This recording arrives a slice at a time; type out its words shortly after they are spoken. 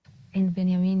in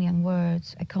Benjaminian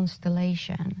words, a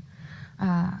constellation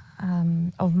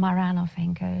of Marrano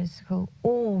thinkers who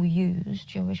all use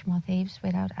Jewish motifs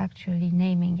without actually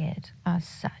naming it as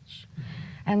such.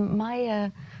 And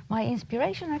my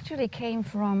inspiration actually came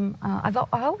from, I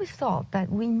always thought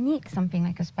that we need something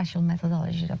like a special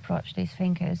methodology to approach these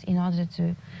thinkers in order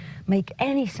to make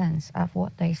any sense of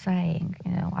what they're saying.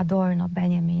 You know, Adorno,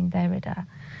 Benjamin, Derrida,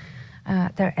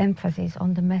 their emphasis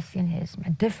on the messianism,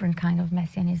 a different kind of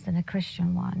messianism than a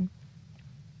Christian one.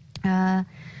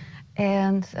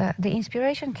 And the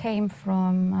inspiration came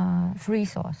from three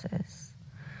sources.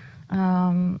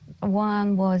 One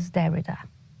was Derrida.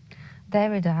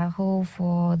 Derrida, who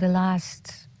for the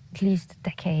last at least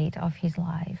decade of his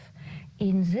life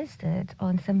insisted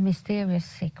on some mysterious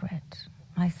secret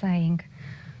by saying,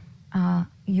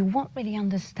 you won't really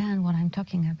understand what I'm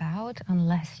talking about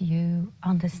unless you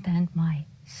understand my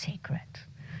secret.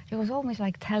 It was almost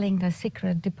like telling the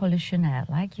secret de Polichinelle,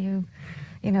 like you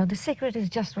know, the secret is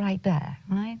just right there,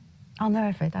 right?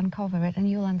 Unearth it, uncover it, and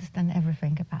you'll understand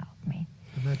everything about me.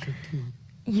 The magic key.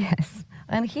 Yes,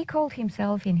 and he called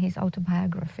himself in his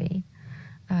autobiography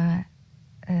a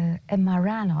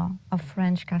Marrano of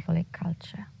French Catholic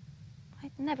culture.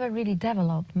 It never really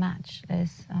developed much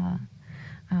as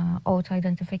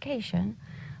auto-identification,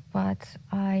 but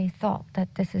I thought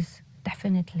that this is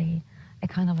definitely a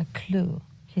kind of a clue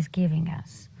he's giving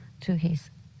us to his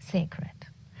secret.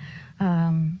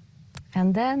 And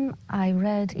then I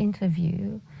read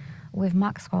interview with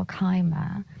Max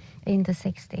Horkheimer in the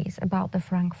 60s about the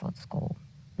Frankfurt School.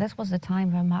 This was the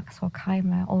time when Max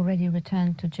Horkheimer already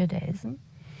returned to Judaism.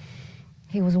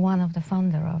 He was one of the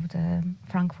founder of the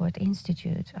Frankfurt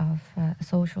Institute of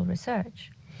Social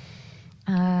Research.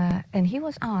 And he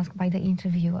was asked by the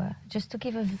interviewer just to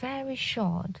give a very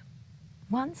short,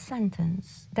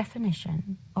 one-sentence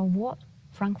definition of what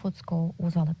Frankfurt School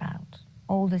was all about.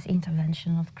 All this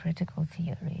intervention of critical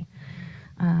theory,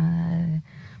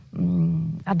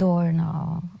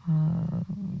 Adorno,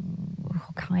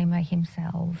 Horkheimer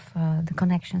himself, the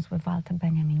connections with Walter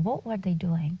Benjamin. What were they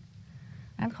doing?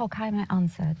 And Horkheimer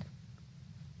answered,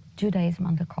 Judaism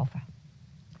undercover.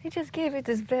 He just gave it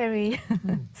this very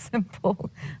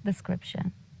simple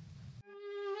description.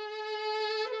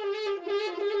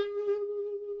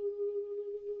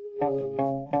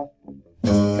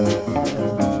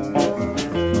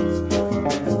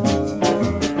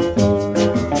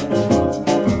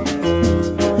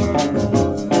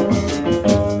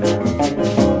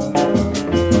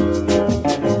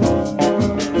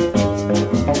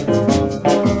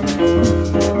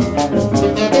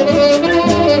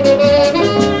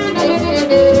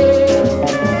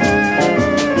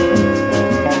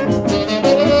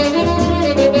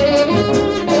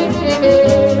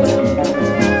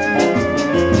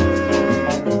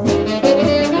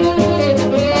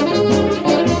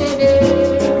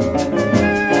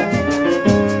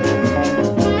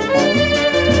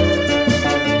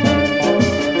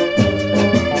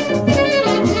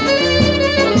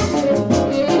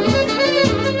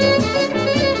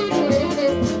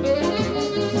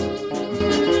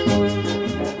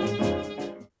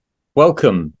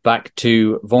 Welcome back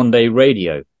to Vendée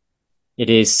Radio. It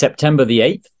is September the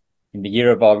 8th in the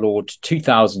year of our Lord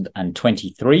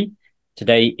 2023.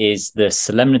 Today is the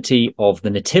solemnity of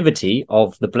the Nativity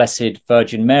of the Blessed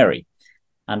Virgin Mary.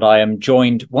 And I am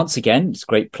joined once again, it's a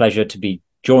great pleasure to be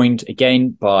joined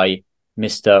again by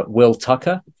Mr. Will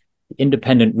Tucker,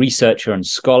 independent researcher and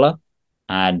scholar,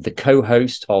 and the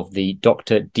co-host of the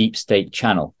Dr. Deep State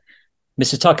channel.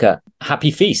 Mr. Tucker, happy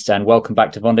feast and welcome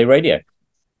back to Vendée Radio.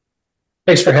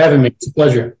 Thanks for having me. It's a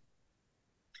pleasure.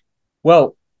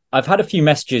 Well, I've had a few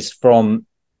messages from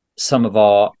some of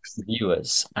our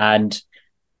viewers, and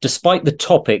despite the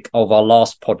topic of our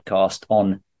last podcast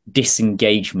on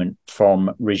disengagement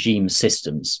from regime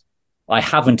systems, I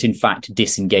haven't in fact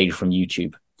disengaged from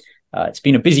YouTube. It's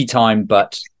been a busy time,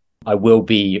 but I will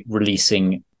be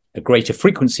releasing a greater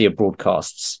frequency of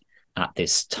broadcasts at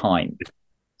this time.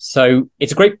 So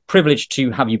it's a great privilege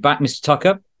to have you back, Mr.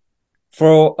 Tucker,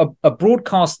 for a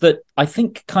broadcast that I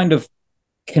think kind of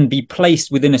can be placed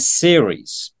within a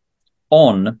series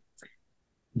on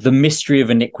the mystery of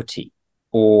iniquity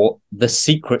or the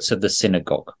secrets of the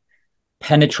synagogue,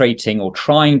 penetrating or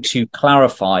trying to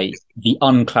clarify the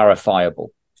unclarifiable,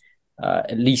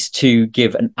 at least to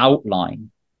give an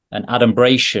outline, an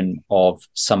adumbration of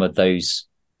some of those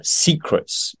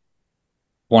secrets,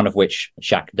 one of which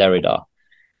Jacques Derrida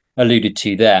alluded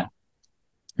to there.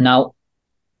 Now,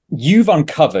 you've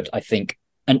uncovered, I think,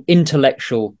 an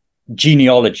intellectual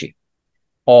genealogy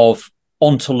of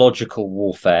ontological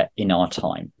warfare in our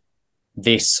time.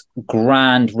 this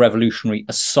grand revolutionary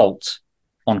assault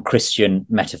on Christian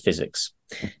metaphysics.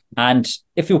 And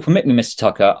if you'll permit me, Mr.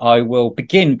 Tucker, I will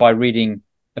begin by reading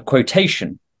a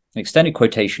quotation, an extended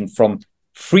quotation from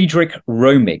Friedrich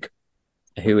Romig,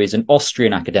 who is an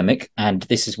Austrian academic, and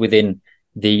this is within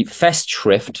the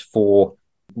Festschrift for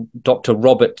Dr.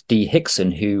 Robert D.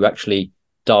 Hickson, who actually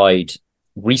died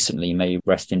recently, may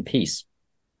rest in peace.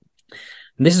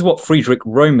 And this is what Friedrich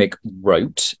Romig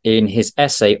wrote in his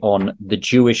essay on the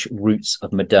Jewish roots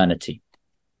of modernity.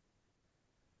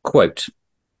 Quote,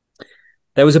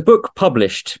 "There was a book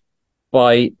published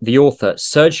by the author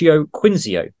Sergio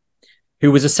Quinzio,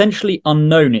 who was essentially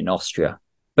unknown in Austria,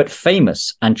 but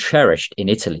famous and cherished in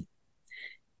Italy.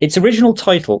 Its original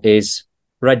title is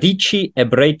Radici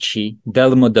Ebraici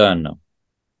del Moderno,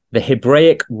 the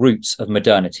Hebraic Roots of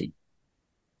Modernity,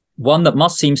 one that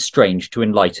must seem strange to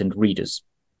enlightened readers.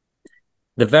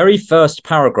 The very first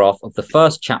paragraph of the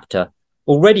first chapter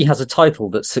already has a title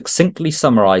that succinctly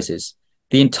summarizes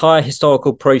the entire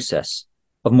historical process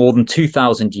of more than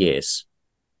 2,000 years,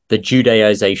 the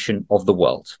Judaization of the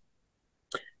world."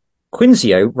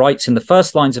 Quinzio writes in the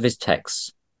first lines of his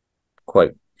texts,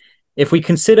 quote, "If we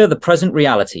consider the present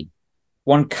reality,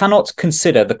 one cannot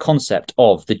consider the concept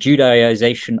of the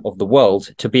Judaization of the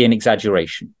world to be an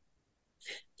exaggeration."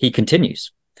 He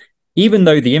continues, "Even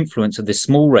though the influence of this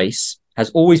small race has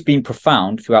always been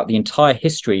profound throughout the entire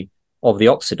history of the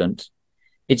Occident,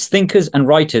 its thinkers and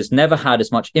writers never had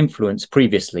as much influence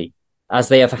previously as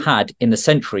they have had in the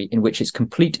century in which its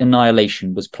complete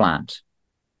annihilation was planned.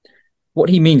 What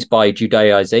he means by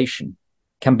Judaization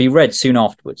can be read soon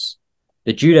afterwards.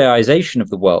 The Judaization of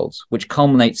the world, which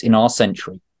culminates in our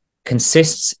century,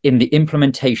 consists in the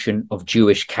implementation of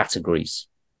Jewish categories.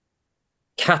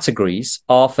 Categories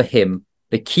are for him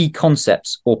the key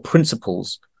concepts or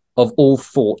principles of all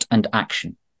thought and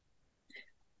action.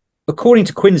 According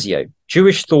to Quinzio,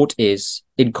 Jewish thought is,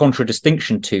 in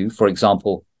contradistinction to, for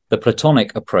example, the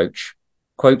Platonic approach,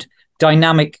 quote,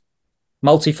 dynamic,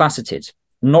 multifaceted,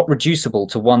 not reducible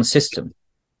to one system.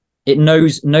 It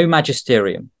knows no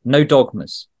magisterium, no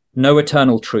dogmas, no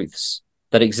eternal truths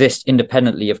that exist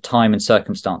independently of time and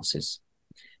circumstances.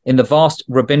 In the vast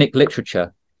rabbinic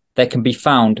literature, there can be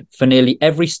found for nearly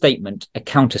every statement a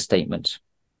counterstatement.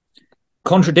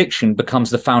 Contradiction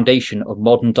becomes the foundation of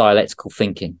modern dialectical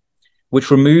thinking, which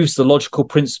removes the logical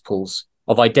principles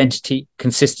of identity,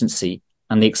 consistency,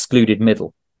 and the excluded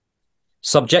middle.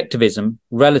 Subjectivism,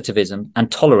 relativism,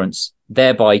 and tolerance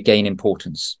thereby gain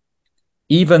importance.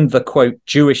 Even the, quote,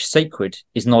 Jewish sacred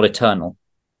is not eternal.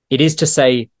 It is to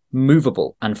say,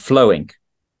 movable and flowing,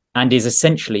 and is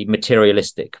essentially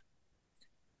materialistic.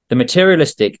 The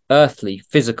materialistic, earthly,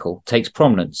 physical takes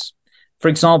prominence, for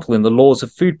example, in the laws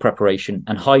of food preparation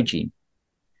and hygiene.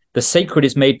 The sacred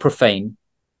is made profane,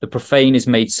 the profane is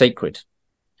made sacred.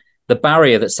 The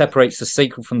barrier that separates the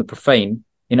sacred from the profane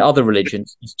in other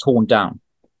religions is torn down.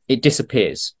 It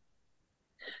disappears.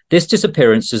 This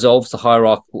disappearance dissolves the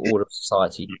hierarchical order of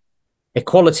society.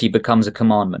 Equality becomes a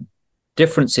commandment.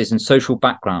 Differences in social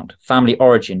background, family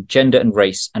origin, gender and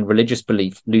race, and religious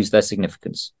belief lose their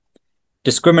significance.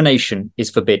 Discrimination is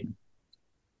forbidden.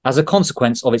 As a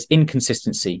consequence of its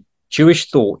inconsistency, Jewish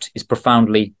thought is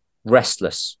profoundly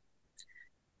restless.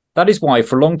 That is why,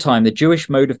 for a long time, the Jewish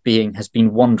mode of being has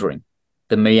been wandering,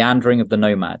 the meandering of the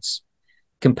nomads,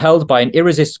 compelled by an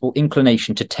irresistible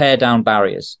inclination to tear down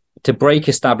barriers, to break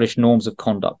established norms of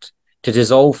conduct, to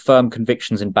dissolve firm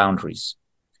convictions and boundaries.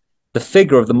 The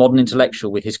figure of the modern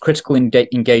intellectual with his critical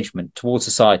engagement towards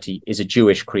society is a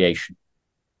Jewish creation.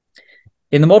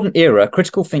 In the modern era,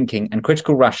 critical thinking and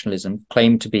critical rationalism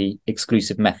claim to be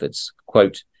exclusive methods.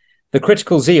 Quote, the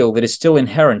critical zeal that is still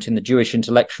inherent in the Jewish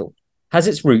intellectual has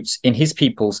its roots in his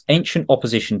people's ancient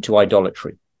opposition to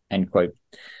idolatry. End quote.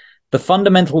 The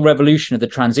fundamental revolution of the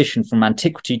transition from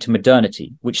antiquity to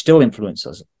modernity, which still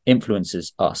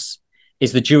influences us,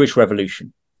 is the Jewish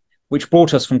Revolution, which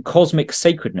brought us from cosmic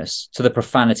sacredness to the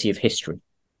profanity of history.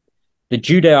 The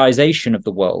Judaization of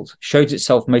the world shows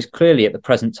itself most clearly at the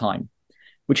present time,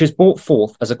 which has brought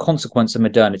forth as a consequence of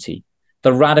modernity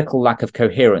the radical lack of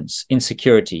coherence,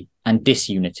 insecurity, and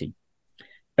disunity.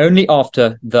 Only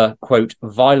after the, quote,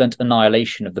 violent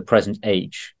annihilation of the present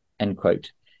age, end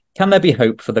quote, can there be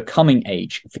hope for the coming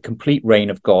age of the complete reign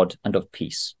of God and of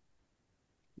peace.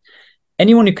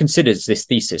 Anyone who considers this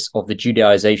thesis of the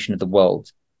Judaization of the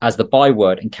world as the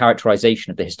byword and characterization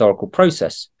of the historical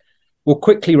process will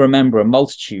quickly remember a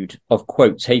multitude of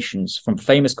quotations from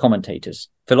famous commentators,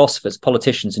 philosophers,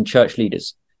 politicians, and church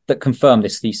leaders that confirm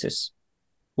this thesis.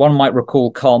 One might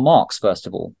recall Karl Marx, first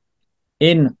of all.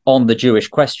 In On the Jewish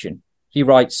Question, he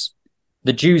writes,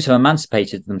 The Jews have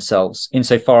emancipated themselves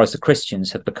insofar as the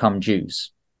Christians have become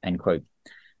Jews, end quote.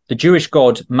 The Jewish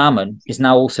god Mammon is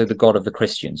now also the god of the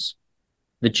Christians.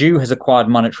 The Jew has acquired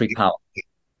monetary power.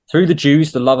 Through the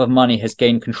Jews, the love of money has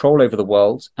gained control over the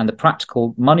world, and the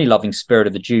practical, money-loving spirit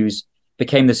of the Jews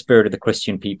became the spirit of the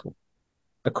Christian people.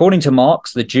 According to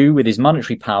Marx, the Jew, with his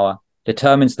monetary power,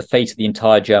 determines the fate of the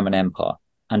entire German Empire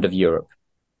and of Europe.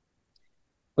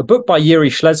 A book by Yuri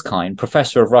Schleskein,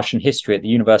 professor of Russian history at the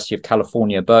University of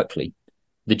California, Berkeley,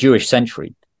 The Jewish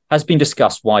Century, has been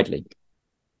discussed widely.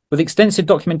 With extensive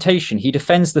documentation, he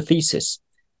defends the thesis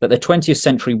that the 20th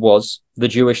century was the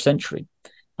Jewish century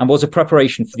and was a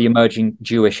preparation for the emerging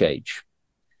Jewish age.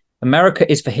 America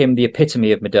is for him the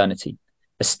epitome of modernity,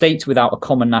 a state without a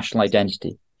common national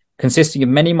identity, consisting of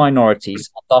many minorities,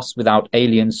 and thus without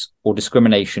aliens or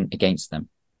discrimination against them.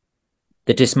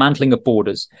 The dismantling of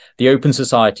borders, the open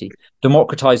society,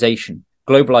 democratization,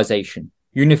 globalization,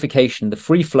 unification, the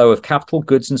free flow of capital,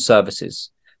 goods, and services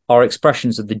are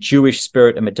expressions of the Jewish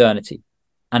spirit of modernity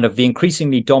and of the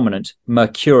increasingly dominant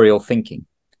mercurial thinking.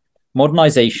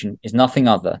 Modernization is nothing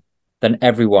other than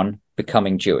everyone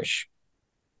becoming Jewish.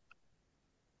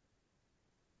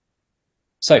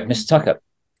 So, Mr. Tucker,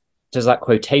 does that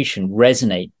quotation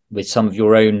resonate with some of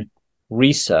your own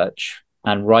research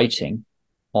and writing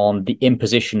on the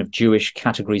imposition of Jewish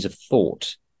categories of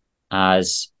thought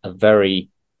as a very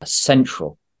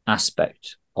central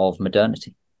aspect of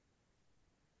modernity?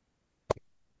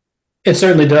 It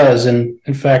certainly does, and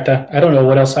in fact, I don't know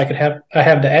what else I have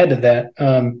to add to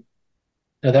that.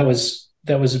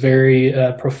 That was very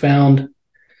profound.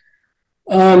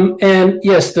 And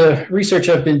yes, the research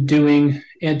I've been doing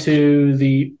into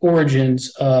the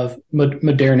origins of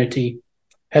modernity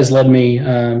has led me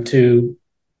to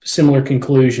similar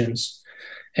conclusions.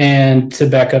 And to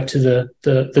back up to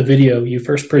the video you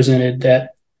first presented,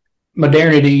 that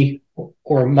modernity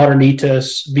or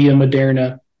modernitas via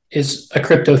moderna is a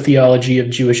crypto-theology of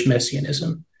Jewish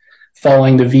messianism,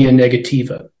 following the via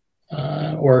negativa,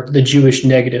 or the Jewish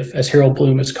negative, as Harold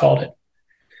Bloom has called it.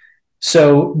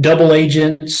 So double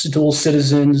agents, dual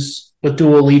citizens with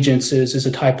dual allegiances is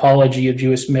a typology of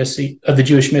the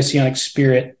Jewish messianic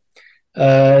spirit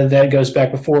that goes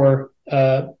back before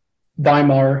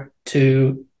Weimar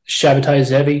to Shabbatai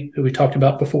Zevi, who we talked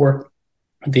about before,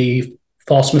 the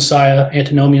false messiah,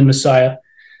 antinomian messiah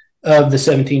of the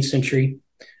 17th century.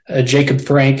 Jacob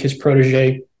Frank, his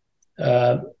protege,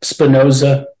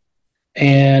 Spinoza,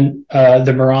 and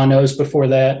the Marranos before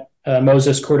that.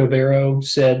 Moses Cordovero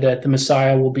said that the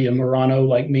Messiah will be a Marrano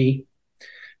like me.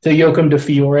 The Joachim de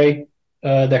Fiore,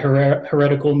 the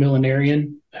heretical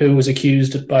millenarian, who was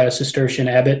accused by a Cistercian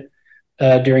abbot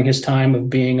during his time of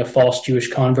being a false Jewish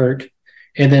convert.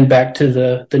 And then back to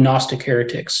the Gnostic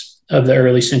heretics of the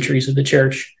early centuries of the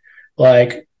church,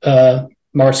 like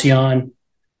Marcion,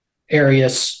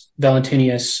 Arius,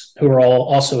 Valentinius, who are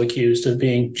all also accused of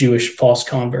being Jewish false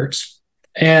converts.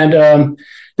 And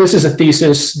this is a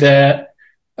thesis that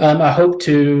I hope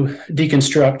to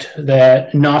deconstruct,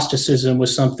 that Gnosticism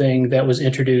was something that was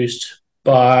introduced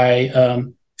by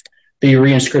the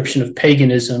reinscription of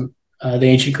paganism, the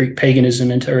ancient Greek paganism,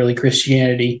 into early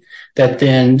Christianity, that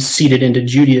then seeded into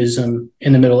Judaism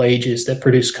in the Middle Ages, that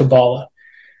produced Kabbalah.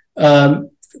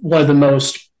 One of the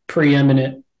most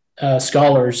preeminent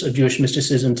scholars of Jewish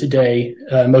mysticism today,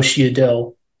 Moshe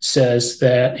Adel, says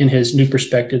that in his New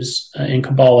Perspectives in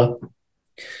Kabbalah,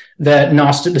 that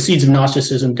the seeds of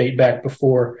Gnosticism date back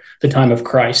before the time of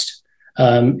Christ,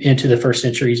 into the first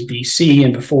centuries BC,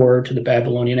 and before to the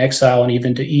Babylonian exile and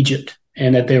even to Egypt,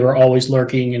 and that they were always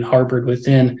lurking and harbored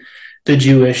within the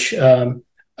Jewish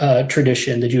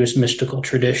tradition, the Jewish mystical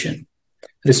tradition.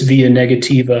 This via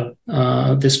negativa,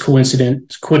 this coincidentia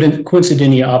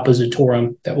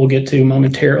oppositorum that we'll get to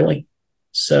momentarily.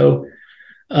 So,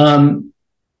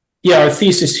 our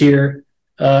thesis here,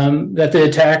 that the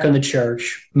attack on the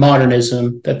church,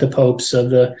 modernism, that the popes of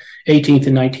the 18th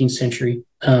and 19th century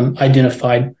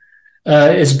identified,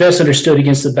 is best understood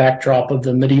against the backdrop of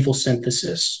the medieval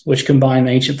synthesis, which combined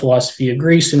the ancient philosophy of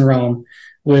Greece and Rome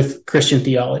with Christian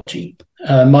theology.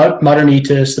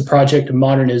 Modernitas, the project of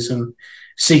modernism,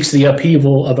 seeks the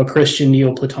upheaval of a Christian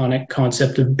Neoplatonic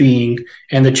concept of being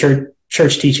and the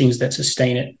church teachings that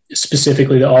sustain it,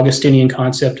 specifically the Augustinian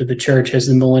concept of the church as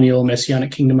the millennial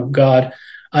messianic kingdom of God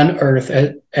on earth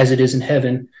as it is in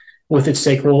heaven, with its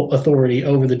sacral authority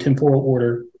over the temporal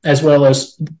order, as well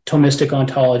as Thomistic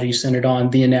ontology centered on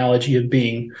the analogy of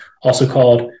being, also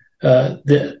called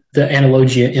the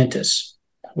analogia entis,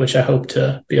 which I hope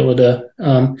to be able to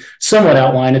somewhat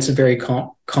outline. It's a very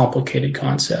complicated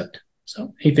concept.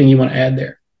 So anything you want to add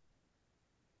there?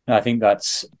 I think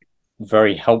that's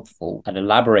very helpful at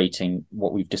elaborating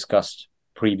what we've discussed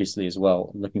previously as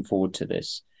well. Looking forward to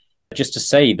this. Just to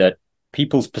say that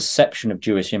people's perception of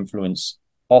Jewish influence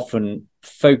often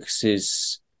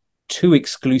focuses too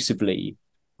exclusively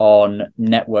on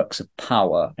networks of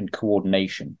power and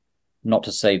coordination. Not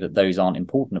to say that those aren't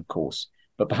important, of course,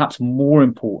 but perhaps more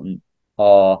important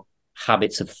are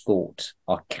habits of thought,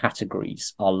 our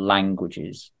categories, our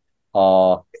languages,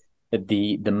 our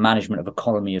the management of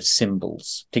economy of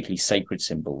symbols, particularly sacred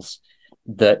symbols,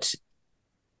 that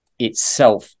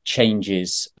itself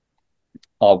changes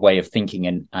our way of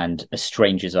thinking and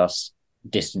estranges us,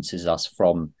 distances us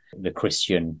from the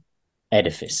Christian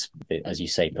edifice, as you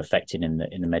say, perfected in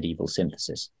the medieval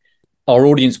synthesis. Our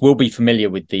audience will be familiar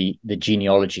with the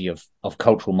genealogy of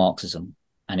cultural Marxism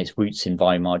and its roots in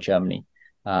Weimar, Germany.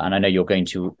 And I know you're going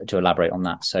to elaborate on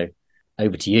that. So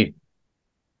over to you.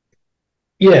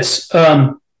 Yes.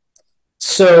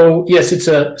 So, yes, it's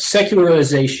a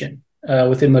secularization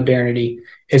within modernity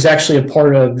is actually a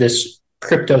part of this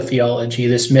crypto theology,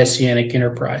 this Messianic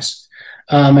enterprise.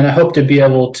 And I hope to be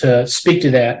able to speak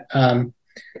to that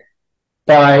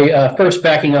by first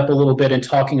backing up a little bit and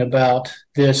talking about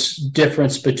this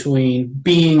difference between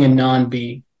being and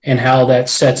non-being and how that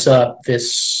sets up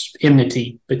this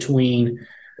enmity between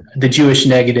the Jewish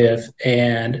negative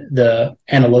and the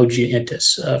analogia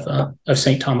entis of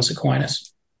St. Thomas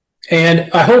Aquinas.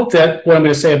 And I hope that what I'm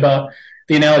going to say about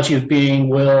the analogy of being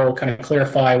will kind of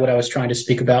clarify what I was trying to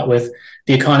speak about with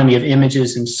the economy of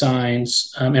images and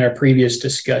signs in our previous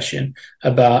discussion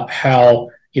about how,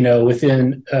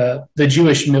 within the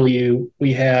Jewish milieu,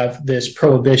 we have this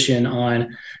prohibition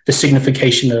on the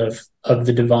signification of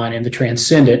the divine and the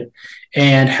transcendent,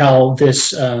 and how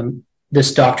this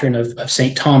doctrine of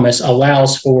St. Thomas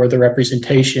allows for the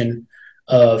representation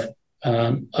of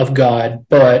God,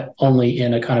 but only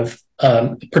in a kind of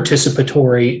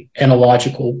participatory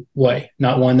analogical way,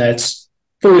 not one that's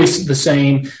fully the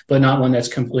same, but not one that's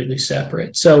completely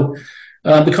separate. So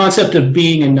the concept of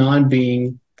being and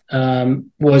non-being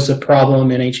was a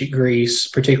problem in ancient Greece,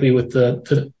 particularly with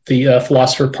the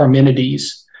philosopher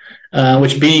Parmenides,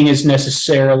 which being is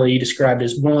necessarily described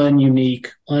as one,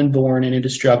 unique, unborn, and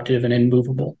indestructible and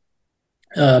immovable.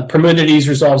 Parmenides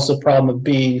resolves the problem of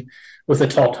being with a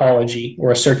tautology or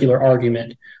a circular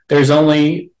argument. There's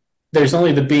only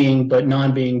the being, but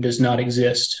non-being does not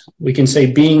exist. We can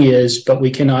say being is, but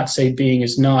we cannot say being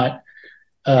is not,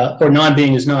 or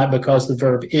non-being is not, because the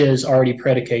verb is already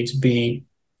predicates being.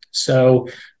 So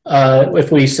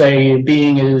if we say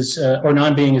being is or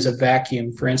non-being is a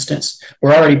vacuum, for instance,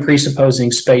 we're already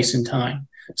presupposing space and time.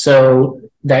 So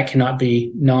that cannot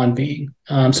be non-being.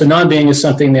 So non-being is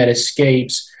something that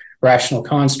escapes rational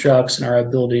constructs and our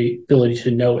ability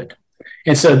to know it.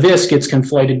 And so this gets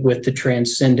conflated with the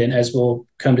transcendent, as we'll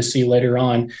come to see later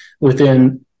on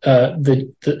within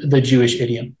the Jewish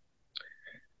idiom.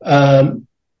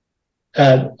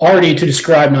 Already to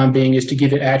describe non-being is to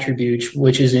give it attributes,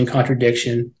 which is in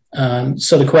contradiction.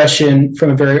 So the question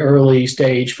from a very early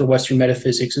stage for Western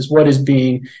metaphysics is, what is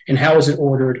being and how is it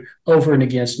ordered over and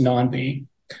against non-being?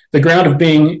 The ground of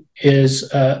being is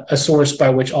a source by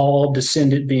which all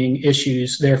descendant being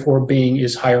issues, therefore being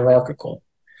is hierarchical.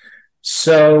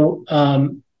 So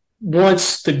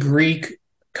once the Greek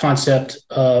concept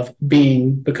of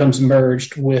being becomes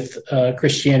merged with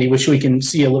Christianity, which we can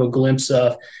see a little glimpse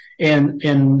of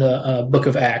in the book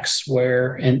of Acts,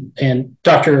 where and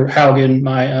Dr. Haugen,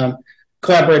 my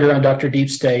collaborator on Dr. Deep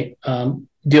State,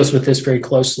 deals with this very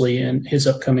closely in his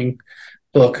upcoming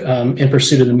book, In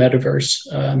Pursuit of the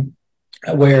Metaverse,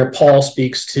 where Paul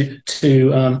speaks to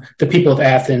the people of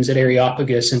Athens at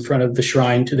Areopagus in front of the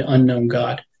shrine to the unknown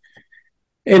God,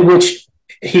 in which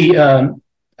he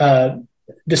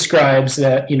describes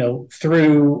that,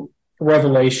 through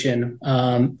revelation,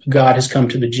 God has come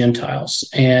to the Gentiles,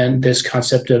 and this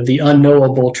concept of the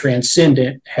unknowable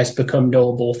transcendent has become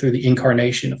knowable through the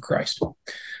incarnation of Christ.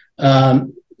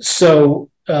 So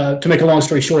to make a long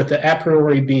story short, the a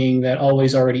priori being that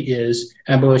always already is,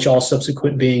 and by which all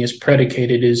subsequent being is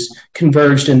predicated, is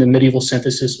converged in the medieval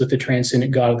synthesis with the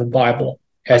transcendent God of the Bible,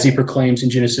 as he proclaims in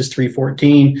Genesis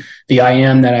 3:14, the I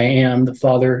am that I am, the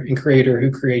Father and Creator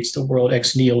who creates the world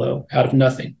ex nihilo, out of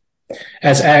nothing.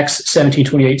 As Acts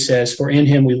 17:28 says, for in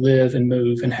him we live and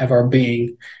move and have our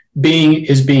being. Being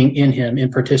is being in him,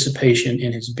 in participation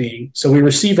in his being. So we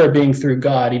receive our being through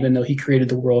God, even though he created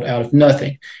the world out of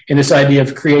nothing. And this idea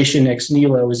of creation ex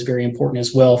nihilo is very important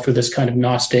as well for this kind of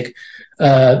Gnostic,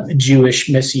 Jewish,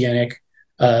 Messianic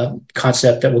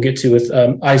concept that we'll get to with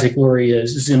Isaac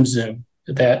Luria's Zimzum,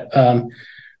 that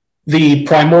the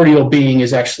primordial being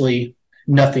is actually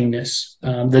nothingness,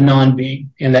 the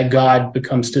non-being, and that God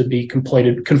becomes to be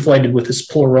conflated with this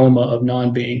pleroma of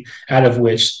non-being, out of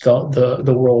which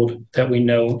the world that we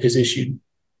know is issued.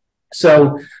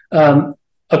 So,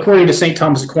 according to St.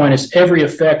 Thomas Aquinas, every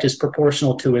effect is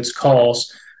proportional to its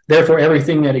cause. Therefore,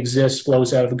 everything that exists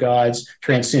flows out of God's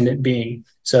transcendent being.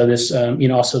 So this,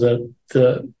 also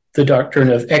the doctrine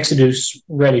of exodus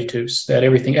reditus, that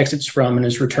everything exits from and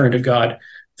is returned to God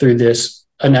through this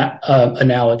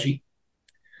analogy.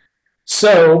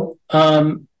 So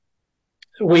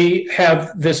we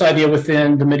have this idea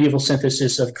within the medieval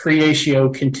synthesis of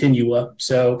creatio continua.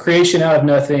 So creation out of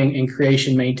nothing and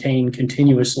creation maintained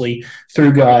continuously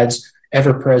through God's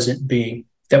ever-present being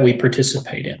that we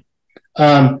participate in.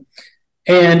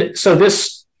 And so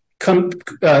this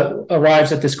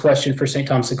arrives at this question for St.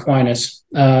 Thomas Aquinas,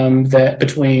 that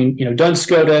between Duns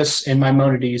Scotus and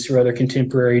Maimonides, or other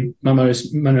contemporary,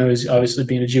 Maimonides obviously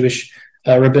being a Jewish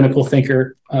rabbinical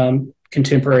thinker,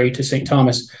 contemporary to St.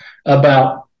 Thomas,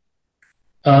 about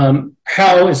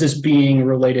how is this being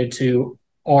related to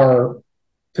our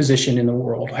position in the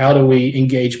world? How do we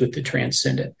engage with the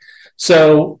transcendent?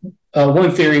 So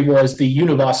one theory was the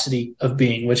univocity of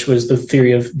being, which was the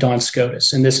theory of Duns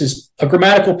Scotus. And this is a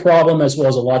grammatical problem as well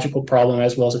as a logical problem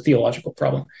as well as a theological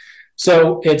problem.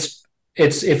 So it's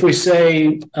if we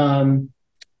say,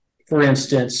 for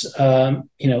instance,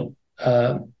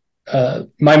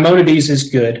 Maimonides is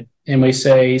good, and we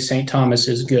say St. Thomas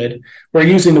is good, we're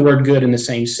using the word good in the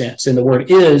same sense. And the word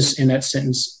is in that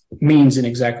sentence means in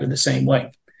exactly the same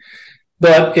way.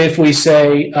 But if we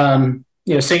say,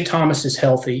 St. Thomas is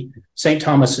healthy, St.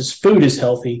 Thomas's food is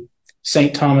healthy,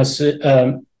 St. Thomas's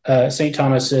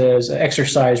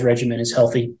exercise regimen is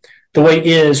healthy, the way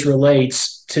is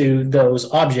relates to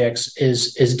those objects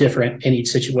is different in each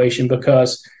situation,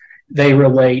 because they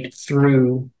relate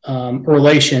through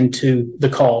relation to the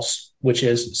cause, which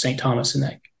is St. Thomas in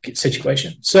that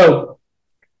situation. So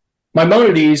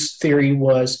Maimonides' theory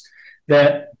was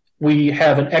that we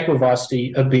have an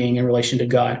equivocity of being in relation to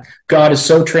God. God is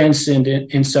so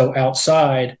transcendent and so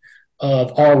outside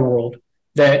of our world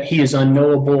that he is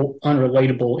unknowable,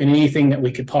 unrelatable, and anything that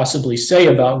we could possibly say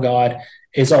about God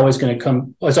is always going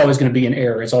to be an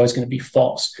error. It's always going to be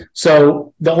false.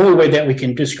 So the only way that we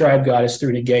can describe God is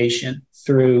through negation,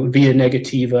 through via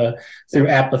negativa, through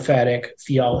apophatic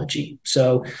theology.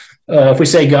 So if we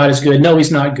say God is good, no,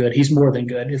 he's not good. He's more than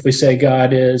good. If we say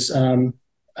God is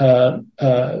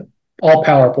all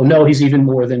powerful, no, he's even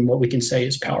more than what we can say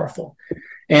is powerful.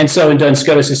 And so in Duns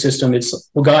Scotus' system, it's,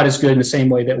 well, God is good in the same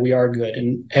way that we are good,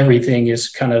 and everything is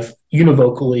kind of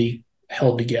univocally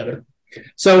held together.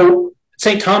 So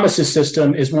St. Thomas's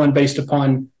system is one based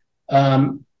upon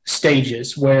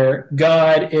stages, where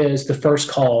God is the first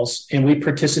cause, and we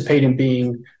participate in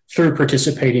being through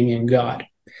participating in God.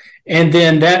 And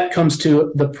then that comes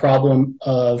to the problem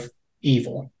of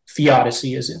evil,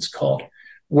 theodicy as it's called,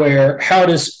 where how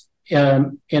does,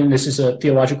 and this is a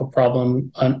theological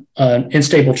problem, an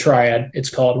unstable triad, it's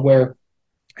called, where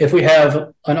if we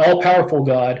have an all-powerful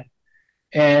God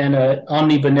and an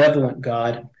omnibenevolent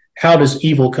God, how does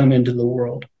evil come into the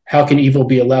world? How can evil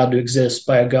be allowed to exist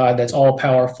by a God that's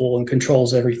all-powerful and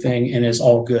controls everything and is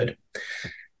all good?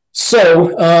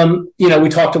 So, we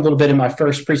talked a little bit in my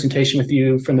first presentation with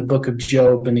you from the book of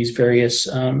Job and these various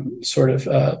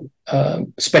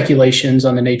speculations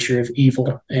on the nature of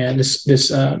evil. And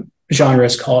this genre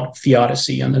is called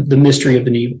theodicy, and the mystery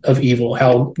of evil,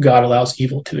 how God allows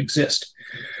evil to exist.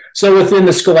 So within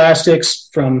the scholastics,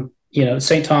 from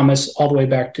St. Thomas all the way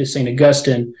back to St.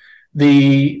 Augustine,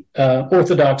 the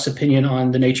orthodox opinion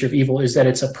on the nature of evil is that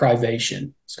it's a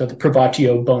privation. It's called the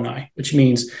privatio boni, which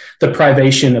means the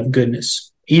privation of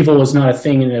goodness. Evil is not a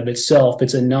thing in and of itself,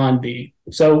 it's a non-being.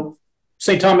 So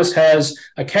St. Thomas has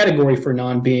a category for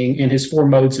non-being in his four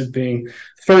modes of being.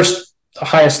 First, the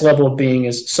highest level of being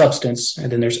is substance, and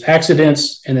then there's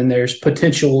accidents, and then there's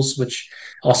potentials, which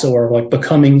also are like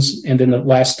becomings, and then the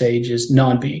last stage is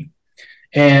non-being.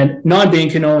 And non-being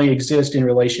can only exist in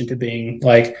relation to being,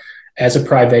 like as a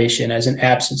privation, as an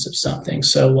absence of something.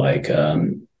 So like,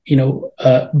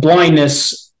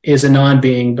 blindness is a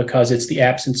non-being because it's the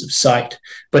absence of sight,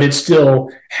 but it still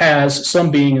has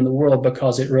some being in the world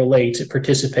because it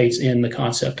participates in the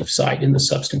concept of sight, in the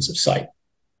substance of sight.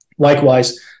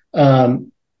 Likewise,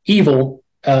 evil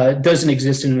doesn't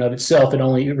exist in and of itself. It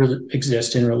only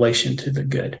exists in relation to the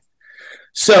good.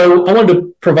 So I wanted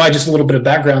to provide just a little bit of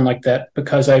background like that,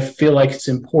 because I feel like it's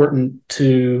important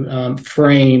to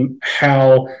frame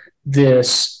how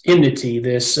this enmity,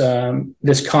 this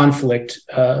conflict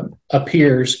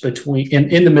appears between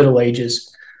in the Middle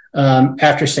Ages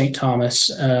after St.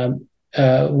 Thomas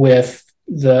with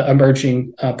the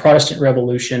emerging Protestant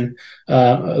revolution,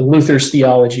 Luther's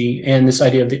theology, and this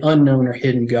idea of the unknown or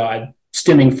hidden God,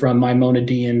 stemming from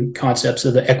Maimonidean concepts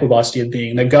of the equivocity of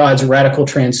being, that God's radical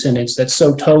transcendence that's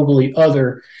so totally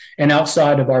other and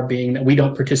outside of our being that we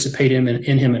don't participate in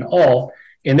him at all.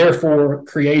 And therefore,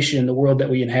 creation, the world that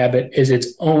we inhabit, is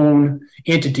its own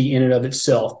entity in and of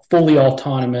itself, fully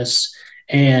autonomous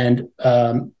and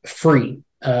free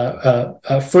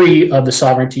of the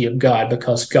sovereignty of God,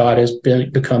 because God has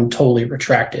become totally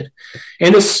retracted.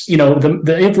 And this,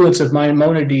 the influence of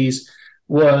Maimonides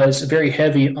was very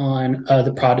heavy on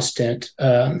the Protestant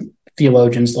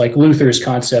theologians, like Luther's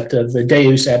concept of the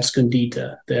Deus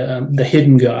abscondita, the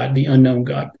hidden God, the unknown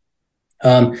God.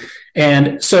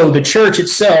 And so the church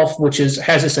itself, which has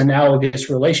this analogous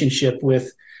relationship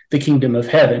with the kingdom of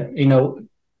heaven,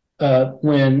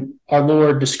 when our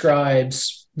Lord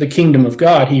describes the kingdom of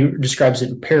God, he describes it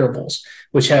in parables,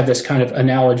 which have this kind of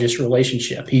analogous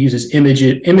relationship. He uses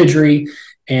imagery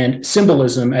and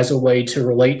symbolism as a way to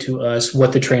relate to us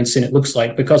what the transcendent looks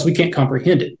like, because we can't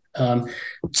comprehend it.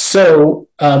 So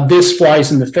this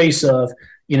flies in the face of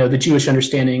the Jewish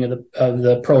understanding of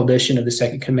the prohibition of the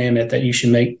second commandment, that you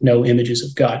should make no images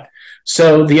of God.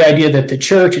 So the idea that the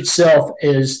church itself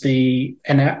is the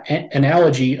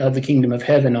analogy of the kingdom of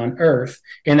heaven on earth,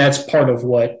 and that's part of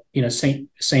what Saint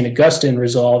Augustine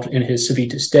resolved in his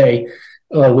Civitas Dei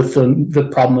with the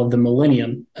problem of the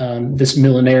millennium, this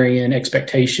millenarian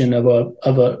expectation of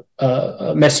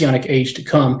a messianic age to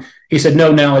come. He said,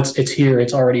 no, now it's here.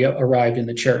 It's already arrived in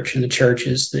the church, and the church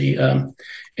is the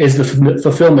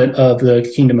fulfillment of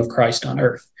the kingdom of Christ on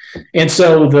earth. And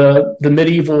so the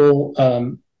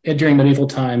medieval during medieval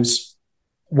times,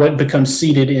 what becomes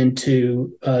seeded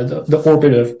into the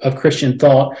orbit of Christian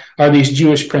thought are these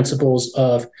Jewish principles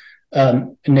of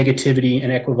negativity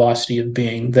and equivocity of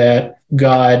being, that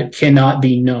God cannot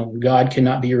be known, God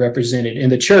cannot be represented.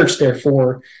 And the church,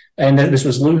 therefore, and this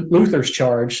was Luther's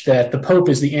charge, that the Pope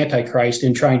is the Antichrist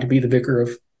in trying to be the vicar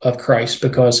of Christ,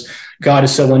 because God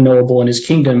is so unknowable and his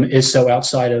kingdom is so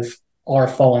outside of our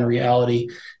fallen reality,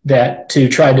 that to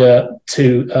try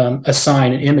to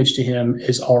assign an image to him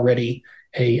is already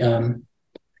a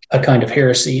kind of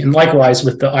heresy. And likewise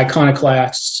with the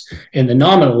iconoclasts and the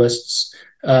nominalists,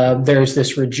 there's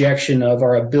this rejection of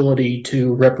our ability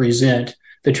to represent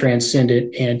the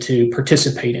transcendent and to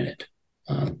participate in it.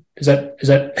 Is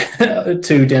that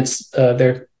too dense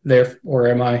there,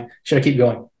 or should I keep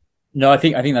going? No, I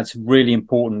think that's really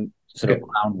important sort of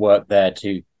groundwork there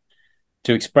to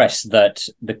express that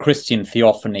the Christian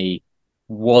theophany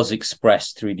was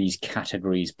expressed through these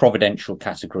categories, providential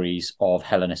categories of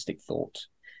Hellenistic thought.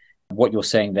 What you're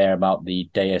saying there about the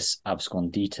Deus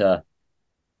abscondita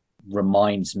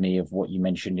reminds me of what you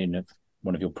mentioned in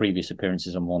one of your previous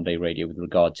appearances on One Day Radio with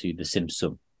regard to the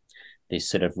Simpsum, this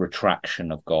sort of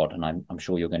retraction of God, and I'm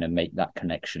sure you're going to make that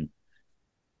connection.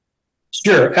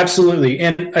 Sure, absolutely.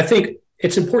 And I think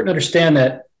it's important to understand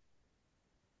that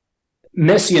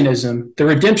Messianism, the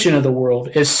redemption of the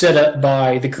world, is set up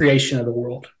by the creation of the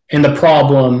world, and the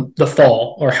problem, the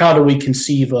fall, or how do we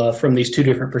conceive of from these two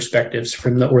different perspectives,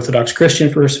 from the Orthodox Christian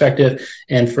perspective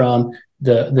and from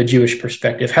the Jewish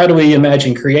perspective. How do we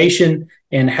imagine creation,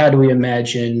 and how do we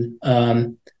imagine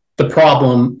the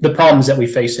problems that we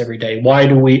face every day? Why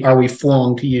are we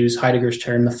flung, to use Heidegger's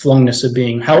term, the flungness of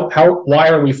being? Why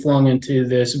are we flung into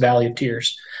this valley of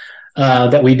tears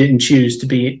that we didn't choose to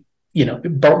be,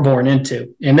 born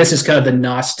into? And this is kind of the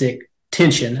Gnostic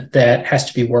tension that has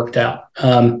to be worked out.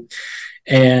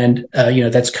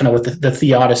 That's kind of what the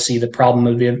theodicy, the problem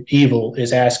of evil,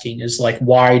 is asking, is like,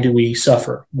 why do we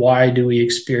suffer? Why do we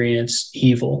experience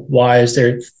evil? Why is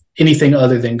there anything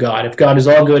other than God? If God is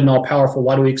all good and all powerful,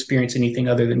 why do we experience anything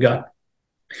other than God?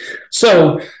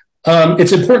 So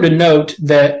it's important to note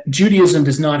that Judaism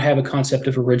does not have a concept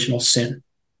of original sin.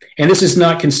 And this is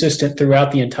not consistent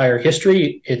throughout the entire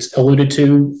history. It's alluded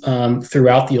to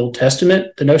throughout the Old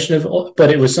Testament, the notion of, but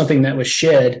it was something that was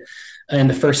shed in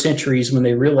the first centuries when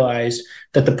they realized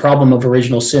that the problem of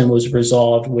original sin was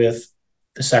resolved with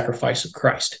the sacrifice of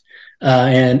Christ.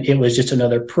 And it was just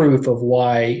another proof of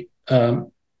why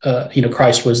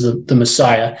Christ was the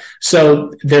Messiah.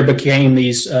 So there became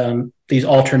these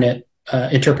alternate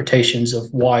interpretations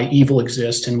of why evil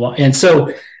exists, and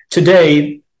so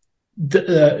today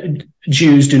the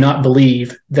Jews do not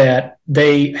believe that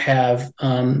they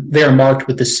are marked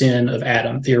with the sin of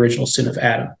Adam, the original sin of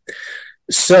Adam.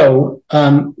 So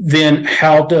then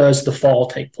how does the fall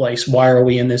take place? Why are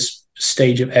we in this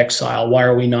stage of exile? Why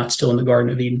are we not still in the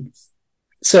Garden of Eden?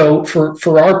 So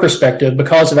for our perspective,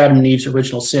 because of Adam and Eve's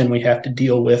original sin, we have to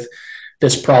deal with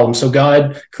this problem. So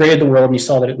God created the world and he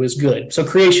saw that it was good. So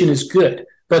creation is good,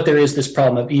 but there is this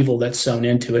problem of evil that's sown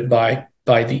into it by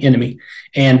the enemy.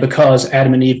 And because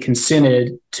Adam and Eve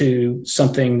consented to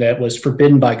something that was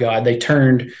forbidden by God, they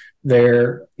turned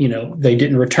they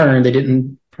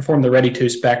didn't perform the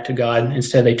reditus back to God.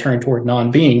 Instead, they turned toward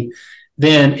non-being.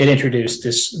 Then it introduced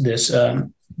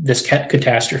this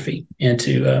catastrophe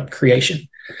into creation.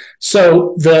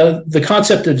 So the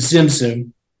concept of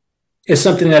Zimzum is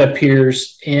something that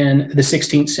appears in the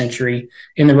 16th century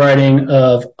in the writing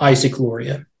of Isaac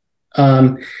Luria.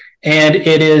 And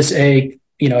it is a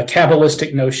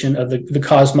Kabbalistic notion of the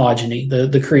cosmogony,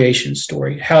 the creation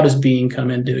story. How does being come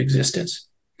into existence?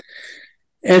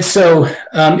 And so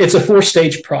it's a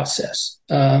 4-stage process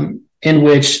in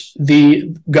which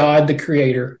the God, the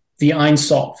creator, the Ein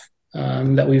Sof,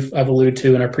 that I've alluded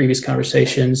to in our previous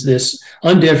conversations, this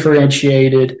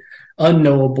undifferentiated,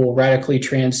 unknowable, radically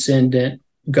transcendent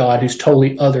God who's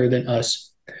totally other than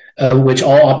us, which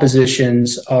all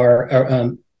oppositions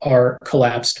are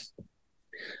collapsed,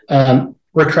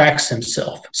 retracts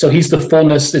himself. So he's the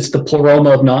fullness, it's the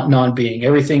pleroma of non-being.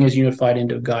 Everything is unified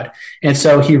into God. And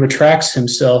so he retracts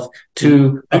himself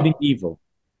to... Including evil.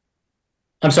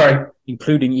 I'm sorry?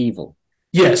 Including evil.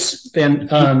 Yes. And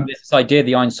this idea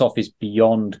the Ein Sof is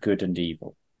beyond good and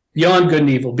evil. Beyond good and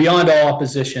evil, beyond all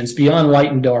oppositions, beyond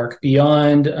light and dark,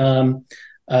 beyond heaven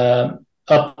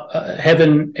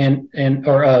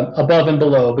or above and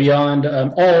below, beyond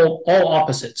all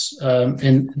opposites,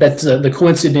 and that's the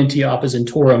coincidentia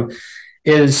oppositiontorum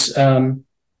is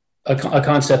a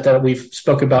concept that we've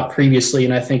spoke about previously,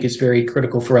 and I think is very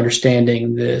critical for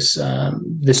understanding this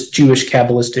Jewish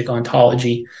Kabbalistic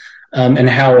ontology and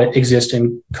how it exists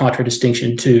in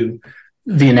contradistinction to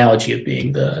the analogy of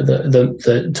being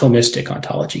the Thomistic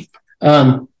ontology.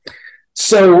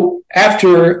 So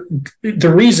after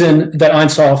the reason that Ein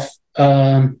Sof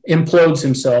implodes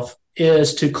himself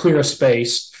is to clear a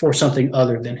space for something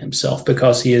other than himself,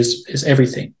 because he is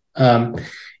everything.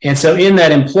 And so in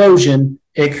that implosion,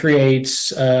 it creates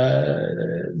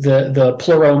the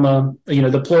pleroma,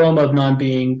 the pleroma of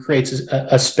non-being creates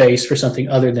a space for something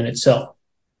other than itself.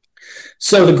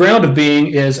 So the ground of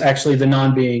being is actually the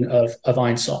non-being of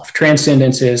Ein Sof.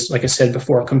 Transcendence is, like I said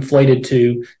before, conflated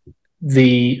to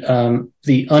the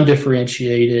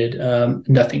undifferentiated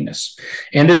nothingness.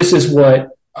 And this is what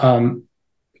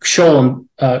Scholem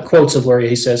quotes of Luria.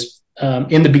 He says,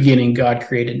 in the beginning, God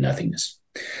created nothingness.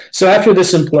 So after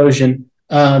this implosion,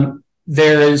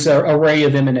 there is a ray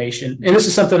of emanation. And this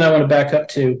is something I want to back up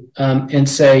to and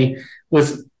say,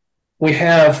 we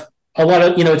have a lot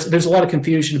of, there's a lot of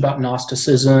confusion about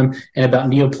Gnosticism and about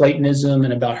Neoplatonism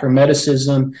and about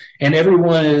Hermeticism. And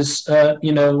everyone is,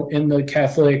 in the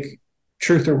Catholic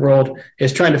truther world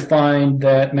is trying to find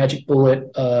that magic bullet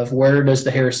of where does the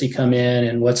heresy come in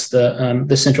and what's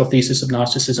the central thesis of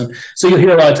Gnosticism. So you'll hear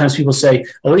a lot of times people say,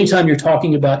 anytime you're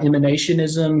talking about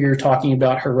emanationism, you're talking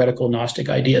about heretical Gnostic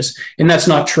ideas. And that's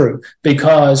not true,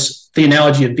 because the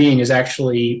analogy of being is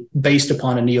actually based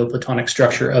upon a Neoplatonic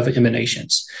structure of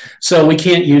emanations. So we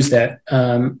can't use that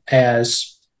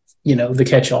as, the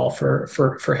catch-all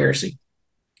for heresy.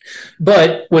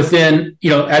 But within,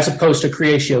 as opposed to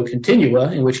creatio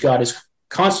continua, in which God is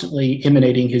constantly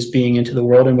emanating his being into the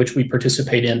world in which we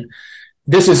participate in,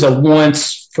 this is a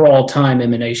once for all time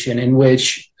emanation in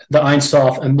which the Ein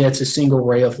Sof emits a single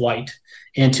ray of light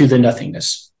into the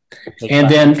nothingness. And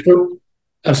then,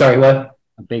 I'm sorry, what?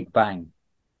 A big bang.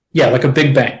 Yeah, like a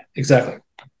big bang, exactly.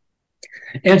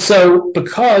 And so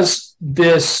because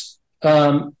this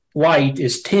light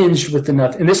is tinged with the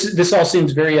nothing, and this all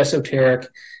seems very esoteric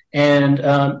and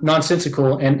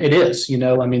nonsensical, and it is.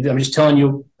 I'm just telling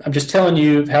you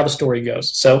how the story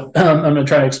goes. So I'm going to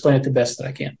try to explain it the best that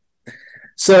I can.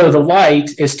 So the light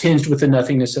is tinged with the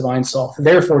nothingness of Ein Sof.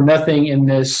 Therefore, nothing in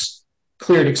this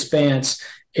cleared expanse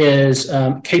is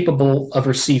capable of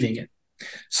receiving it.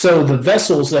 So the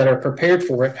vessels that are prepared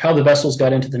for it, how the vessels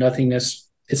got into the nothingness,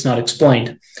 it's not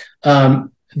explained.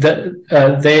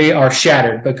 They are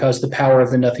shattered because the power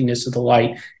of the nothingness of the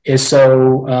light is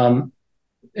so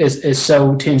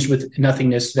tinged with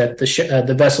nothingness that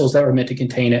the vessels that were meant to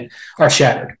contain it are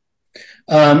shattered.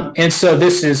 And so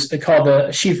this is called the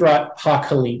Shivrat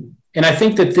HaKalim. And I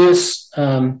think that this,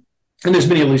 and there's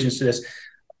many allusions to this,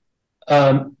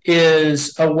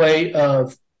 is a way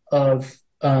of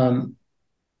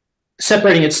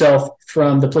separating itself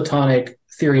from the Platonic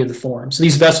theory of the forms.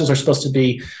 These vessels are supposed to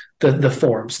be the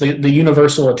forms, the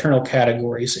universal eternal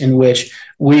categories in which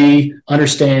we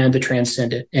understand the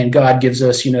transcendent, and God gives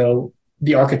us,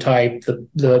 the archetype,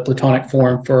 the Platonic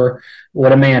form for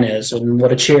what a man is and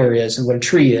what a chair is and what a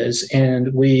tree is.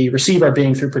 And we receive our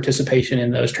being through participation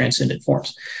in those transcendent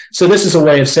forms. So this is a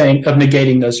way of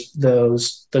negating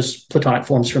those Platonic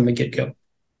forms from the get-go.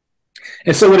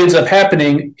 And so what ends up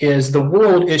happening is the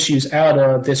world issues out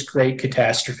of this great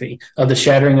catastrophe of the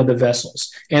shattering of the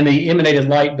vessels, and the emanated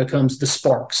light becomes the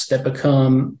sparks that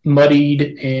become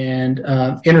muddied and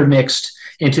intermixed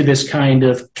into this kind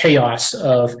of chaos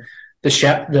of the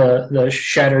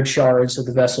shattered shards of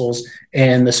the vessels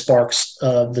and the sparks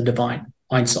of the divine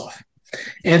Ein Sof.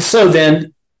 And so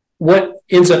then what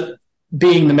ends up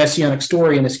being the Messianic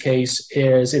story in this case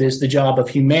is it is the job of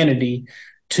humanity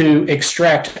to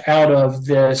extract out of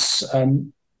this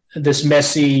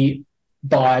messy,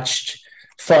 botched,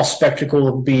 false spectacle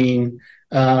of being,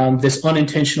 this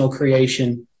unintentional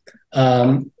creation,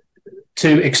 to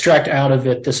extract out of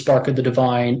it the spark of the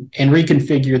divine and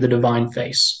reconfigure the divine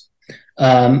face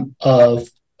of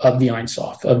the Ein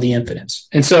Sof, of the infinites.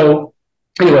 And so,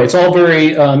 anyway, it's all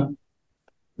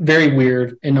very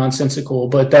weird and nonsensical,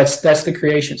 but that's the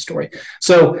creation story.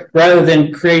 So rather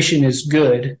than creation is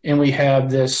good and we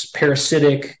have this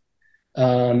parasitic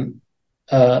problem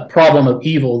of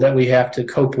evil that we have to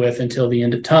cope with until the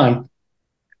end of time,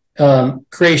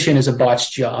 creation is a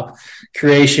botched job.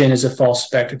 Creation is a false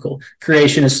spectacle.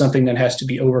 Creation is something that has to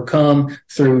be overcome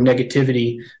through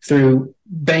negativity, through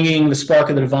banging the spark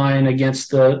of the divine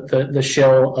against the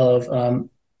shell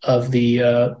of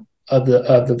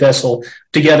the vessel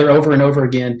together over and over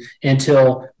again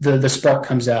until the spark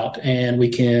comes out and we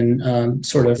can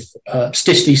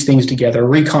stitch these things together,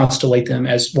 reconstellate them,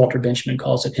 as Walter Benjamin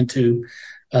calls it, into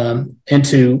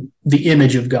the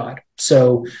image of God.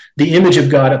 So the image of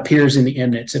God appears in the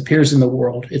immanence, appears in the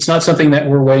world. It's not something that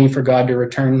we're waiting for God to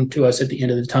return to us at the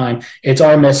end of the time. It's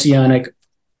our messianic,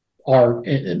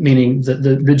 meaning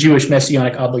the Jewish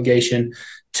messianic obligation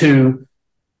to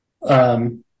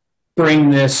bring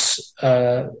this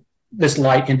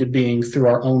light into being through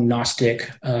our own Gnostic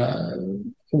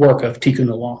work of Tikkun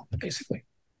Olam, basically.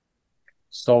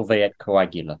 Solve et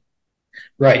coagula.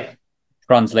 Right.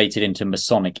 Translated into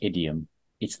Masonic idiom,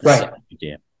 it's the right. same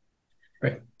idea.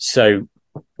 Right. So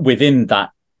within that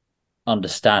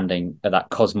understanding of that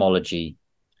cosmology,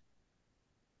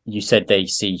 you said they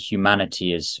see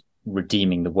humanity as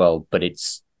redeeming the world, but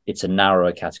it's a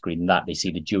narrower category than that. They see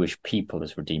the Jewish people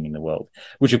as redeeming the world,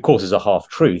 which of course is a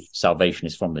half-truth. Salvation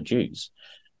is from the Jews,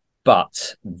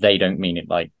 but they don't mean it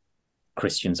like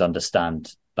Christians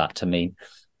understand that to mean.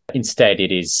 Instead,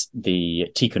 it is the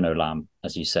Tikkun Olam,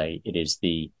 as you say. It is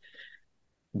the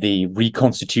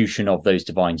reconstitution of those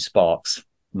divine sparks,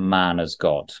 man as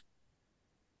God.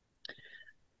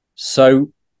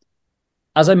 So,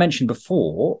 as I mentioned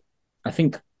before, I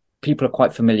think people are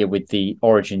quite familiar with the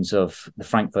origins of the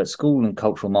Frankfurt School and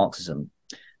cultural Marxism.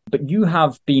 But you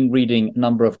have been reading a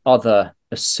number of other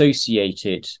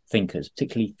associated thinkers,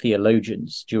 particularly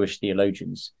theologians, Jewish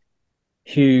theologians,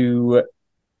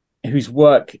 whose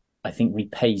work, I think,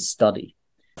 repays study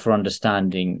for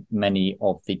understanding many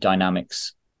of the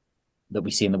dynamics that we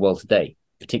see in the world today,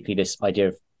 particularly this idea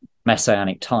of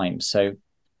messianic times. So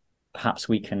perhaps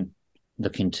we can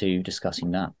look into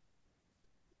discussing that.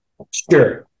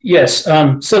 Sure. Yes.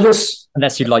 So this,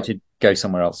 unless you'd like to go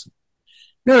somewhere else.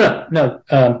 No.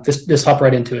 This hop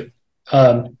right into it.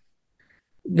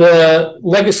 The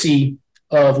legacy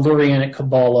of Lurianic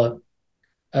Kabbalah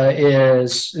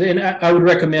is, and I would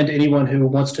recommend anyone who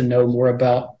wants to know more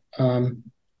about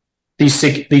these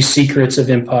secrets of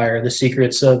empire, the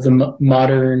secrets of the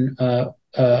modern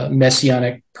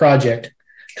messianic project,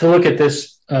 to look at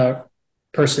this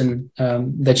person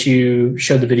that you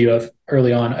showed the video of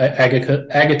early on, Agatha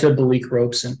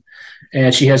Balik-Robeson.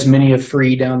 And she has many of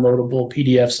free downloadable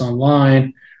PDFs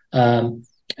online and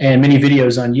many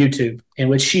videos on YouTube, in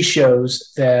which she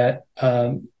shows that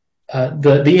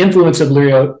the influence of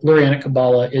Lurianic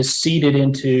Kabbalah is seeded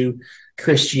into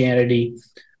Christianity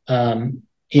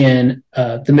in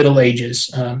the Middle Ages.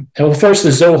 First,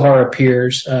 the Zohar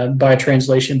appears by a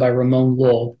translation by Ramon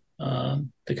Lull,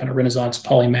 the kind of Renaissance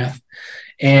polymath.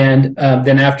 And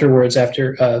then afterwards,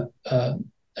 after a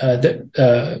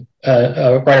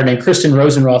writer named Kristen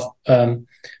Rosenroth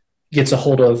gets a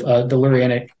hold of the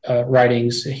Lurianic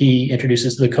writings, he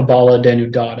introduces the Kabbalah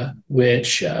Denudata,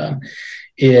 which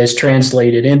is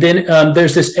translated. And then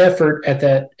there's this effort at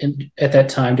that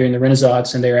time during the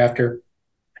Renaissance and thereafter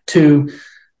to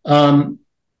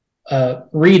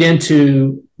read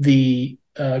into the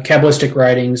Kabbalistic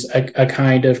writings a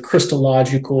kind of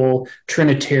Christological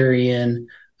Trinitarian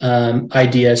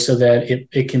idea, so that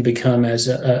it can become as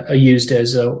used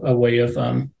as a way of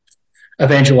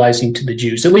evangelizing to the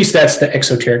Jews. At least that's the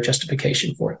exoteric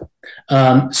justification for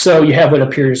it. So you have what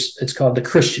appears, it's called the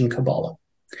Christian Kabbalah.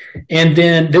 And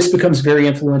then this becomes very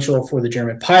influential for the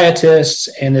German pietists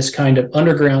and this kind of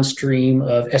underground stream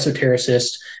of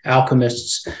esotericists,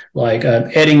 alchemists like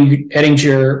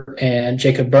Ettinger and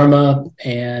Jacob Boehme,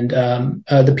 and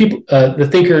the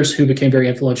thinkers who became very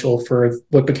influential for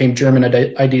what became German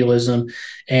idealism,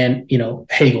 and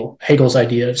Hegel's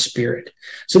idea of spirit.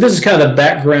 So this is kind of the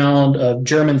background of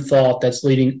German thought that's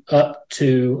leading up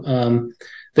to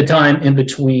the time in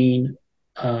between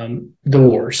the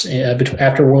wars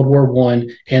after World War I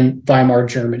and Weimar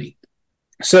Germany.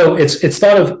 So it's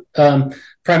thought of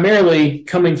primarily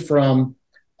coming from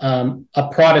a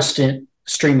Protestant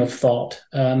stream of thought.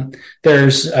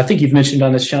 There's, I think you've mentioned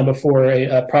on this channel before,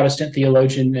 a Protestant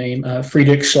theologian named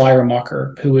Friedrich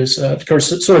Schleiermacher, who is, of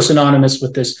course, sort of synonymous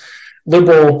with this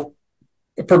liberal,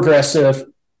 progressive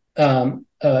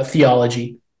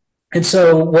theology. And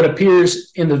so what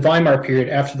appears in the Weimar period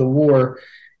after the war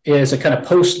is a kind of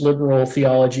post-liberal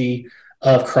theology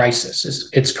of crisis,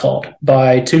 it's called,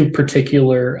 by two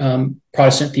particular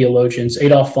Protestant theologians,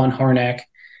 Adolf von Harnack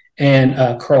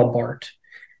and Karl Barth.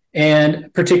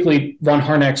 And particularly von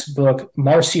Harnack's book,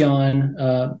 Marcion,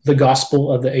 The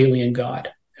Gospel of the Alien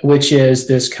God, which is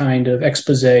this kind of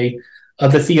expose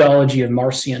of the theology of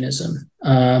Marcionism,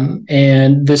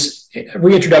 and this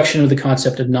reintroduction of the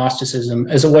concept of Gnosticism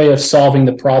as a way of solving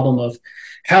the problem of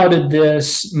how did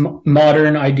this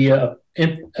modern idea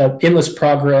of endless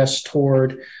progress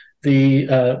toward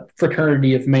the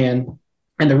fraternity of man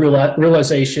and the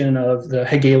realization of the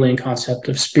Hegelian concept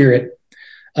of spirit,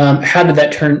 how did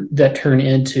that turn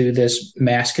into this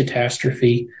mass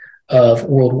catastrophe of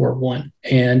World War I?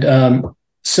 And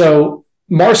so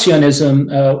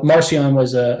Marcionism, Marcion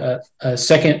was a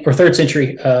second or third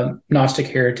century Gnostic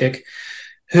heretic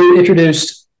who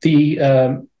introduced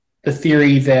the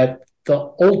theory that the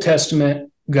Old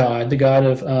Testament God, the God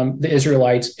of the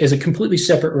Israelites, is a completely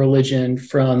separate religion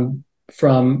from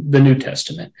the New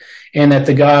Testament, and that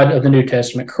the God of the New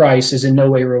Testament, Christ, is in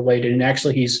no way related, and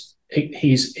actually he's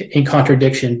in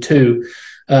contradiction to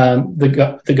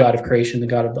the God of creation, the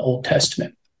God of the Old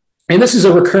Testament. And this is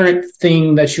a recurrent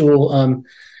thing that you'll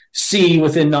see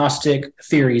within Gnostic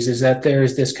theories, is that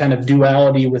there's this kind of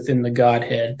duality within the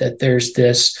Godhead, that there's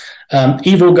this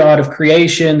evil God of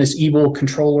creation, this evil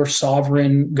controller,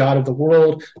 sovereign God of the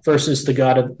world, versus the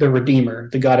God of the Redeemer,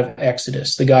 the God of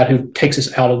Exodus, the God who takes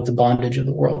us out of the bondage of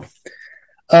the world.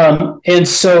 And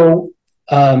so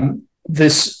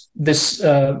this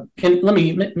and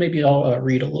maybe I'll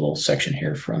read a little section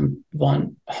here from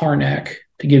von Harnack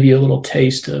to give you a little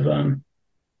taste of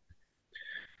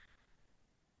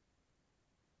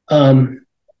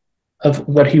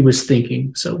what he was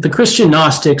thinking. So the Christian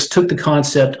Gnostics took the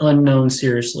concept unknown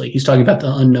seriously. He's talking about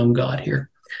the unknown God here.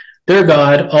 Their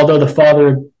God, although the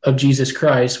Father of Jesus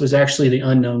Christ, was actually the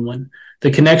unknown one.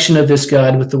 The connection of this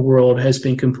God with the world has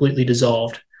been completely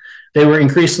dissolved. They were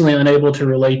increasingly unable to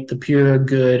relate the pure,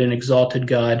 good, and exalted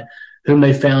God, whom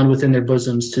they found within their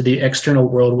bosoms, to the external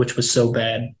world, which was so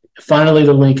bad. Finally,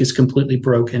 the link is completely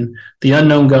broken. The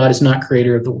unknown God is not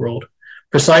creator of the world.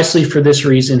 Precisely for this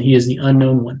reason, he is the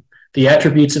unknown one. The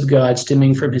attributes of God,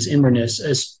 stemming from his inwardness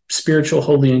as spiritual,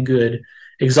 holy, and good,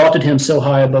 exalted him so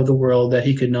high above the world that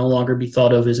he could no longer be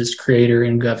thought of as its creator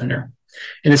and governor.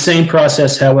 In the same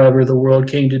process, however, the world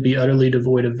came to be utterly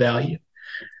devoid of value.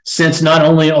 Since not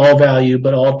only all value,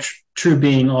 but all true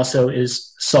being also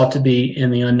is sought to be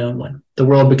in the unknown one. The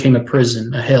world became a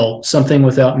prison, a hell, something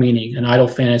without meaning, an idle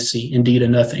fantasy, indeed a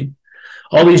nothing.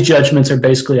 All these judgments are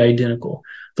basically identical.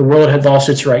 The world had lost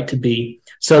its right to be,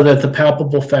 so that the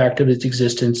palpable fact of its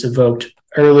existence evoked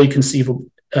every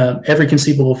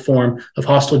conceivable form of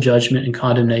hostile judgment and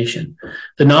condemnation.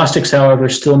 The Gnostics, however,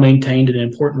 still maintained an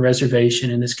important reservation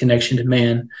in this connection to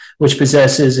man, which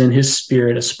possesses in his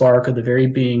spirit a spark of the very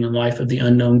being and life of the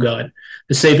unknown God.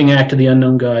 The saving act of the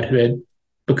unknown God who had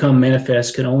become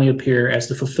manifest could only appear as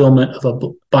the fulfillment of a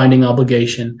binding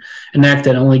obligation, an act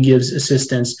that only gives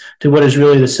assistance to what is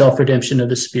really the self-redemption of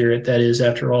the spirit that is,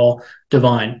 after all,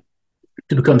 divine,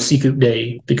 to become sicut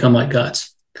Dei, become like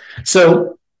gods.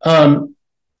 So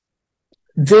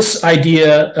this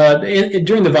idea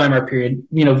during the Weimar period,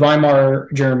 Weimar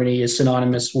Germany is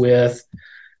synonymous with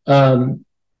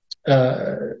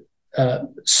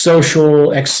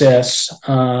social excess,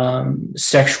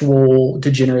 sexual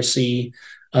degeneracy,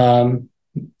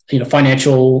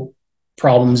 financial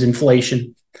problems,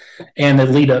 inflation, and the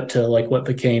lead up to like what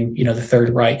became, the Third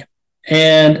Reich.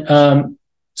 And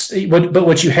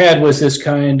what you had was this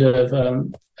kind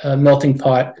of melting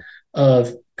pot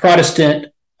of Protestant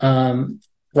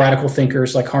radical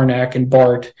thinkers like Harnack and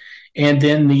Barth, and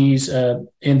then these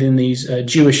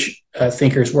Jewish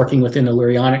thinkers working within the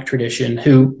Lurianic tradition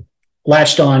who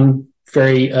latched on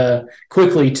very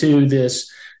quickly to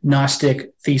this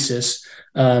Gnostic thesis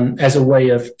as a way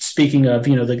of speaking of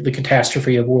the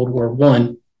catastrophe of World War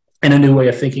I and a new way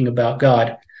of thinking about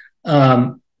God.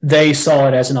 They saw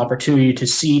it as an opportunity to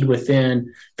seed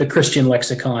within the Christian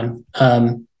lexicon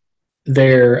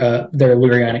their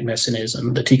Lurianic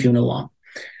messianism, the Tikkun Olam.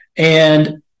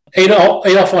 And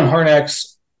Adolf von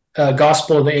Harnack's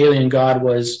Gospel of the Alien God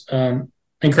was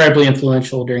incredibly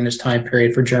influential during this time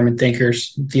period for German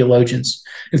thinkers, theologians.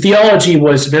 And theology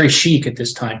was very chic at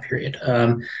this time period,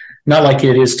 not like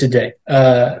it is today.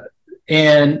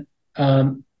 And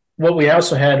what we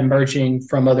also had emerging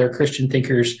from other Christian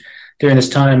thinkers during this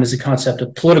time is the concept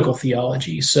of political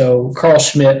theology. So Carl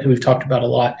Schmitt, who we've talked about a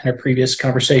lot in our previous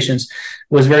conversations,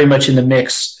 was very much in the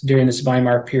mix during this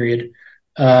Weimar period.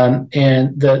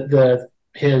 And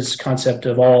his concept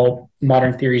of all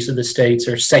modern theories of the states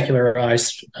are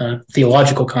secularized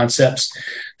theological concepts.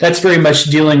 That's very much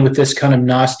dealing with this kind of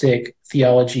Gnostic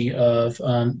theology of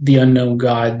the unknown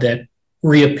God that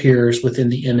reappears within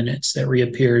the immanence, that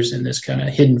reappears in this kind of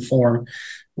hidden form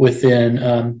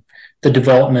within the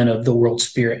development of the world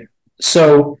spirit.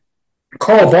 So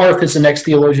Karl Barth is the next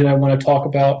theologian I want to talk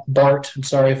about. Barth, I'm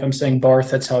sorry if I'm saying Barth,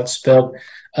 that's how it's spelled,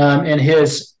 and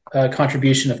his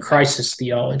contribution of crisis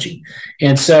theology.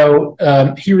 And so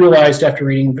he realized after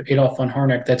reading Adolf von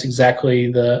Harnack, that's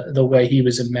exactly the way he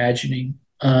was imagining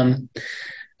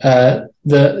the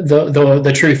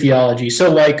true theology.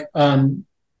 So like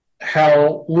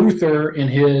how Luther in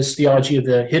his theology of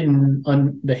the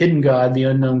hidden God, the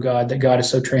unknown God, that God is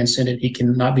so transcendent he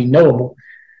cannot be knowable.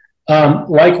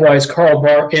 Likewise, Karl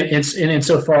Barth, and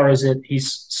insofar as he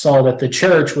saw that the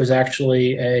church was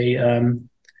actually a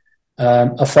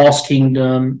false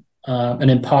kingdom, an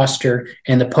imposter,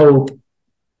 and the Pope,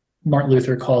 Martin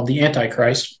Luther, called the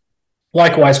Antichrist.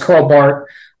 Likewise, Karl Barth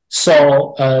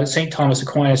saw St. Thomas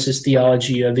Aquinas'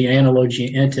 theology of the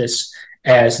Analogia Entis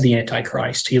as the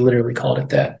Antichrist. He literally called it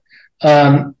that.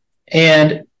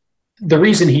 And the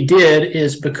reason he did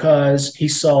is because he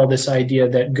saw this idea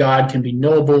that God can be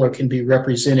knowable or can be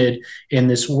represented in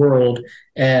this world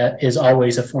is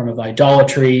always a form of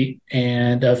idolatry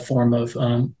and a form of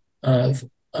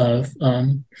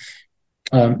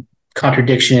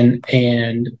contradiction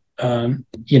and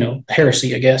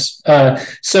heresy, I guess.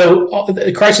 So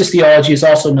the crisis theology is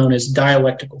also known as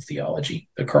dialectical theology,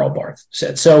 Karl Barth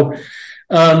said. So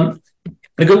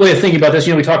a good way of thinking about this,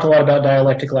 we talked a lot about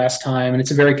dialectic last time, and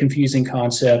it's a very confusing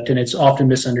concept, and it's often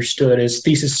misunderstood as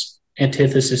thesis,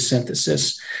 antithesis,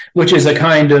 synthesis, which is a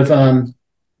kind of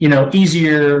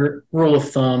easier rule of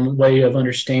thumb way of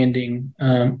understanding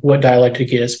what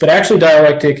dialectic is. But actually,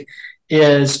 dialectic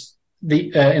is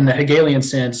in the Hegelian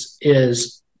sense,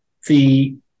 is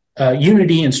the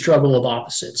unity and struggle of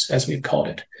opposites, as we've called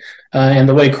it. And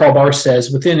the way Karl Barth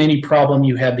says, within any problem,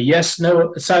 you have the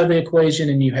yes-no side of the equation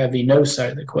and you have the no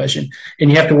side of the equation.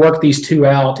 And you have to work these two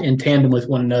out in tandem with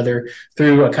one another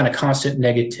through a kind of constant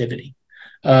negativity.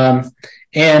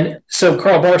 And so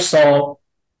Karl Barth saw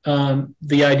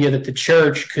the idea that the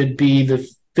church could be the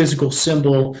physical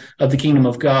symbol of the kingdom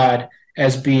of God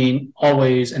as being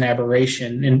always an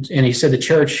aberration. And he said the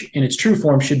church in its true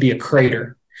form should be a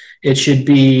crater. It should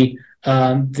be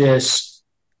this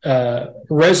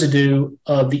residue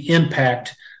of the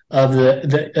impact of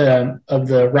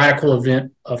the radical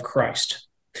event of Christ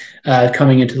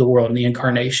coming into the world in the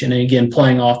incarnation, and again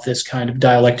playing off this kind of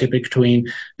dialectic between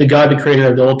the God, the creator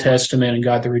of the Old Testament, and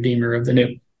God, the redeemer of the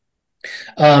New.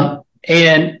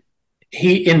 And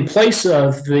he, in place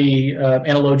of the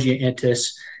Analogia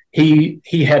Entis,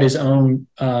 he had his own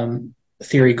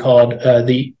theory called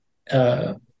the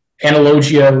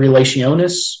Analogia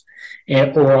Relationis,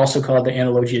 or also called the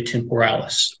Analogia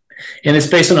Temporalis. And it's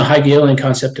based on a Hegelian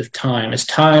concept of time as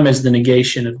the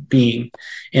negation of being.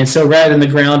 And so rather than the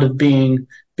ground of being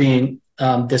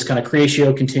this kind of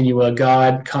creatio continua,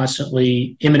 God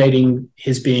constantly emanating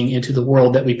his being into the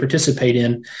world that we participate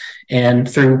in, and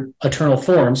through eternal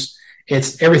forms,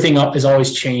 everything is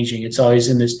always changing. It's always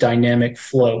in this dynamic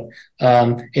flow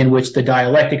in which the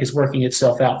dialectic is working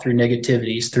itself out through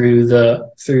negativities, through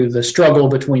the struggle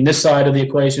between this side of the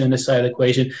equation and this side of the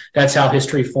equation. That's how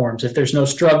history forms. If there's no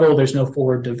struggle, there's no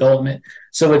forward development.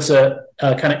 So it's a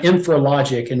kind of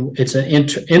infralogic, and it's an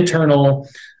internal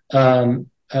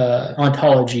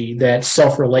ontology that's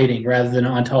self-relating rather than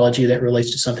an ontology that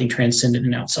relates to something transcendent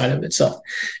and outside of itself.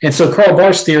 And so Karl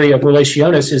Barth's theory of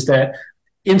relationis is that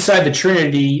inside the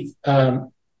Trinity,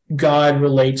 God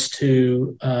relates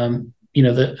to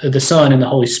the Son and the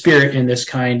Holy Spirit in this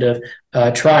kind of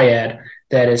triad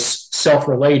that is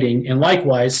self-relating. And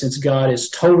likewise, since God is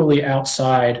totally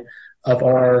outside of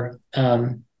our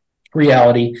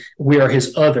reality, we are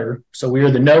his other, so we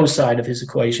are the no side of his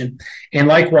equation. And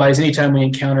likewise, anytime we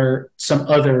encounter some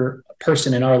other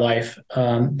person in our life,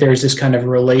 there's this kind of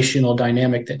relational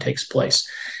dynamic that takes place.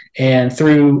 And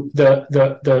through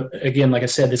the again, like I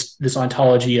said, this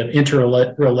ontology of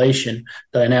interrelation,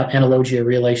 the analogia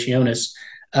relationis,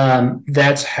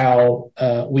 that's how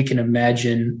we can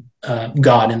imagine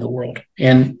God in the world.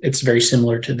 And it's very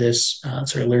similar to this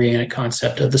sort of Lurianic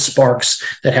concept of the sparks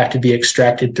that have to be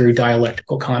extracted through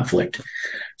dialectical conflict.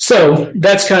 So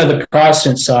that's kind of the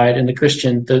Protestant side, and the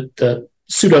Christian, the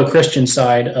pseudo-Christian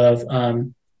side of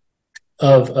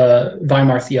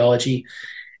Weimar theology.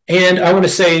 And I want to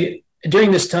say,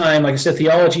 during this time, like I said,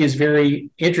 theology is very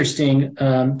interesting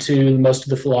to most of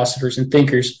the philosophers and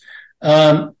thinkers.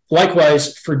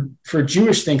 Likewise, for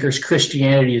Jewish thinkers,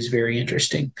 Christianity is very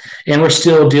interesting. And we're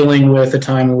still dealing with a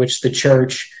time in which the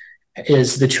church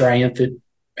is the triumphant,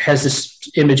 has this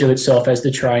image of itself as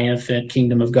the triumphant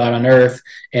kingdom of God on earth.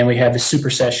 And we have the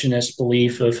supersessionist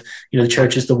belief of, the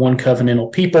church is the one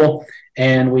covenantal people.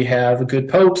 And we have good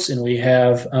popes, and we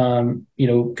have,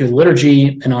 good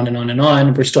liturgy, and on and on and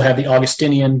on. We still have the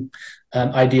Augustinian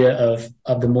idea of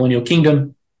the millennial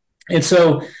kingdom. And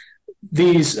so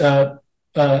these, the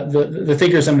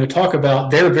thinkers I'm going to talk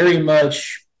about, they're very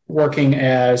much working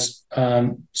as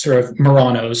sort of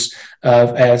Marranos,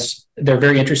 as they're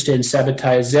very interested in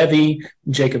Sabbatai Zevi,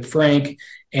 Jacob Frank,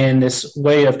 and this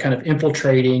way of kind of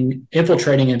infiltrating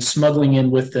and smuggling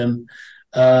in with them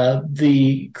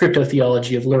the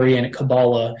cryptotheology of Lurianic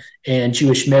Kabbalah and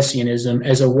Jewish Messianism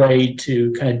as a way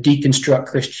to kind of deconstruct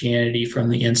Christianity from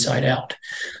the inside out.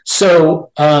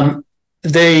 So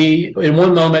they, in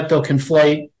one moment, they'll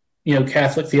conflate,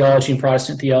 Catholic theology and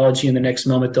Protestant theology, and the next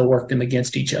moment they'll work them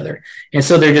against each other. And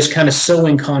so they're just kind of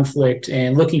sowing conflict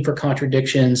and looking for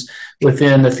contradictions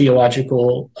within the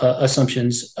theological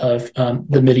assumptions of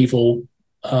the medieval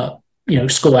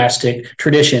scholastic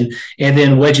tradition, and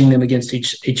then wedging them against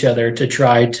each other to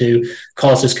try to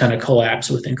cause this kind of collapse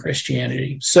within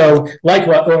Christianity. So,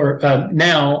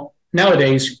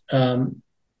 nowadays,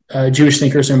 Jewish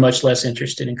thinkers are much less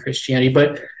interested in Christianity,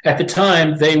 but at the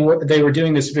time they were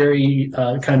doing this very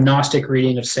kind of Gnostic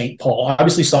reading of St. Paul.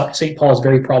 Obviously, St. Paul is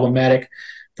very problematic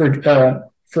for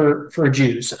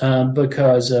Jews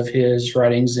because of his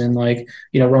writings in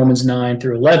Romans 9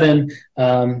 through 11.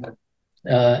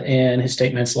 And his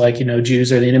statements like,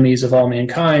 Jews are the enemies of all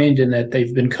mankind, and that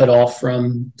they've been cut off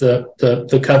from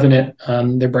the covenant.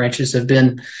 Their branches have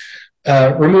been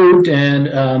removed, and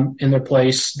in their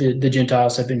place, the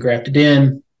Gentiles have been grafted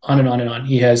in, on and on and on.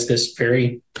 He has this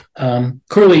very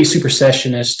clearly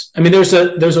supersessionist. I mean, there's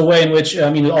a way in which,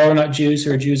 all are not Jews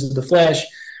who are Jews of the flesh.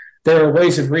 There are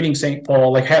ways of reading St.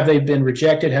 Paul, like, have they been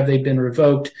rejected? Have they been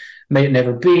revoked? May it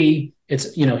never be.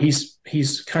 It's,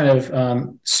 he's kind of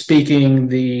speaking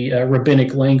the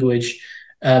rabbinic language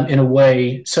in a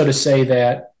way, so to say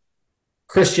that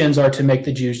Christians are to make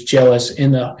the Jews jealous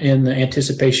in the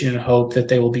anticipation and hope that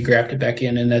they will be grafted back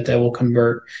in, and that they will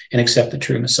convert and accept the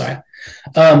true Messiah.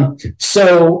 I'm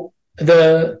sorry,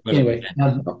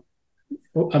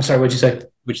 what'd you say?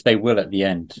 Which they will at the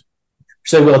end.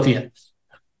 So they will at the end.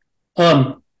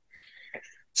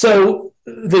 So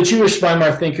the Jewish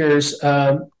Weimar thinkers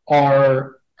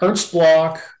are Ernst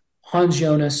Bloch, Hans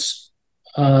Jonas,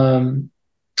 Jakob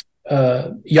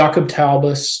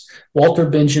Taubes, Walter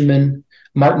Benjamin,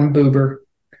 Martin Buber,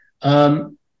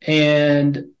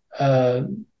 and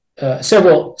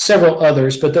several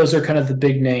others, but those are kind of the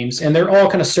big names. And they're all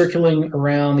kind of circling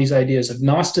around these ideas of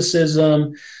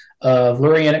Gnosticism, of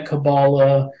Lurianic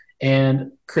Kabbalah,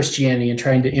 and Christianity, and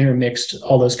trying to intermix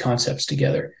all those concepts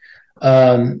together.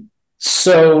 Do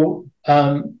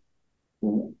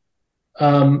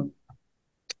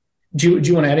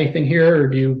you want to add anything here, or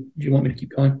do you want me to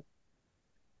keep going?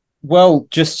 Well,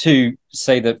 just to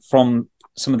say that from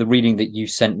some of the reading that you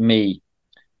sent me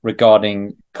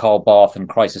regarding Karl Barth and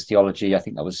crisis theology, I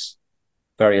think that was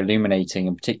very illuminating.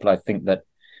 In particular, I think that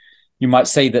you might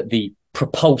say that the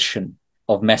propulsion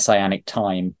of Messianic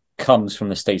time comes from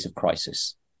the state of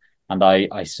crisis. And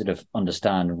I sort of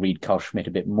understand and read Carl Schmitt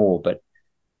a bit more, but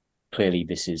clearly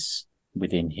this is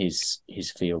within his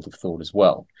field of thought as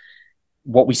well.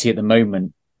 What we see at the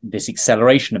moment, this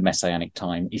acceleration of Messianic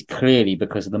time, is clearly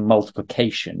because of the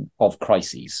multiplication of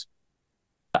crises.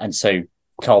 And so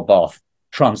Karl Barth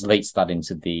translates that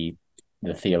into the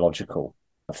theological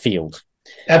field.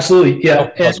 Absolutely,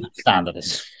 yeah. Standard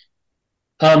is.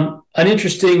 An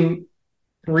interesting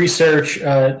research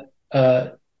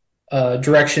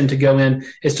direction to go in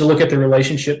is to look at the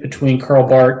relationship between Karl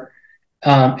Barth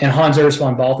and Hans Urs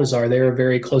von Balthasar. They were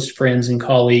very close friends and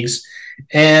colleagues,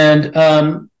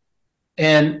 and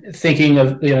thinking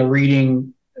of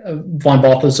reading von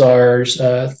Balthasar's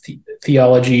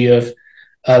theology of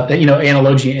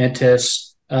analogia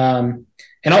entis,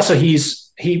 and also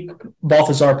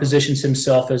Balthasar positions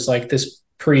himself as like this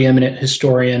preeminent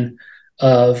historian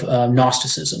of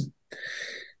Gnosticism.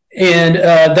 And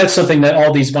that's something that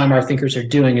all these Weimar thinkers are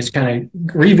doing, is kind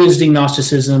of revisiting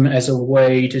Gnosticism as a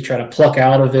way to try to pluck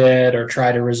out of it or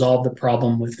try to resolve the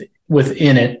problem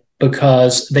within it,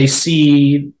 because they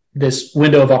see this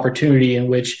window of opportunity in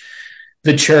which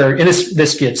the church, and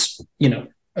this gets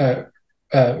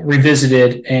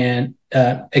revisited and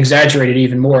exaggerated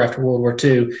even more after World War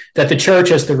II, that the church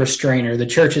as the restrainer, the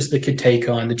church as the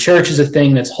katakon, the church is a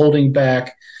thing that's holding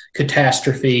back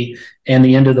catastrophe and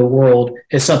the end of the world,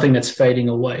 is something that's fading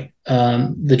away.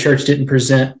 The church didn't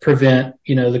prevent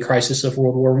the crisis of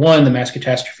World War I, the mass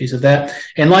catastrophes of that,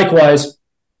 and likewise,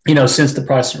 since the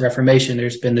Protestant Reformation,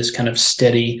 there's been this kind of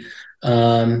steady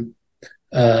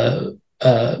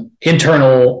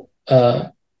internal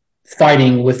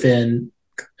fighting within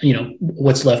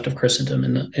what's left of Christendom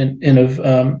and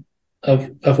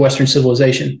of Western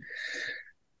civilization.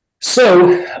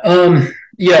 So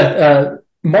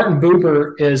Martin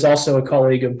Buber is also a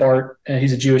colleague of Barth.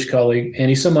 He's a Jewish colleague, and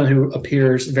he's someone who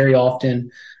appears very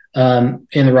often in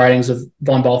the writings of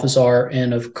von Balthasar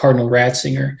and of Cardinal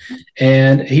Ratzinger.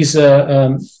 And he's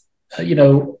often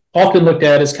looked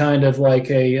at as kind of like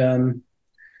a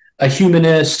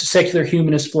secular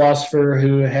humanist philosopher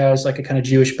who has like a kind of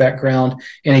Jewish background.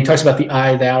 And he talks about the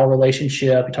I-thou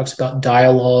relationship. He talks about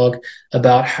dialogue,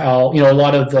 about how, a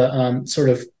lot of the sort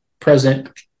of present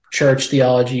church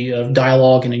theology of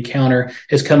dialogue and encounter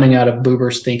is coming out of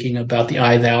Buber's thinking about the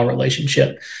I-thou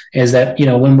relationship, is that,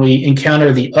 when we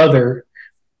encounter the other,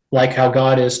 like how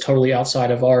God is totally outside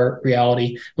of our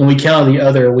reality, when we encounter the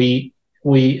other, we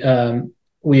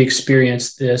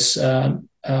experience this,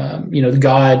 the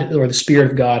God or the Spirit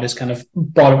of God is kind of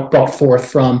brought forth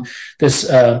from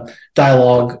this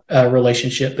dialogue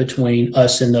relationship between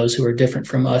us and those who are different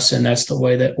from us. And that's the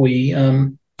way that we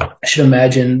should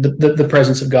imagine the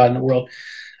presence of God in the world.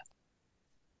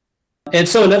 And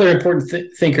so another important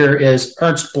thinker is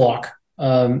Ernst Bloch,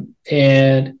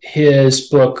 and his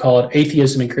book called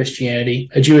Atheism and Christianity,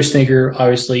 a Jewish thinker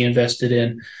obviously invested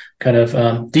in kind of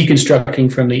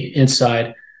deconstructing from the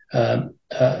inside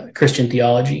Christian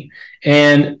theology.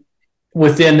 And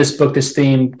within this book, this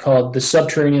theme called The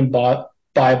Subterranean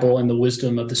Bible and the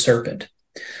Wisdom of the Serpent.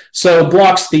 So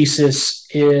Bloch's thesis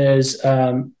is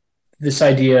this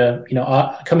idea,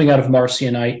 coming out of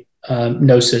Marcionite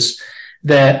gnosis,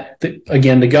 that the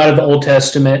God of the Old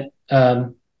Testament,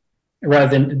 rather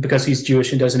than because he's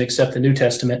Jewish and doesn't accept the New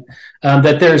Testament,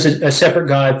 that there's a separate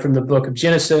God from the book of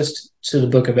Genesis to the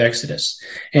book of Exodus.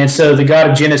 And so the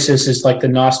God of Genesis is like the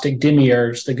Gnostic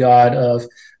demiurge, the God of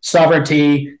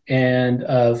sovereignty and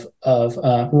of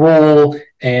rule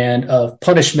and of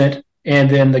punishment.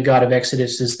 And then the God of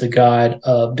Exodus is the God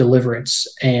of deliverance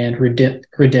and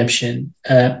redemption,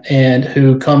 and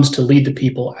who comes to lead the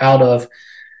people out of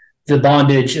the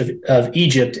bondage of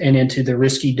Egypt and into the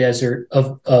risky desert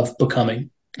of becoming,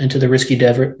 into the risky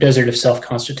desert of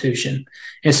self-constitution.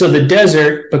 And so the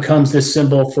desert becomes this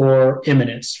symbol for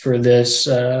imminence, for this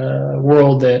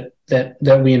world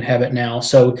that we inhabit now.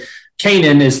 So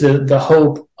Canaan is the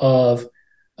hope of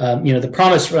the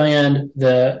promised land,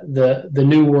 the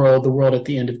new world, the world at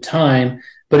the end of time.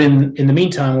 But in the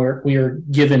meantime, we are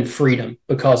given freedom,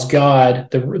 because God,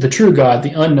 the true God,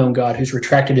 the unknown God, who's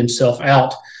retracted himself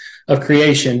out of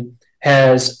creation,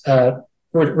 has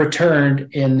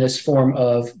returned in this form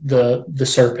of the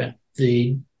serpent,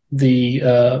 the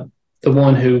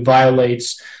one who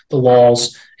violates the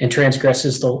laws and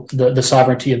transgresses the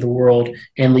sovereignty of the world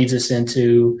and leads us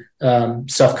into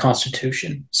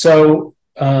self-constitution. So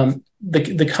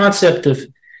the concept of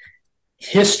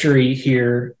history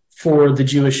here for the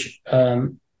Jewish,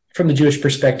 from the Jewish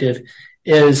perspective,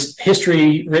 is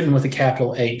history written with a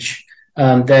capital H.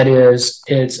 That is,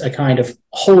 it's a kind of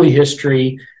holy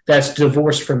history that's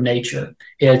divorced from nature.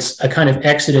 It's a kind of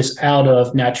exodus out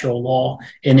of natural law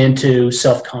and into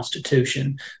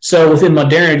self-constitution. So within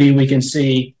modernity, we can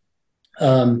see,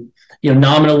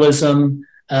 nominalism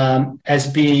as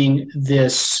being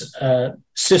this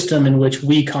system in which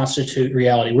we constitute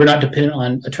reality. We're not dependent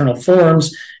on eternal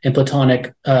forms and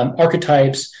Platonic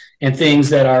archetypes and things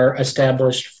that are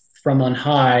established from on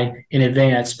high in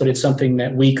advance, but it's something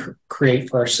that we create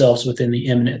for ourselves within the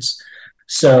immanence.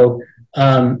 So,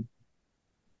 I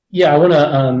want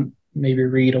to maybe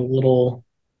read a little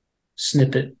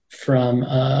snippet from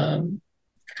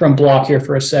Block here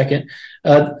for a second.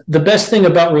 The best thing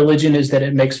about religion is that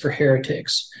it makes for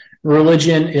heretics.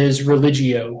 Religion is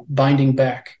religio, binding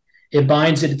back. It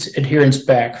binds its adherents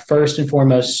back, first and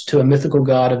foremost, to a mythical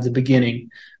God of the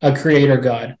beginning, a creator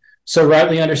God. So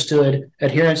rightly understood,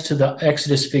 adherence to the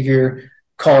Exodus figure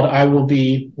called I will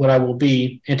be what I will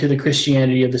be, and to the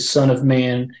Christianity of the Son of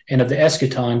Man and of the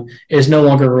eschaton is no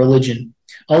longer religion.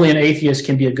 Only an atheist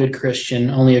can be a good Christian.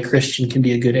 Only a Christian can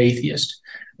be a good atheist.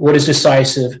 What is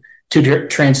decisive? To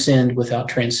transcend without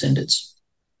transcendence.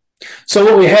 So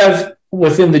what we have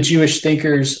within the Jewish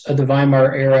thinkers of the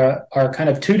Weimar era are kind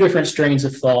of two different strains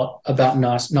of thought about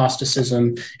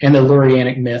Gnosticism and the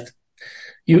Lurianic myth,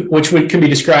 which can be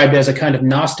described as a kind of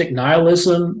Gnostic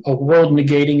nihilism, a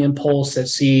world-negating impulse that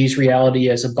sees reality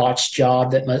as a botched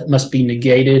job that must be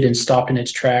negated and stopped in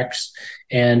its tracks,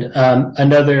 and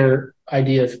another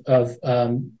idea of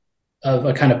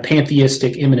a kind of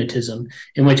pantheistic immanentism,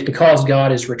 in which because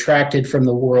God is retracted from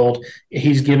the world,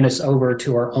 he's given us over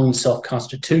to our own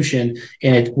self-constitution,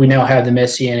 and we now have the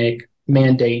Messianic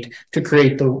mandate to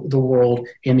create the world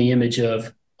in the image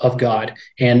of God,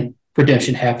 and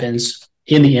redemption happens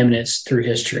in the immanence through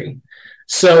history.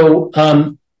 So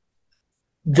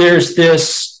there's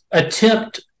this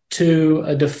attempt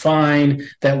to define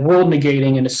that world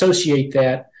negating and associate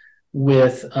that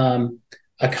with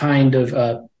a kind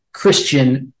of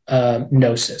Christian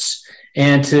gnosis,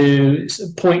 and to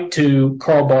point to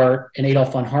Karl Barth and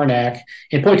Adolf von Harnack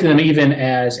and point to them even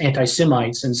as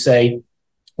anti-Semites and say,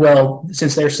 well,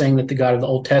 since they're saying that the God of the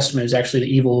Old Testament is actually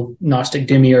the evil Gnostic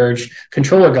demiurge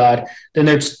controller God, then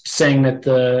they're saying that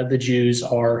the Jews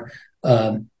are,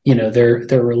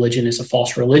 their religion is a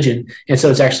false religion. And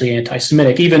so it's actually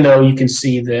anti-Semitic, even though you can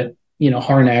see that,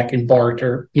 Harnack and Barth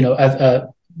are,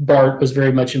 Barth was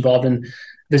very much involved in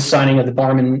the signing of the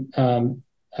Barmen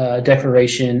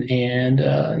Declaration,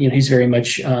 and he's very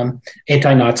much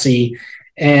anti-Nazi.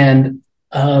 And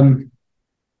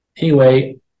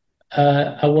anyway,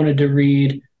 I wanted to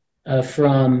read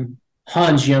from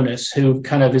Hans Jonas, who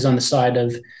kind of is on the side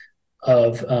of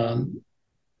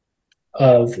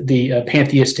the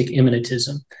pantheistic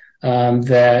immanentism,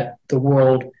 that the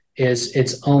world is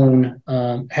its own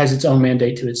has its own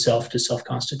mandate to itself, to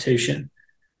self-constitution.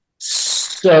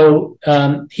 So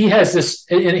he has this,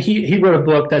 and he wrote a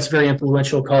book that's very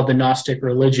influential called The Gnostic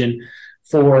Religion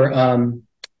for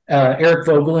Eric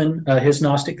Vogelin, his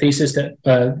Gnostic thesis that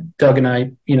Doug and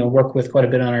I, work with quite a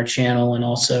bit on our channel, and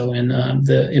also in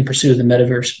the In Pursuit of the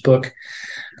Metaverse book.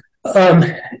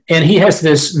 And he has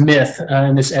this myth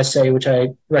in this essay, which I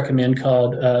recommend,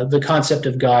 called The Concept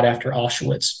of God After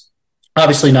Auschwitz.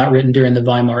 Obviously not written during the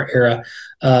Weimar era,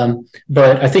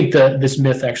 but I think this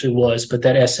myth actually was, but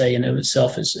that essay in of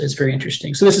itself is very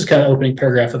interesting. So this is kind of opening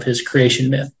paragraph of his creation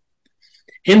myth.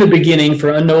 In the beginning, for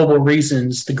unknowable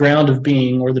reasons, the ground of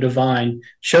being, or the divine,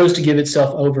 chose to give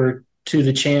itself over to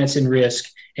the chance and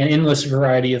risk and endless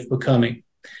variety of becoming.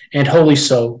 And wholly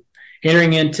so,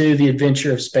 entering into the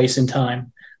adventure of space and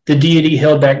time, the deity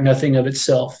held back nothing of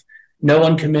itself. No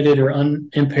uncommitted or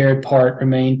unimpaired part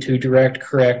remained to direct,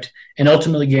 correct, and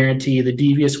ultimately guarantee the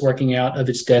devious working out of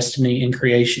its destiny in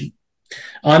creation.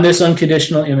 On this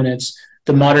unconditional immanence,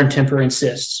 the modern temper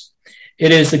insists.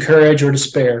 It is the courage or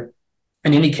despair,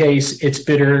 in any case, its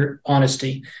bitter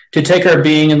honesty, to take our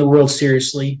being in the world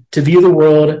seriously, to view the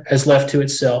world as left to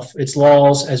itself, its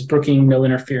laws as brooking no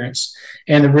interference,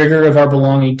 and the rigor of our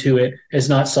belonging to it as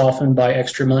not softened by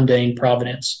extra-mundane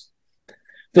providence.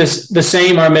 The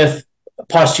same our myth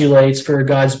postulates for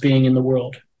God's being in the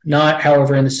world, not,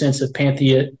 however, in the sense of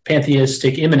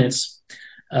pantheistic immanence.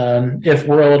 If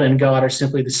world and God are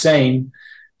simply the same,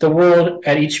 the world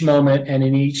at each moment and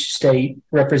in each state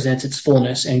represents its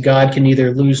fullness, and God can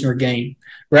neither lose nor gain.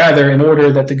 Rather, in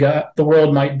order that the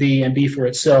world might be and be for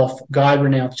itself, God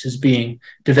renounced his being,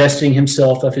 divesting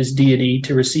himself of his deity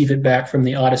to receive it back from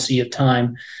the odyssey of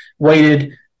time,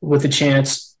 weighted with the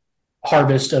chance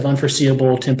harvest of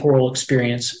unforeseeable temporal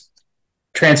experience,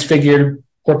 transfigured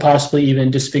or possibly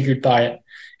even disfigured by it.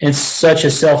 In such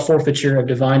a self-forfeiture of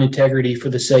divine integrity for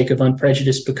the sake of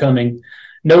unprejudiced becoming,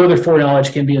 no other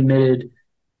foreknowledge can be omitted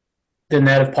than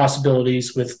that of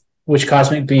possibilities with which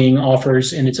cosmic being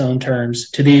offers in its own terms.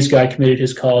 To these, God committed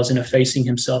his cause in effacing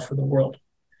himself for the world.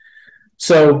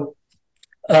 So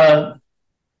God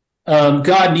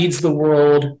needs the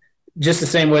world just the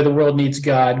same way the world needs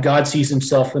God. God sees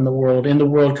himself in the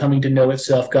world coming to know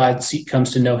itself. God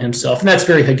comes to know himself. And that's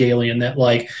very Hegelian, that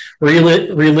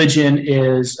religion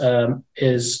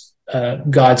is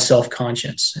God's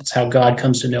self-conscience. It's how God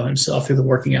comes to know himself through the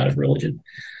working out of religion.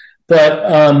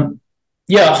 But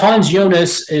Yeah, Hans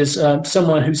Jonas is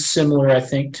someone who's similar, I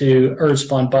think, to Ernst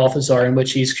von Balthasar, in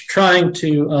which he's trying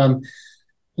to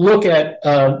look at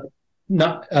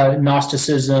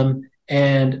Gnosticism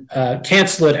and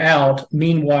cancel it out,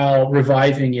 meanwhile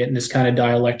reviving it in this kind of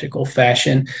dialectical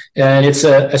fashion. And it's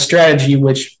a strategy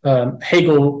which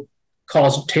Hegel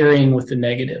calls tarrying with the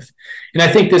negative. And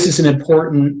I think this is an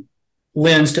important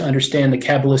lens to understand the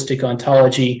Kabbalistic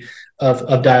ontology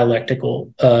of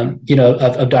dialectical,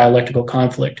 of dialectical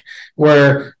conflict,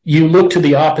 where you look to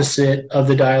the opposite of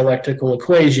the dialectical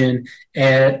equation,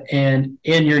 and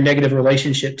in your negative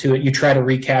relationship to it, you try to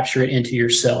recapture it into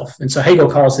yourself. And so Hegel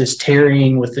calls this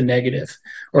tarrying with the negative,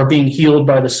 or being healed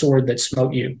by the sword that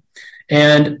smote you.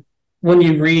 And when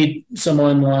you read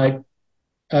someone like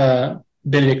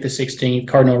Benedict XVI,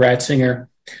 Cardinal Ratzinger,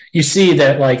 you see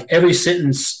that like every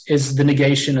sentence is the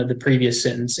negation of the previous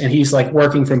sentence, and he's like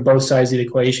working from both sides of the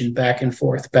equation, back and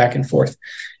forth,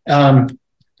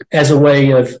 as a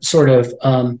way of sort of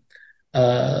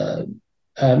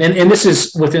and this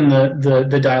is within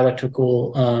the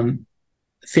dialectical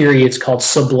theory. It's called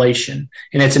sublation,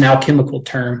 and it's an alchemical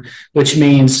term, which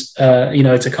means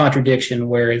it's a contradiction,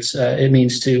 where it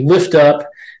means to lift up,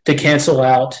 to cancel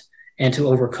out, and to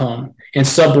overcome. And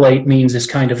sublate means this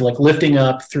kind of like lifting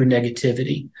up through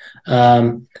negativity.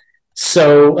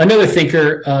 So another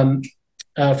thinker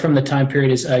from the time period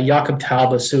is Jakob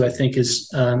Taubes, who I think is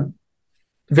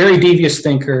very devious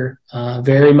thinker,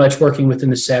 very much working within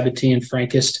the Sabbatean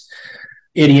Frankist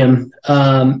idiom.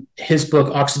 His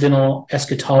book, Occidental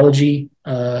Eschatology,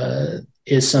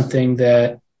 is something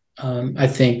that I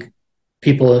think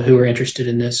people who are interested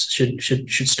in this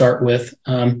should start with,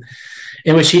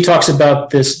 in which he talks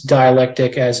about this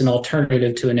dialectic as an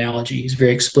alternative to analogy. He's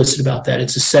very explicit about that.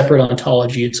 It's a separate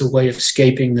ontology. It's a way of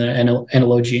escaping the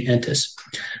analogia entis.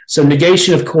 So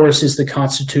negation, of course, is the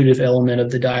constitutive element of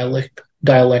the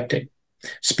dialectic.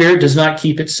 Spirit does not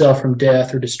keep itself from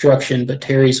death or destruction, but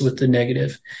tarries with the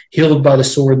negative, healed by the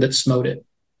sword that smote it,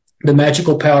 the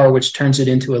magical power which turns it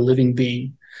into a living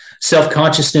being.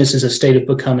 Self-consciousness is a state of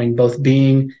becoming, both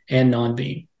being and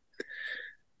non-being.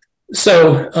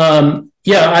 So,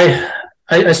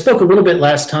 I spoke a little bit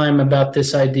last time about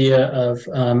this idea of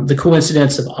the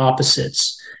coincidence of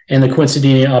opposites and the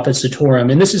coincidentia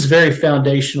oppositorum. And this is very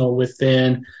foundational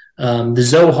within the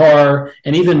Zohar,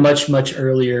 and even much, much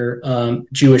earlier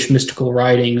Jewish mystical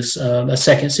writings. A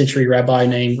second century rabbi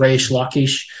named Reish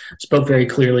Lakish spoke very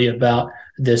clearly about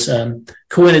this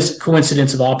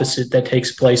coincidence of opposite that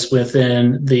takes place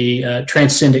within the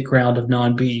transcendent ground of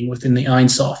non-being, within the Ein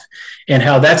Sof, and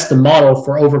how that's the model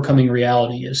for overcoming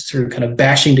reality, is through kind of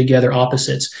bashing together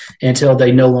opposites until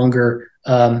they no longer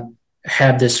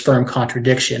have this firm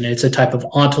contradiction. It's a type of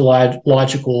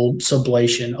ontological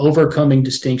sublation, overcoming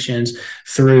distinctions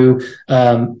through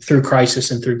crisis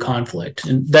and through conflict.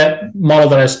 And that model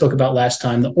that I spoke about last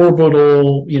time, the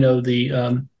orbital,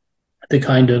 the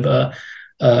kind of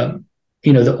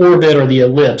the orbit or the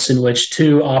ellipse, in which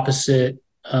two opposite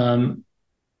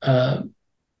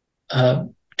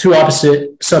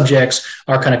subjects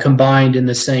are kind of combined in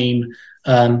the same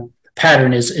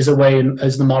pattern, is a way,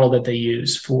 as the model that they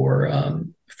use for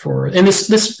and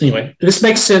this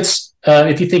makes sense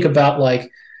if you think about like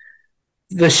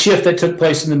the shift that took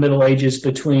place in the Middle Ages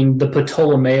between the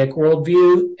Ptolemaic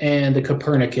worldview and the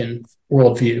Copernican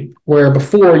worldview, where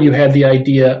before you had the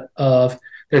idea of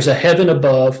there's a heaven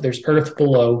above, there's earth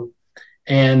below,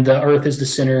 and the earth is the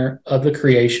center of the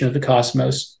creation of the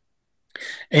cosmos.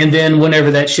 And then whenever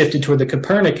that shifted toward the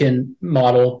Copernican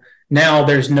model, now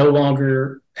there's no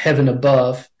longer heaven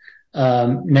above.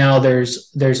 Now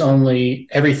there's only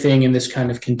everything in this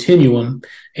kind of continuum.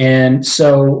 And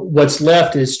so what's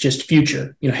left is just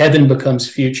future. Heaven becomes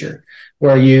future,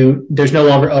 where there's no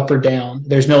longer up or down.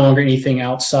 There's no longer anything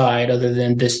outside other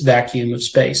than this vacuum of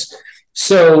space.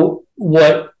 So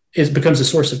what becomes a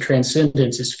source of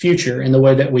transcendence is future, and the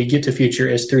way that we get to future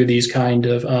is through these kind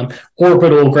of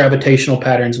orbital gravitational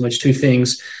patterns, in which two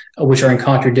things which are in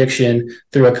contradiction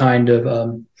through a kind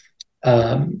of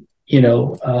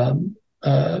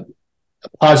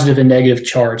positive and negative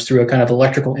charge, through a kind of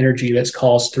electrical energy that's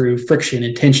caused through friction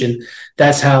and tension.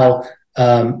 That's how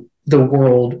the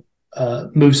world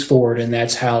moves forward, and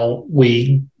that's how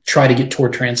we try to get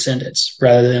toward transcendence,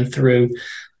 rather than through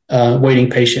waiting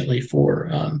patiently for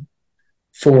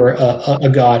a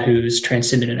God who's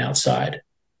transcendent and outside.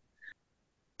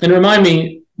 And remind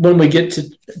me, when we get to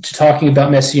talking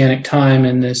about Messianic time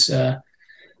and this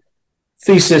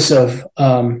thesis of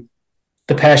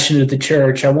the passion of the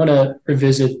church, I want to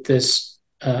revisit this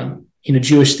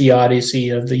Jewish theodicy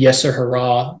of the Yetzer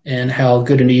Hara, and how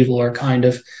good and evil are kind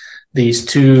of these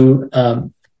two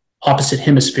opposite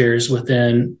hemispheres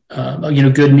within,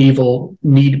 good and evil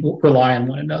rely on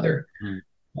one another.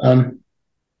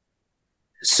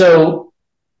 So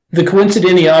the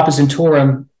coincidentia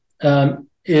oppositorum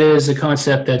is a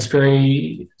concept that's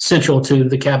very central to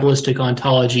the Kabbalistic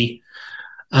ontology.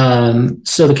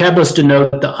 So the Kabbalists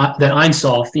denote that Ein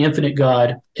Sof, the infinite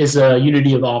God, is a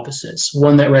unity of opposites,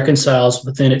 one that reconciles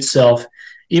within itself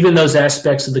even those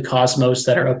aspects of the cosmos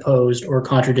that are opposed or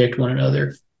contradict one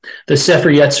another. The Sefer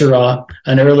Yetzirah,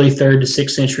 an early 3rd to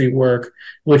 6th century work,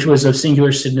 which was of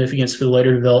singular significance for the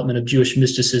later development of Jewish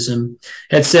mysticism,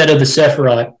 had said of the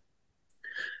Sephirot,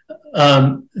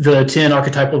 the 10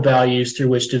 archetypal values through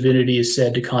which divinity is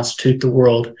said to constitute the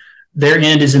world, their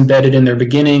end is embedded in their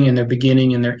beginning, and their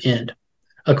beginning in their end.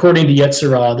 According to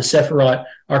Yetzirah, the Sephirot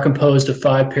are composed of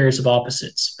 5 pairs of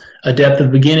opposites: a depth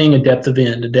of beginning, a depth of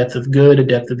end, a depth of good, a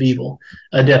depth of evil,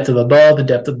 a depth of above, a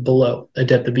depth of below, a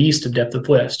depth of east, a depth of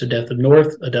west, a depth of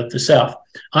north, a depth of south.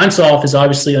 Ein Sof is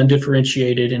obviously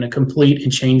undifferentiated in a complete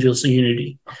and changeless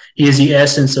unity. He is the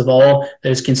essence of all that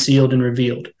is concealed and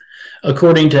revealed.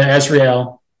 According to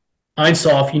Azrael, Ein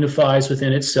Sof unifies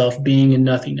within itself being and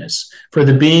nothingness. For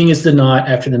the being is the not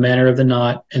after the manner of the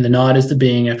not, and the not is the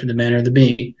being after the manner of the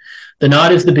being. The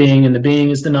not is the being, and the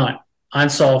being is the not. Ein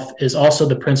Sof is also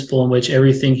the principle in which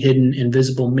everything hidden and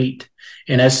visible meet,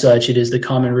 and as such, it is the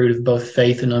common root of both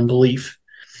faith and unbelief.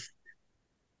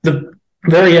 The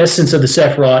very essence of the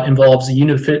Sephirot involves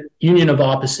the union of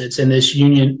opposites, and this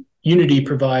unity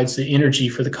provides the energy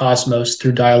for the cosmos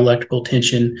through dialectical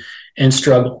tension and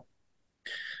struggle.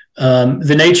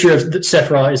 The nature of the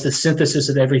Sephirah is the synthesis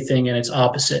of everything and its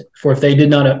opposite. For if they did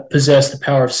not possess the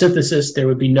power of synthesis, there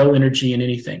would be no energy in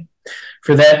anything.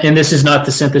 For that, and this is not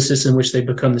the synthesis in which they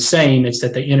become the same, it's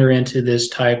that they enter into this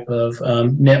type of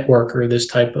network or this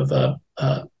type of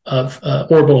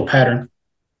orbital pattern.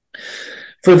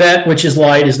 For that which is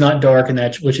light is not dark, and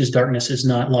that which is darkness is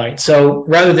not light. So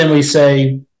rather than we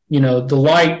say, the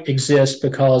light exists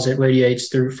because it radiates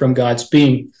from God's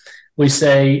being, we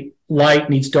say light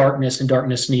needs darkness and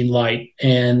darkness need light,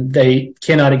 and they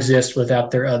cannot exist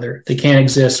without their other. They can't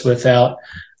exist without,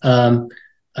 lightness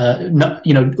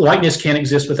can't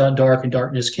exist without dark, and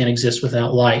darkness can't exist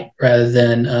without light, rather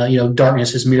than,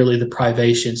 darkness is merely the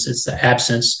privations. It's the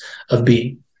absence of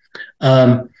being.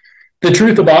 The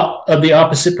truth of the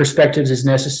opposite perspectives is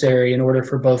necessary in order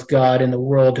for both God and the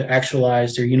world to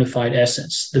actualize their unified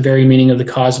essence. The very meaning of the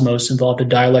cosmos involved a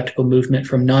dialectical movement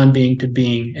from non-being to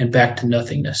being and back to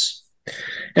nothingness.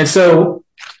 And so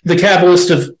the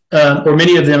Kabbalists or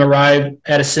many of them arrive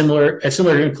at similar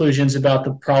conclusions about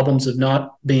the problems of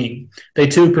not being. They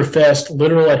too professed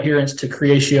literal adherence to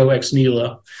creatio ex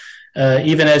nihilo,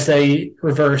 even as they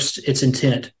reversed its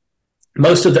intent.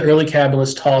 Most of the early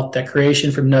Kabbalists taught that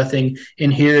creation from nothing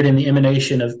inhered in the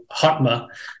emanation of Chokmah,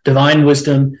 divine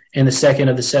wisdom, and the second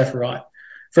of the Sephirot.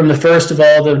 From the first of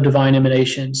all the divine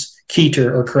emanations,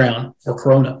 Keter, or crown, or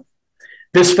corona.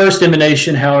 This first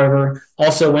emanation, however,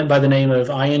 also went by the name of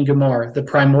Ayin Gemar, the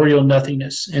primordial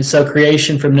nothingness, and so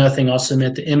creation from nothing also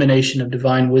meant the emanation of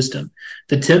divine wisdom,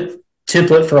 the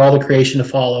template for all the creation to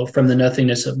follow from the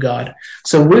nothingness of God.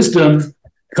 So wisdom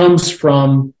comes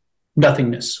from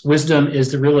nothingness. Wisdom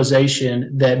is the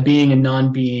realization that being and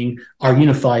non-being are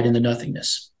unified in the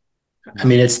nothingness. I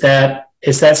mean, it's that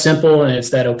simple and it's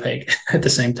that opaque at the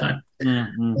same time.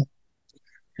 Mm-hmm.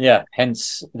 Yeah,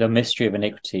 hence the mystery of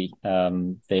iniquity,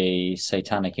 the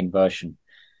satanic inversion.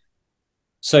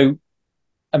 So,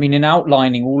 I mean, in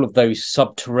outlining all of those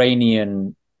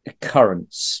subterranean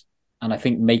currents, and I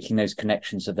think making those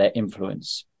connections of their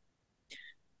influence,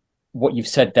 what you've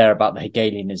said there about the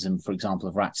Hegelianism, for example,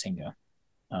 of Ratzinger,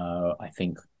 I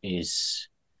think is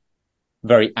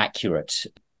very accurate,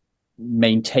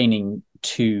 maintaining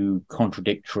two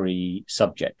contradictory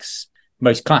subjects,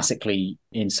 most classically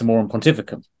in Summorum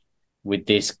Pontificum, with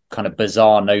this kind of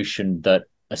bizarre notion that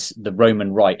the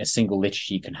Roman Rite, a single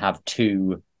liturgy, can have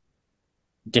two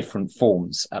different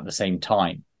forms at the same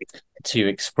time, two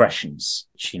expressions,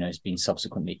 which has been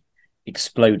subsequently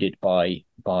exploded by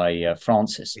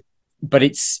Francis. But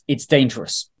it's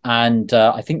dangerous. And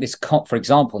I think this, for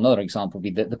example, another example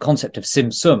would be the concept of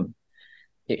Simsum.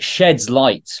 It sheds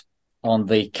light on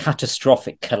the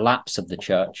catastrophic collapse of the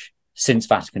church since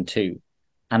Vatican II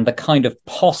and the kind of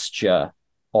posture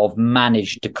of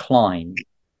managed decline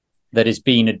that has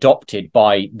been adopted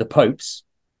by the popes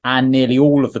and nearly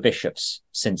all of the bishops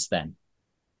since then.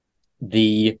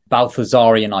 The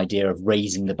Balthasarian idea of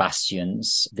raising the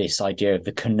bastions, this idea of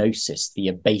the kenosis, the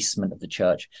abasement of the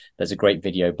church. There's a great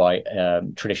video by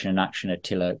Tradition and Action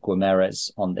Attila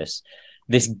Guimarães on this.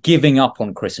 This giving up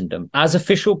on Christendom as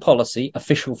official policy,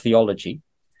 official theology,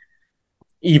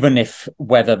 even if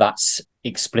whether that's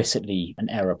explicitly an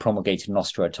error promulgated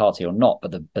Nostra Aetate or not,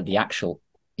 but the actual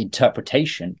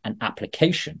interpretation and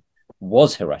application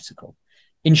was heretical.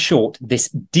 In short, this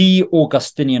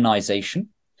de-Augustinianization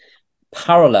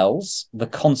parallels the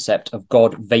concept of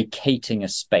God vacating a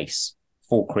space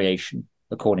for creation,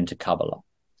 according to Kabbalah.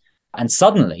 And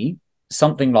suddenly,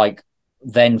 something like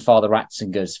then Father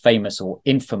Ratzinger's famous or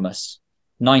infamous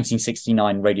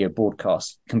 1969 radio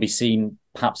broadcast can be seen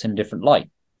perhaps in a different light,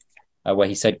 where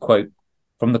he said, quote,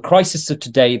 "From the crisis of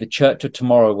today, the church of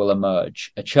tomorrow will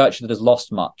emerge, a church that has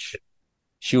lost much.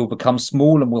 She will become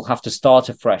small and will have to start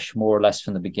afresh, more or less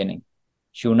from the beginning.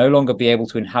 She will no longer be able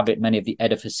to inhabit many of the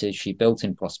edifices she built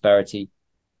in prosperity.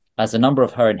 As the number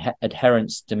of her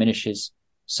adherents diminishes,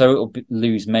 so it will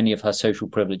lose many of her social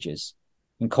privileges.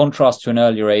 In contrast to an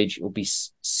earlier age, it will be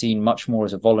seen much more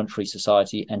as a voluntary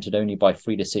society entered only by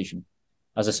free decision.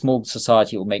 As a small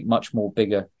society, it will make much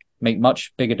bigger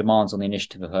demands on the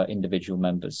initiative of her individual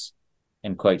members."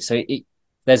 End quote. So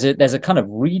there's a kind of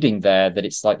reading there that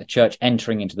it's like the church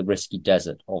entering into the risky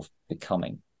desert of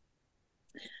becoming.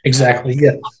 Exactly.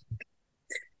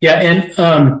 Yeah.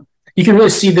 And you can really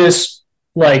see this,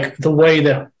 like the way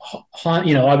that,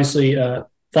 obviously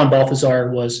von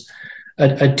Balthasar was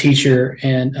a teacher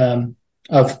and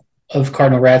of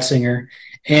Cardinal Ratzinger,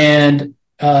 and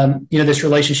this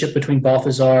relationship between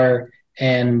Balthasar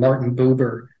and Martin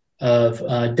Buber of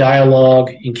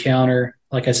dialogue, encounter,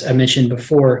 like I mentioned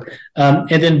before, and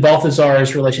then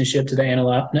Balthasar's relationship to the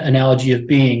analogy of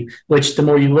being, which the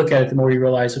more you look at it, the more you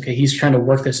realize, okay, he's trying to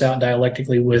work this out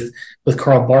dialectically with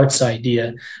Karl Barth's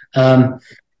idea. And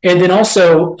then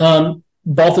also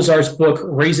Balthasar's book,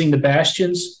 Raising the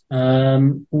Bastions,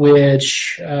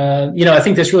 which, I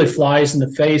think this really flies in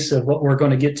the face of what we're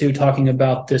going to get to, talking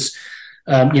about this,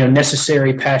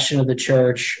 necessary passion of the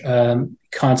church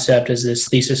concept as this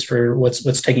thesis for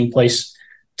what's taking place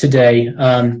today.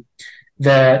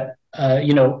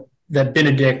 That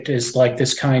Benedict is like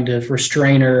this kind of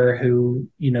restrainer who,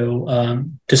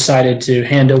 decided to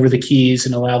hand over the keys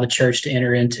and allow the church to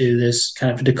enter into this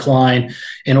kind of decline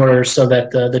in order so that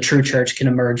the true church can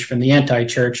emerge from the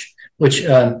anti-church, which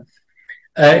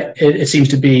it seems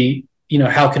to be,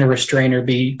 how can a restrainer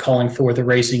be calling for the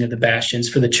raising of the bastions,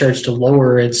 for the church to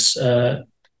lower its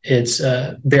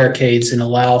barricades and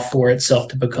allow for itself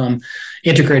to become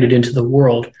integrated into the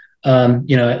world?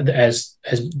 As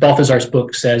Balthasar's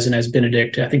book says, and as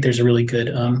Benedict, I think there's a really good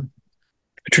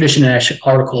Tradition and Action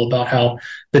article about how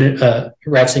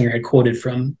Ratzinger had quoted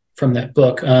from that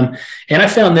book. And I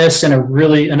found this in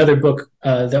another book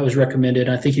that was recommended.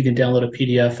 I think you can download a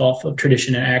PDF off of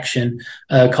Tradition and Action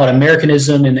called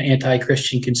Americanism and the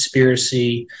Anti-Christian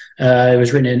Conspiracy. It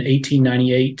was written in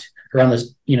 1898, around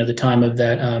the time of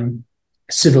that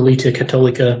Civilita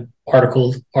Catholica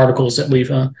articles that we've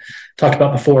talked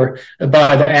about before,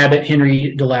 by the abbot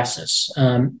Henry de Lassus,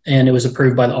 and it was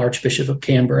approved by the Archbishop of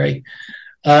Cambrai.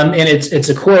 And it's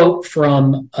a quote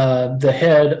from the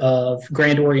head of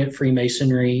Grand Orient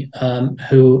Freemasonry,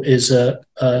 who was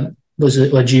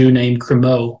a Jew named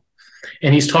Crémeau,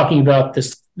 and he's talking about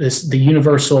the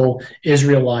Universal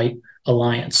Israelite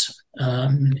Alliance.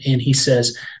 And he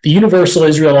says, "The Universal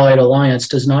Israelite Alliance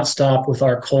does not stop with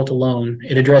our cult alone.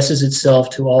 It addresses itself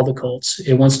to all the cults.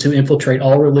 It wants to infiltrate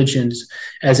all religions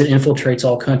as it infiltrates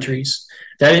all countries.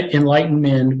 That enlightened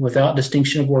men without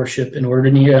distinction of worship in order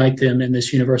to unite them in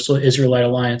this Universal Israelite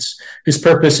Alliance, whose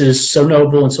purpose is so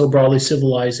noble and so broadly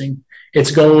civilizing.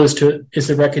 Its goal is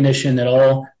the recognition that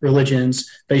all religions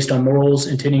based on morals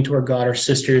and tending toward God are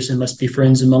sisters and must be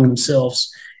friends among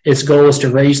themselves. Its goal is to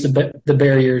raise the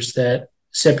barriers that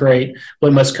separate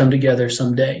what must come together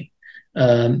someday."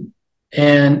 And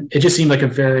it just seemed like a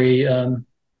very,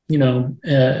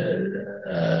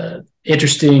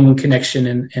 interesting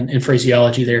connection and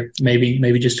phraseology there.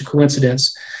 Maybe just a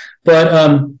coincidence. But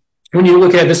when you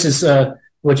look at this is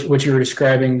what you were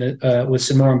describing with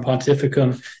Summorum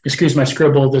Pontificum. Excuse my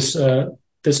scribble.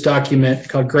 This document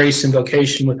called Grace and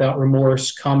Vocation Without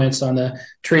Remorse, comments on the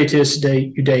Treatise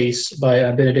de Judaeis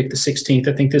by Benedict XVI.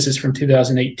 I think this is from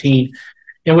 2018,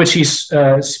 in which he's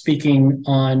speaking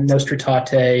on Nostra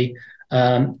Aetate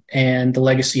and the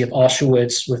legacy of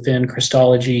Auschwitz within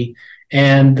Christology,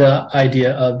 and the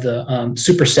idea of the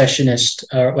supersessionist,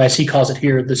 as he calls it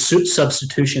here, the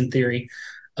substitution theory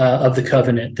of the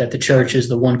covenant, that the church is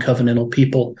the one covenantal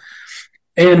people,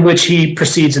 in which he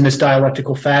proceeds in this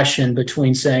dialectical fashion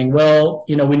between saying, well,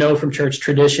 we know from church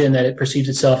tradition that it perceives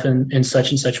itself in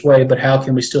such and such way, but how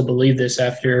can we still believe this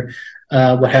after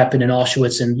what happened in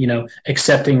Auschwitz, and,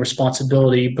 accepting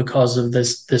responsibility because of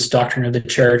this doctrine of the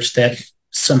church that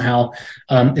somehow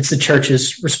it's the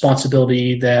church's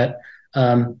responsibility that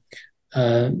that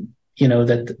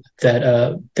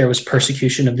there was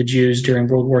persecution of the Jews during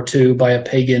World War II by a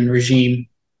pagan regime,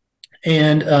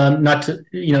 and not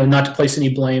to place any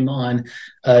blame on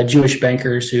Jewish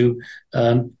bankers who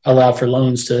allowed for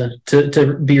loans to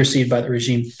be received by the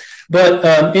regime.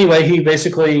 But anyway, he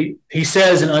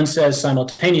says and unsays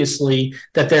simultaneously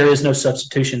that there is no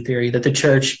substitution theory, that the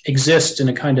church exists in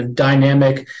a kind of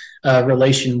dynamic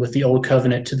relation with the old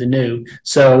covenant to the new.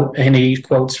 So, and he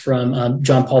quotes from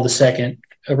John Paul II,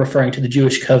 referring to the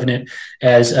Jewish covenant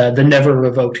as the never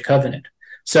revoked covenant.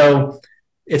 So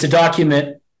it's a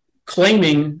document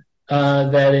claiming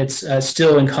that it's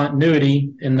still in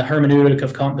continuity, in the hermeneutic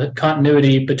of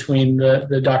continuity between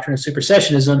the doctrine of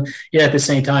supersessionism, yet at the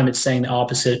same time it's saying the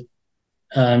opposite.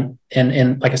 And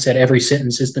like I said, every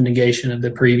sentence is the negation of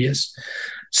the previous.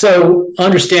 So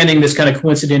understanding this kind of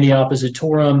coincidentia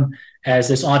oppositorum as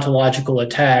this ontological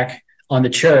attack on the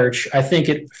church, I think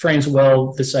it frames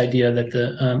well this idea that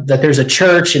that there's a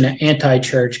church and an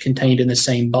anti-church contained in the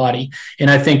same body.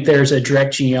 And I think there's a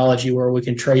direct genealogy where we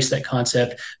can trace that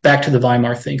concept back to the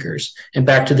Weimar thinkers and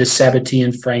back to this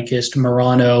Sabbatean, Frankist,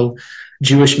 Marrano,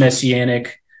 Jewish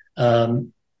Messianic,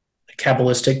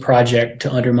 Kabbalistic project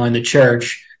to undermine the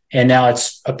church. And now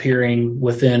it's appearing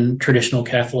within traditional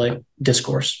Catholic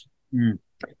discourse. Mm.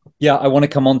 Yeah, I want to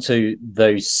come on to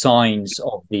those signs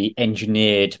of the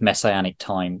engineered messianic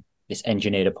time, this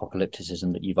engineered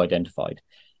apocalypticism that you've identified.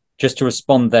 Just to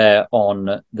respond there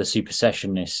on the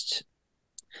supersessionism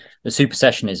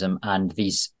and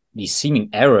these seeming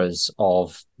errors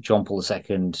of John Paul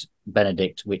II,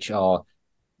 Benedict, which are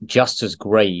just as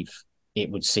grave, it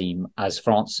would seem, as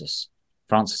Francis's,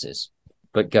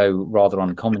 but go rather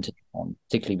uncommented on,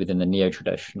 particularly within the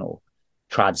neo-traditional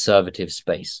tradservative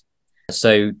space.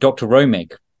 So Dr.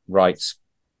 Romig writes,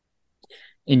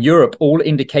 in Europe, all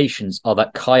indications are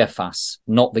that Caiaphas,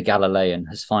 not the Galilean,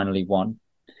 has finally won.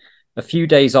 A few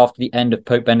days after the end of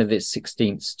Pope Benedict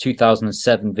XVI's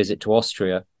 2007 visit to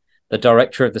Austria, the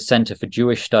director of the Center for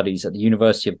Jewish Studies at the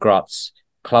University of Graz,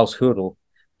 Klaus Hurdel,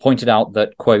 pointed out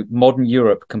that, quote, modern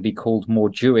Europe can be called more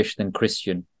Jewish than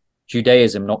Christian.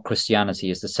 Judaism, not Christianity,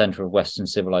 is the center of Western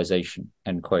civilization,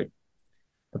 end quote.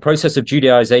 The process of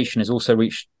Judaization has also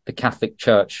reached the Catholic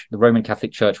Church, the Roman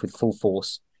Catholic Church, with full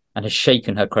force and has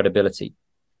shaken her credibility.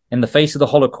 In the face of the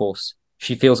Holocaust,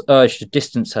 she feels urged to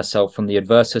distance herself from the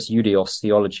Adversus Judaeos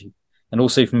theology and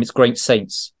also from its great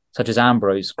saints, such as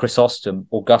Ambrose, Chrysostom,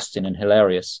 Augustine, and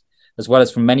Hilarius, as well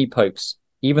as from many popes,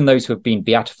 even those who have been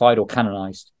beatified or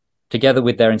canonized, together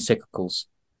with their encyclicals.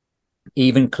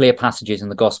 Even clear passages in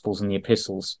the Gospels and the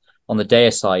Epistles on the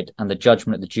deicide and the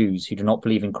judgment of the Jews who do not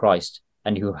believe in Christ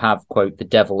and who have, quote, the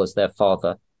devil as their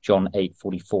father, John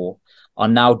 8:44, are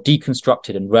now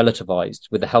deconstructed and relativized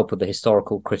with the help of the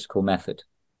historical critical method.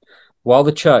 While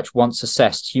the church once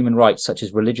assessed human rights such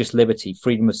as religious liberty,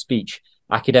 freedom of speech,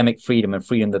 academic freedom, and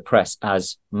freedom of the press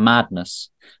as madness,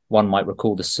 one might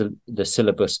recall the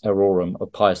Syllabus Errorum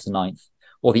of Pius IX,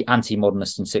 or the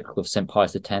anti-modernist encyclical of St.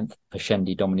 Pius X,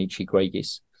 Pascendi Dominici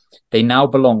Gregis. They now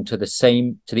belong to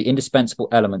the indispensable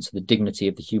elements of the dignity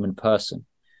of the human person,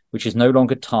 which is no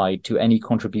longer tied to any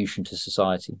contribution to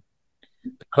society.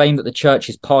 The claim that the church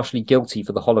is partially guilty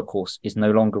for the Holocaust is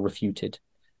no longer refuted,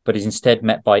 but is instead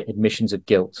met by admissions of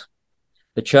guilt.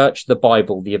 The church, the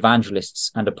Bible, the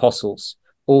evangelists, and apostles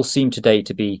all seem today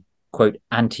to be, quote,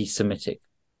 anti-Semitic.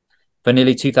 For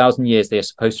nearly 2,000 years, they are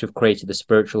supposed to have created the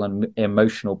spiritual and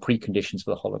emotional preconditions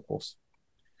for the Holocaust.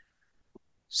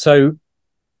 So,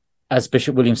 as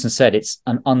Bishop Williamson said, it's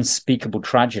an unspeakable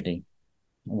tragedy,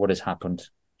 what has happened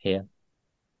here.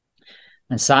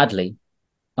 And sadly,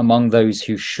 among those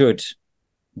who should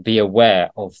be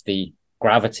aware of the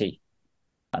gravity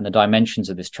and the dimensions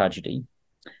of this tragedy,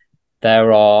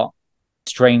 there are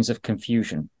strains of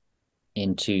confusion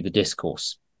into the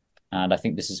discourse. And I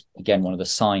think this is, again, one of the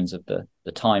signs of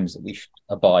the times that we should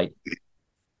abide.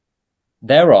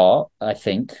 There are, I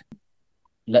think,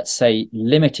 let's say,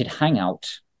 limited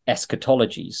hangout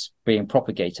eschatologies being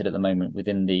propagated at the moment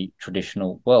within the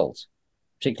traditional world,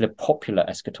 particularly popular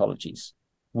eschatologies,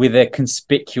 with a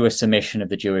conspicuous omission of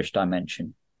the Jewish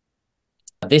dimension.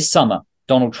 This summer,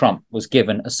 Donald Trump was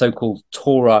given a so-called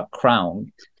Torah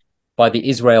crown by the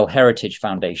Israel Heritage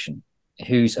Foundation,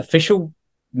 whose official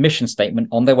mission statement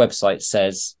on their website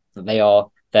says that they are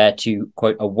there to,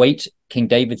 quote, await King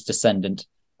David's descendant,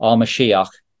 our Mashiach,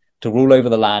 to rule over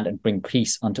the land and bring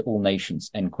peace unto all nations,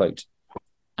 end quote.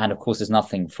 And of course, there's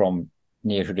nothing from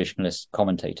neo-traditionalist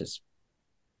commentators.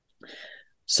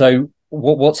 So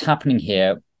what's happening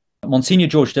here? Monsignor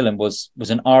George Dillon was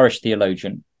an Irish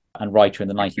theologian and writer in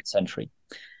the 19th century.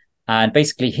 And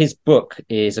basically his book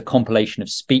is a compilation of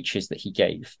speeches that he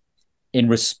gave in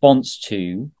response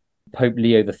to Pope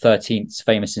Leo XIII's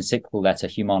famous encyclical letter,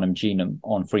 Humanum Genum,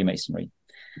 on Freemasonry.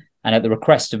 And at the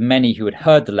request of many who had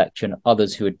heard the lecture and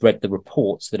others who had read the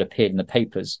reports that appeared in the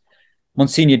papers,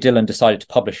 Monsignor Dillon decided to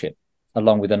publish it,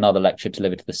 along with another lecture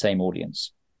delivered to the same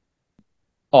audience.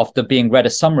 After being read a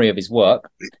summary of his work,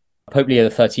 Pope Leo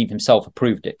XIII himself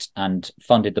approved it and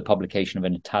funded the publication of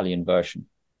an Italian version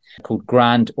called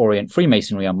Grand Orient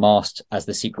Freemasonry Unmasked as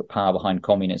the Secret Power Behind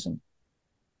Communism.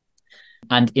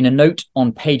 And in a note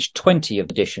on page 20 of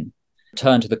the edition,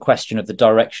 turned to the question of the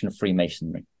direction of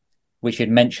Freemasonry, which he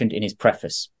had mentioned in his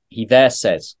preface. He there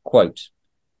says, quote,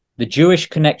 "The Jewish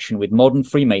connection with modern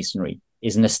Freemasonry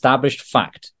is an established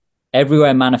fact,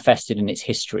 everywhere manifested in its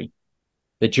history.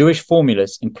 The Jewish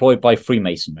formulas employed by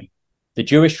Freemasonry, the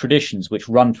Jewish traditions which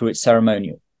run through its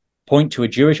ceremonial, point to a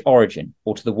Jewish origin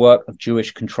or to the work of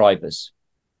Jewish contrivers.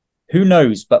 Who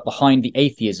knows but behind the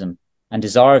atheism and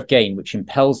desire of gain which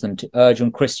impels them to urge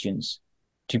on Christians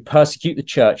to persecute the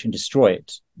church and destroy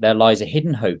it, there lies a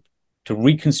hidden hope to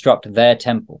reconstruct their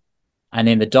temple, and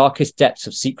in the darkest depths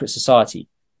of secret society,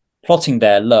 plotting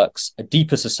there lurks a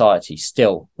deeper society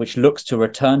still, which looks to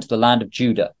return to the land of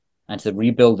Judah and to the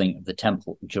rebuilding of the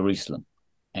temple of Jerusalem."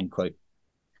 End quote.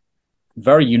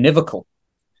 Very univocal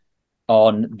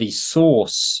on the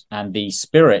source and the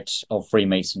spirit of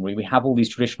Freemasonry. We have all these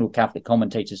traditional Catholic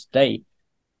commentators today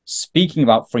speaking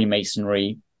about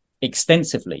Freemasonry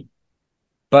extensively,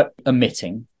 but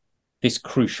omitting this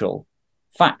crucial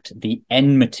fact, the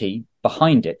enmity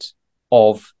behind it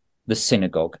of the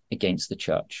synagogue against the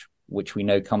church, which we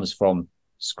know comes from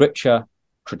scripture,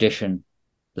 tradition,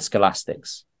 the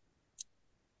scholastics.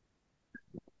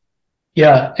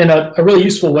 Yeah, and a really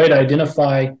useful way to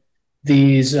identify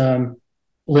these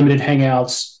limited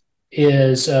hangouts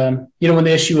is, when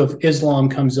the issue of Islam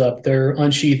comes up, they're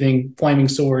unsheathing flaming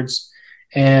swords,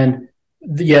 and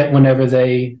yet whenever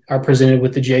they are presented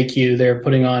with the JQ, they're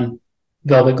putting on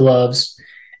velvet gloves,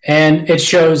 and it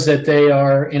shows that they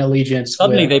are in allegiance.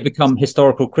 Suddenly they become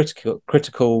historical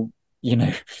critical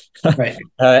right.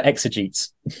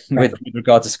 Exegetes with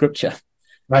regard to scripture.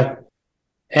 Right.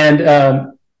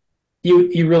 And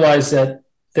you realize that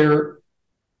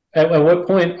at what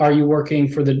point are you working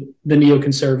for the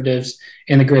neoconservatives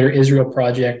and the Greater Israel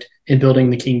Project in building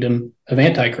the kingdom of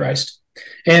Antichrist?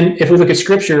 And if we look at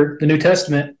scripture, the New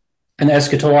Testament and the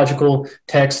eschatological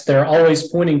texts, they're always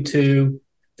pointing to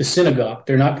the synagogue.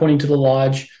 They're not pointing to the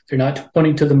lodge. They're not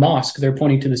pointing to the mosque. They're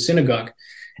pointing to the synagogue.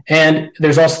 And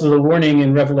there's also the warning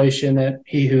in Revelation that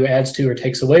he who adds to or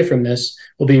takes away from this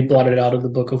will be blotted out of the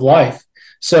book of life.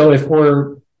 So if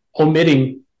we're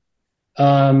omitting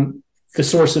the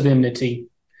source of enmity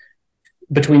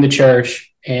between the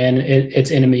church and its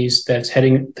enemies that's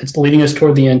leading us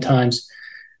toward the end times,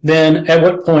 then at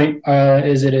what point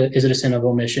is it a sin of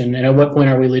omission? And at what point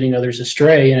are we leading others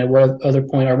astray? And at what other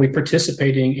point are we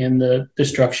participating in the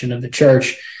destruction of the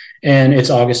church and its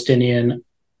Augustinian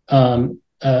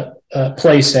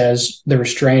place as the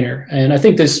restrainer? And I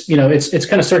think this, it's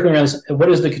kind of circling around this. What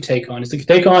is the katekon? Is the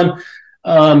katekon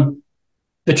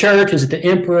the church? Is it the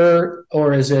emperor?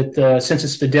 Or is it the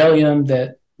sensus fidelium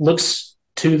that looks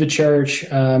to the church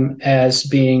as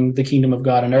being the kingdom of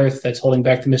God on earth that's holding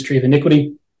back the mystery of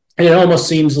iniquity? And it almost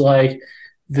seems like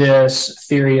this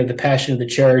theory of the passion of the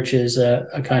church is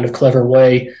a kind of clever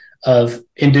way of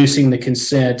inducing the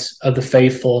consent of the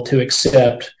faithful to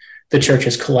accept the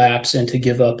church's collapse and to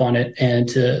give up on it and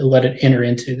to let it enter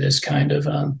into this kind of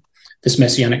this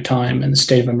messianic time and the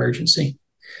state of emergency.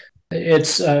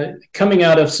 It's coming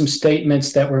out of some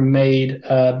statements that were made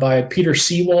by Peter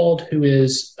Seewald, who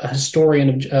is a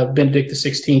historian of Benedict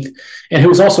XVI, and who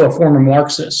was also a former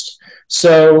Marxist.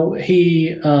 So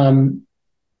he knows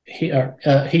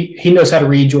how to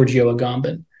read Giorgio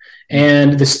Agamben.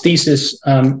 And this thesis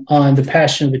on the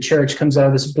passion of the church comes out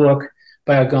of this book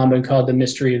by Agamben called The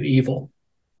Mystery of Evil,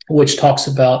 which talks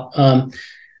about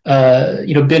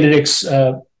Benedict's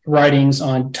writings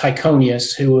on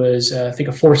Tychonius, who was, I think,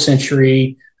 a 4th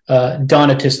century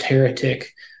Donatist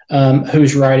heretic,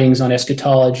 whose writings on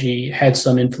eschatology had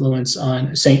some influence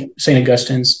on St.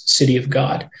 Augustine's City of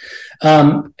God.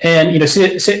 And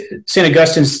St.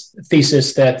 Augustine's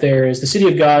thesis that there is the city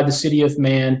of God, the city of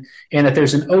man, and that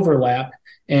there's an overlap,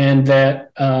 and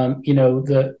that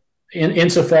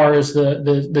insofar as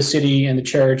the city and the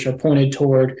church are pointed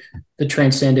toward the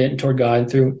transcendent and toward God and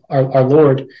through our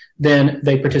Lord, then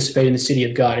they participate in the city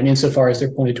of God. And insofar as they're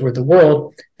pointed toward the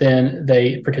world, then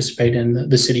they participate in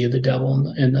the city of the devil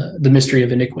and the mystery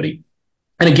of iniquity.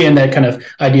 And again, that kind of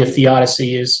idea of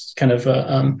theodicy is kind of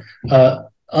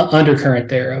undercurrent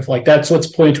there of like, that's what's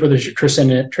pointing to where the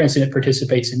transcendent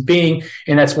participates in being,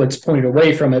 and that's what's pointed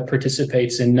away from it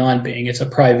participates in non-being. It's a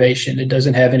privation. It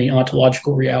doesn't have any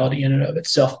ontological reality in and of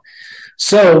itself.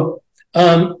 So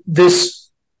this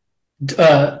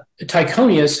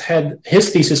Tychonius had,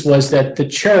 his thesis was that the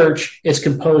church is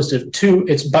composed of two,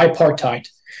 it's bipartite.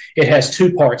 It has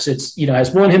two parts. It's,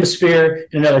 has one hemisphere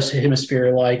and another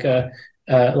hemisphere like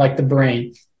the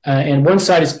brain. And one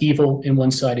side is evil and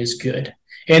one side is good.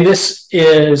 And this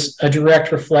is a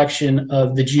direct reflection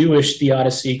of the Jewish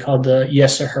theodicy called the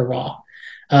Yetzer Hara.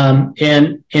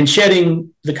 And in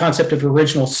shedding the concept of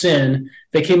original sin,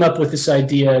 they came up with this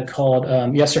idea called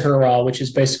Yetzer Hara, which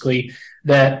is basically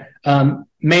that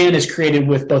man is created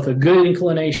with both a good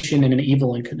inclination and an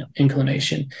evil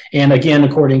inclination. And again,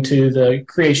 according to the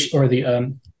creation or the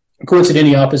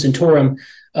Coincidentio Oppositionem,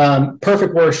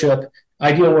 perfect worship,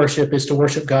 ideal worship is to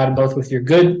worship God both with your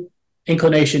good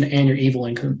inclination and your evil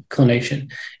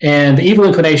inclination. And the evil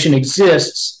inclination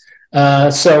exists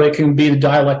so it can be the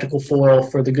dialectical foil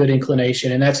for the good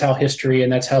inclination. And that's how history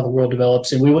and that's how the world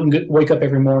develops. And we wouldn't wake up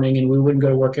every morning and we wouldn't go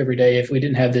to work every day if we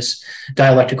didn't have this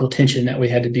dialectical tension that we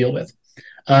had to deal with.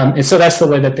 And so that's the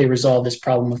way that they resolve this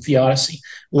problem of theodicy.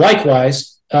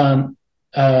 Likewise,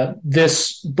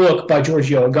 this book by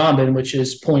Giorgio Agamben, which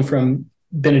is pulling from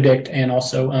Benedict and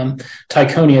also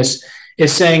Tychonius,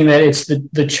 is saying that it's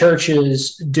the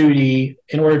church's duty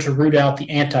in order to root out the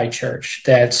anti-church,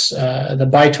 that's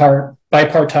the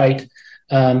bipartite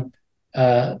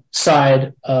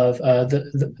side of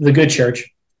the good church,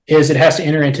 is it has to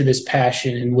enter into this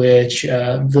passion in which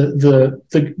the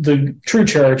true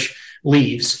church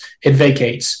leaves, it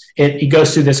vacates, it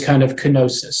goes through this kind of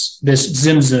kenosis, this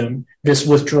zimzum, this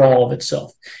withdrawal of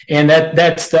itself. And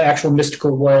that's the actual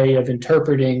mystical way of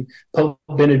interpreting Pope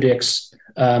Benedict's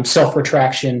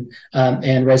self-retraction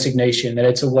and resignation, that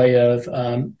it's a way of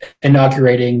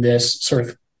inaugurating this sort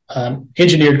of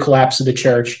engineered collapse of the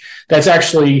church that's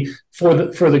actually for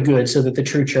the good, so that the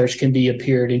true church can be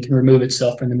appeared and can remove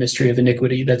itself from the mystery of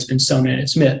iniquity that's been sown in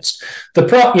its midst.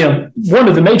 One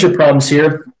of the major problems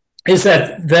here is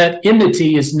that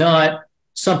enmity is not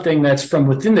something that's from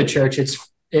within the church.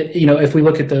 If we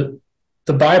look at the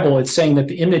Bible, it's saying that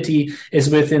the enmity is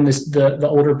within the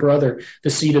older brother, the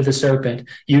seed of the serpent,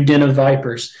 you den of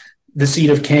vipers, the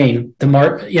seed of Cain.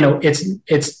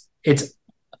 It's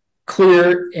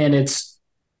clear and it's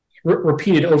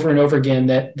repeated over and over again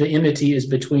that the enmity is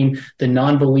between the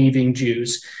non-believing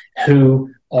Jews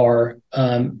who are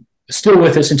still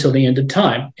with us until the end of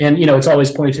time. And, it's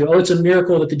always pointed to, it's a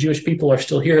miracle that the Jewish people are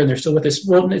still here and they're still with us.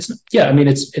 Well,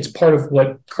 it's part of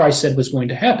what Christ said was going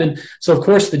to happen. So, of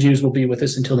course, the Jews will be with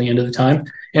us until the end of the time.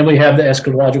 And we have the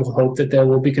eschatological hope that they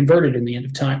will be converted in the end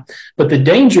of time. But the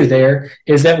danger there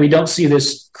is that we don't see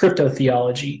this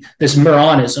crypto-theology, this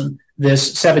Marranism,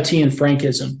 this Sabbatean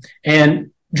Frankism.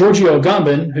 And Giorgio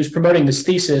Agamben, who's promoting this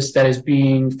thesis that is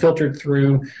being filtered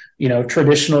through,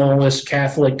 traditionalist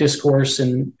Catholic discourse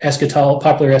and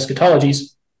popular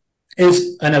eschatologies,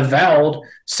 is an avowed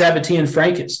Sabbatean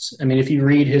Frankist. I mean, if you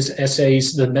read his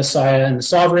essays, The Messiah and the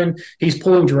Sovereign, he's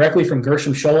pulling directly from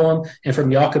Gershom Scholem and from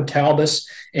Jakob Taubes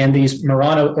and these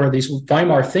Marrano or these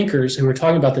Weimar thinkers who are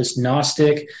talking about this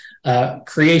Gnostic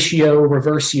creatio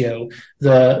reversio,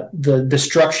 the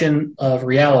destruction of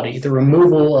reality, the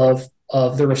removal of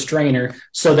the restrainer,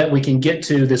 so that we can get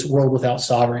to this world without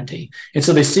sovereignty. And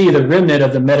so they see the remnant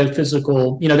of the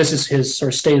metaphysical, this is his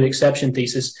sort of state of exception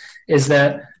thesis, is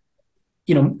that,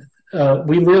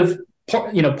 we live,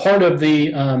 part of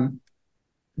the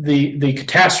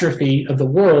catastrophe of the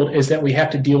world is that we have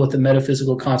to deal with the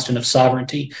metaphysical constant of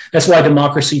sovereignty. That's why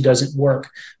democracy doesn't work,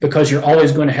 because you're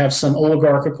always going to have some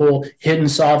oligarchical hidden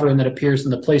sovereign that appears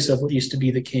in the place of what used to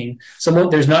be the king.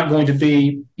 There's not going to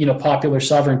be, popular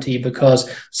sovereignty, because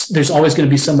there's always going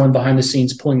to be someone behind the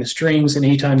scenes pulling the strings. And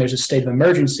anytime there's a state of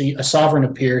emergency, a sovereign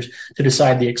appears to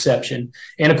decide the exception.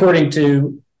 And according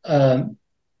to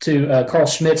Carl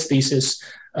Schmitt's thesis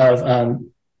of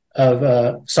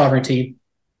sovereignty,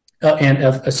 and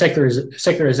of a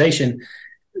secularization,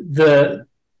 the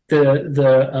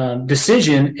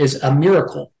decision is a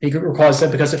miracle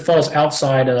because it falls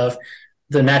outside of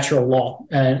the natural law,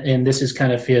 and this is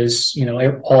kind of his,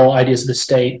 all ideas of the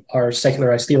state are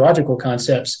secularized theological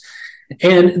concepts.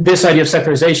 And this idea of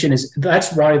secularization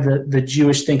that's why the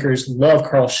Jewish thinkers love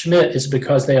Carl Schmitt, is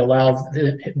because they allow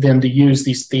them to use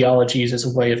these theologies as a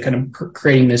way of kind of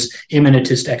creating this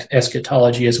immanentist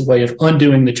eschatology, as a way of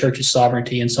undoing the church's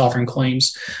sovereignty and sovereign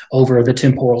claims over the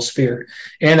temporal sphere.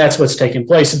 And that's what's taking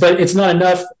place. But it's not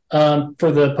enough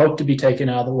for the Pope to be taken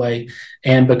out of the way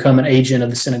and become an agent of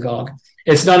the synagogue.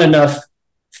 It's not enough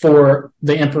for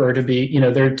the emperor to be,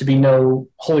 there to be no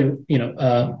holy,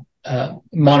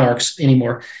 monarchs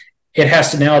anymore. It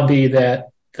has to now be that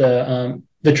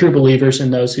the true believers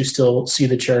and those who still see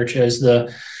the church as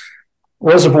the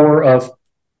reservoir of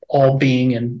all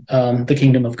being and the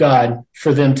kingdom of God,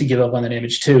 for them to give up on that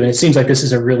image too. And it seems like this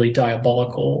is a really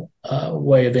diabolical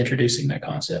way of introducing that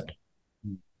concept.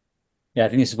 Yeah, I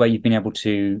think this is where you've been able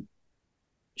to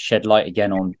shed light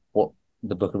again on what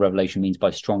the book of Revelation means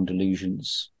by strong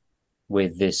delusions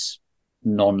with this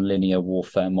non-linear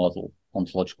warfare model,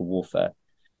 ontological warfare.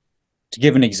 To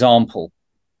give an example,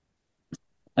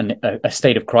 a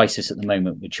state of crisis at the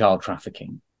moment with child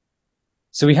trafficking.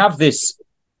 So we have this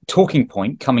talking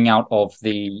point coming out of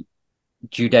the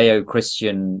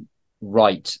Judeo-Christian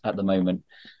right at the moment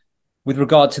with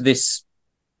regard to this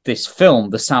film,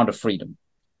 The Sound of Freedom.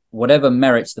 Whatever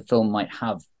merits the film might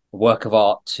have, a work of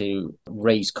art to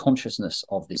raise consciousness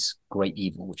of this great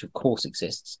evil, which of course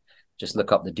exists. Just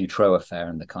look up the Dutroux affair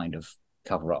and the kind of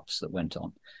cover-ups that went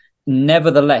on.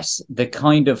 Nevertheless, the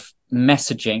kind of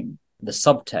messaging, the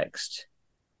subtext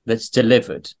that's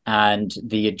delivered and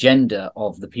the agenda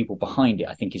of the people behind it,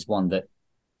 I think is one that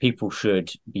people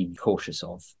should be cautious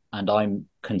of. And I'm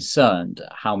concerned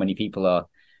how many people are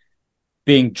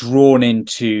being drawn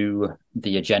into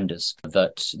the agendas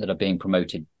that are being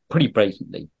promoted pretty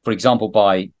blatantly. For example,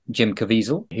 by Jim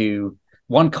Caviezel, who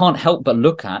one can't help but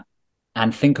look at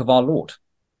and think of our Lord,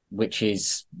 which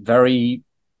is very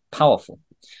powerful.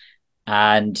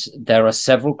 And there are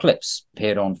several clips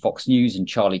appeared on Fox News and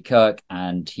Charlie Kirk,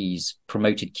 and he's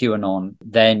promoted QAnon,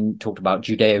 then talked about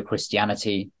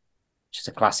Judeo-Christianity, which is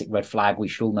a classic red flag we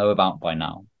should all know about by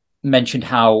now. Mentioned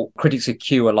how critics of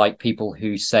Q are like people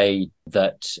who say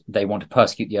that they want to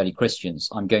persecute the early Christians.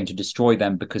 I'm going to destroy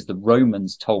them because the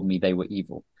Romans told me they were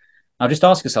evil. Now just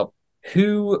ask yourself,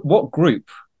 what group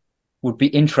would be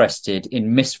interested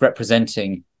in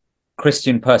misrepresenting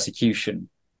Christian persecution,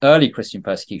 early Christian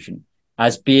persecution,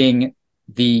 as being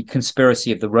the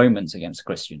conspiracy of the Romans against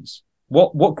Christians?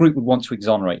 What group would want to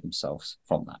exonerate themselves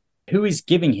from that? Who is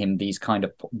giving him these kind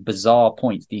of bizarre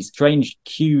points, these strange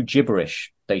Q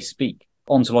gibberish they speak?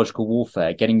 Ontological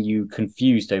warfare, getting you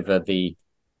confused over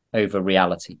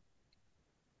reality.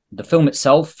 The film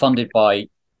itself, funded by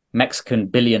Mexican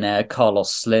billionaire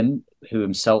Carlos Slim, who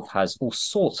himself has all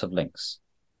sorts of links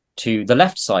to the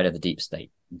left side of the deep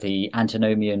state, the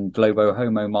antinomian globo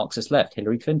homo Marxist left,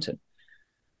 Hillary Clinton.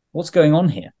 What's going on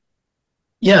here?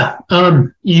 Yeah,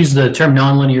 you use the term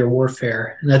nonlinear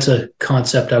warfare, and that's a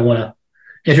concept I want to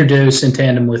introduce in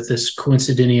tandem with this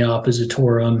coincidentia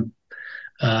oppositorum,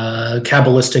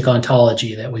 Kabbalistic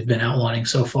ontology that we've been outlining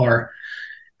so far.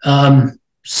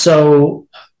 So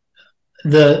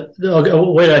the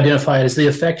way to identify it is the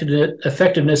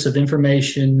effectiveness of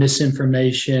information,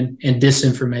 misinformation, and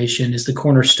disinformation is the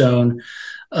cornerstone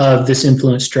of this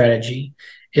influence strategy.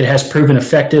 It has proven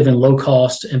effective and low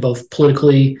cost in both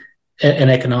politically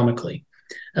and economically.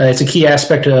 It's a key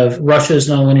aspect of Russia's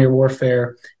nonlinear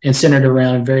warfare and centered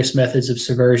around various methods of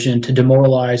subversion to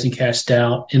demoralize and cast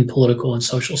doubt in political and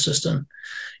social system.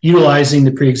 Utilizing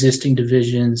the pre-existing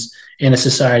divisions in a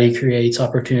society creates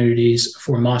opportunities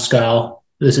for Moscow.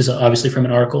 This is obviously from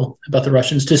an article about the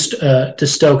Russians to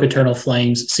stoke eternal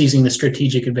flames, seizing the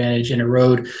strategic advantage and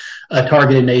erode a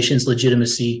targeted nation's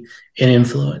legitimacy and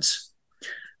influence.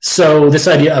 So this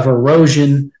idea of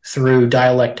erosion through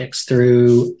dialectics,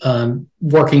 through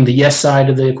working the yes side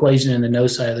of the equation and the no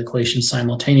side of the equation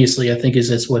simultaneously, I think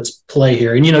is what's play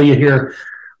here. And, you hear,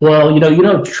 well,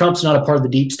 Trump's not a part of the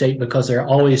deep state because they're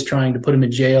always trying to put him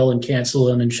in jail and cancel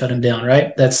him and shut him down,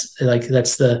 right? But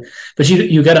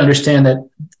you got to understand that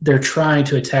they're trying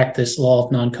to attack this law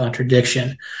of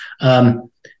non-contradiction.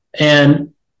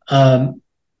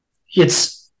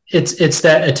 It's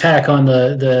that attack on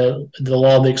the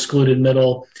law of the excluded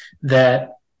middle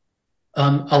that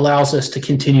allows us to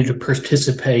continue to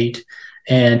participate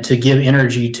and to give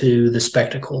energy to the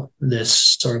spectacle, this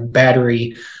sort of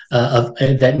battery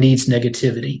that needs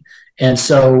negativity. And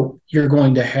so you're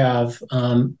going to have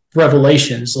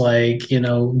revelations like,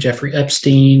 Jeffrey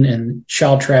Epstein and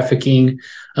child trafficking.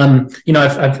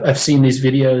 I've seen these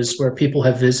videos where people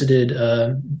have visited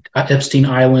Epstein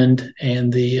Island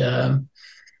and the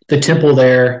temple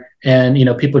there, and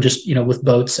people just with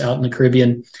boats out in the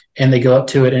Caribbean, and they go up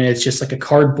to it, and it's just like a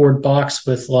cardboard box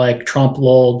with like Trump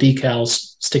lol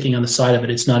decals sticking on the side of it.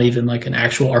 It's not even like an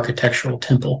actual architectural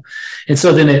temple. And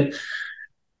so then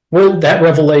that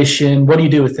revelation, what do you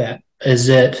do with that? Is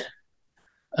it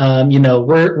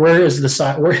where is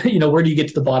the where do you get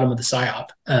to the bottom of the psyop?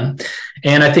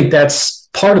 And I think that's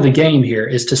part of the game here,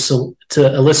 is to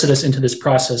elicit us into this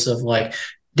process of like,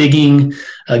 digging,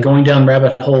 going down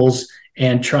rabbit holes,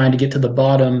 and trying to get to the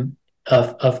bottom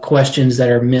of questions that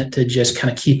are meant to just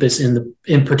kind of keep us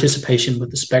in participation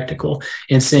with the spectacle,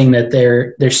 and seeing that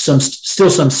there's still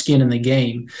some skin in the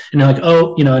game. And like,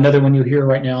 oh, another one you hear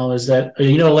right now is that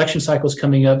election cycle's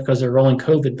coming up because they're rolling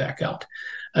COVID back out.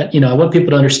 I want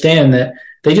people to understand that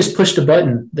they just pushed a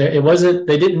button. They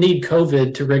didn't need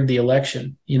COVID to rig the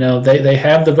election. They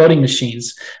have the voting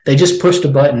machines. They just pushed a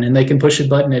button, and they can push a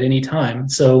button at any time.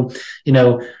 So,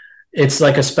 it's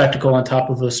like a spectacle on top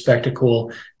of a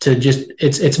spectacle.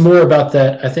 It's more about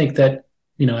that. I think that,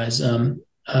 as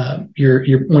your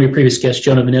one of your previous guests,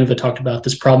 Jonah Venenova, talked about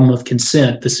this problem of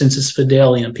consent, the sensus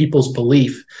fidelium, people's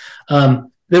belief.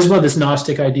 This is one of the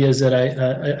Gnostic ideas that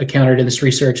I encountered in this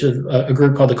research of a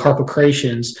group called the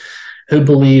Carpocratians, who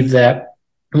believe that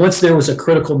once there was a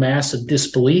critical mass of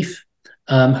disbelief,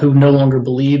 who no longer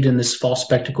believed in this false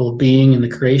spectacle of being in the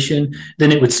creation,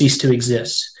 then it would cease to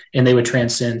exist, and they would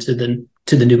transcend to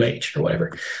the new age or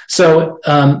whatever. So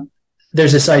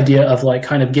there's this idea of like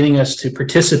kind of getting us to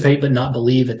participate but not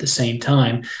believe at the same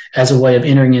time, as a way of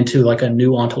entering into like a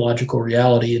new ontological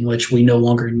reality in which we no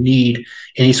longer need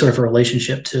any sort of a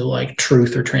relationship to like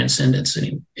truth or transcendence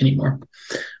anymore.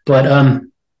 But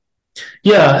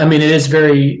yeah, I mean, it is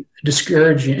very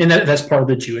discouraging, and that's part of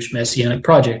the Jewish Messianic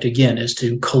project, again, is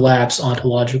to collapse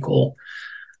ontological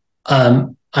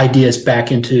ideas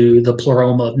back into the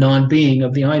pleroma of non-being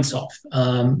of the Ein Sof.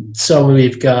 So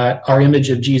we've got our image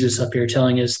of Jesus up here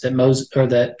telling us that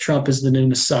that Trump is the new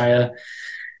Messiah,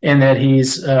 and that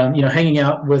he's hanging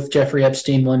out with Jeffrey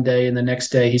Epstein one day, and the next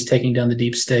day he's taking down the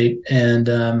deep state, and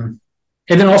then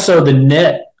also the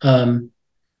net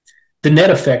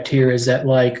effect here is that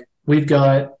like we've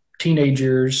got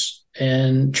teenagers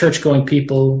and church-going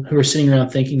people who are sitting around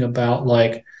thinking about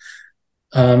like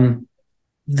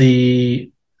the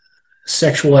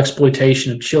sexual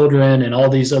exploitation of children and all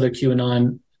these other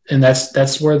QAnon, and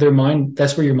that's where your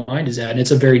mind is at. And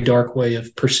it's a very dark way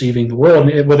of perceiving the world.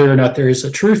 And whether or not there is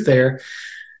a truth there,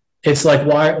 it's like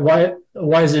why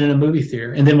is it in a movie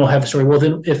theater? And then we'll have a story. Well,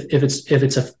 then if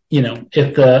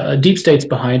the deep state's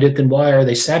behind it, then why are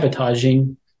they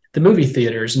sabotaging the movie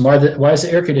theaters? And why is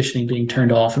the air conditioning being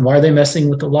turned off? And why are they messing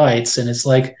with the lights? And it's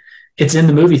like, it's in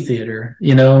the movie theater.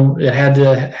 It had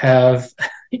to have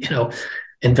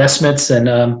investments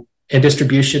and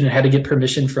distribution, and had to get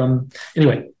permission from.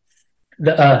 Anyway,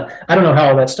 I don't know how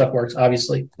all that stuff works,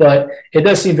 obviously, but it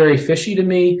does seem very fishy to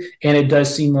me, and it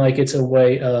does seem like it's a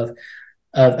way of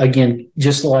again,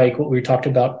 just like what we talked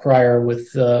about prior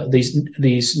with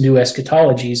these new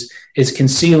eschatologies, is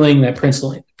concealing that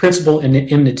principle and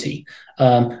enmity.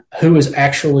 Who is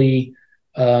actually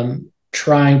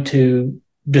trying to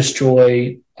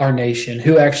destroy our nation?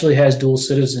 Who actually has dual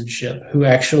citizenship? Who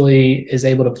actually is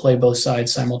able to play both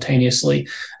sides simultaneously?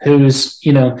 Who's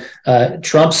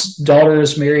Trump's daughter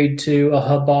is married to a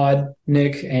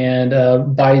Chabadnik, and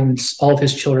Biden's all of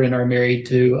his children are married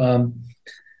to.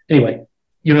 Anyway.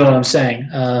 You know what I'm saying.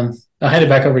 I'll hand it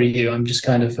back over to you. I'm just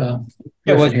kind of...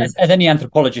 as any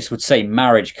anthropologist would say,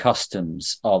 marriage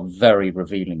customs are very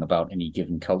revealing about any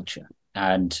given culture.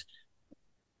 And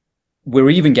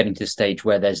we're even getting to the stage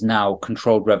where there's now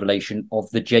controlled revelation of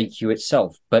the JQ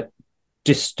itself, but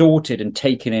distorted and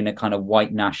taken in a kind of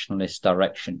white nationalist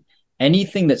direction.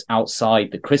 Anything that's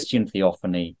outside the Christian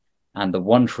theophany and the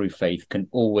one true faith can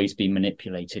always be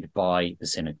manipulated by the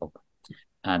synagogue.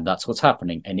 And that's what's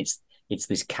happening. And it's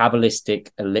this Kabbalistic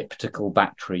elliptical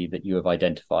battery that you have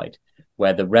identified,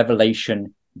 where the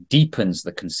revelation deepens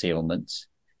the concealment,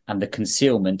 and the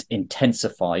concealment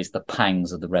intensifies the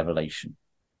pangs of the revelation.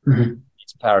 Mm-hmm.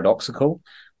 It's paradoxical.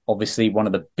 Obviously, one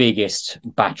of the biggest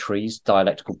batteries,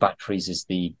 dialectical batteries, is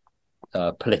the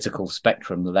political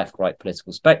spectrum, the left-right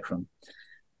political spectrum.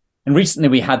 And recently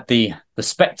we had the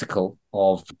spectacle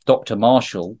of Dr.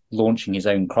 Marshall launching his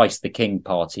own Christ the King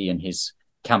party and his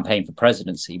campaign for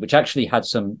presidency, which actually had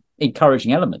some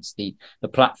encouraging elements. The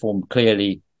platform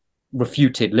clearly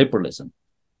refuted liberalism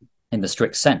in the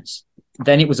strict sense.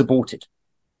 Then it was aborted,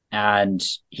 and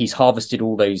he's harvested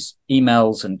all those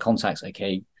emails and contacts,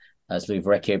 as Louis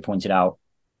Verrecchio pointed out,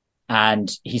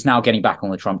 and he's now getting back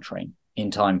on the Trump train in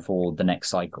time for the next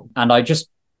cycle. And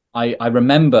I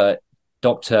remember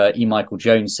Dr. E. Michael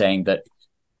Jones saying that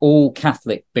all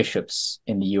Catholic bishops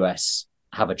in the US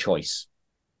have a choice.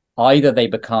 Either they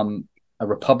become a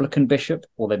Republican bishop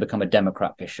or they become a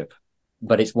Democrat bishop,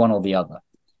 but it's one or the other.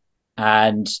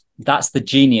 And that's the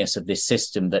genius of this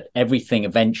system, that everything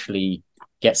eventually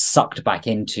gets sucked back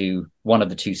into one of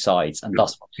the two sides and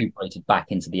thus recuperated back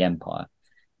into the empire.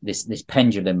 This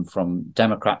pendulum from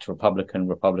Democrat to Republican,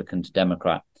 Republican to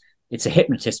Democrat. It's a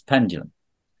hypnotist pendulum.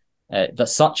 That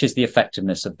such is the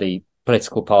effectiveness of the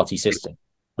political party system,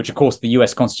 which, of course, the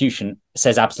US Constitution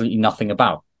says absolutely nothing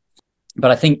about.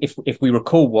 But I think if we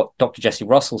recall what Dr. Jesse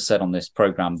Russell said on this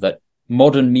program, that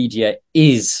modern media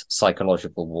is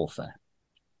psychological warfare.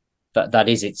 That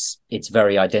is its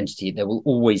very identity. There will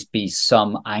always be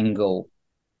some angle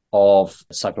of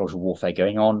psychological warfare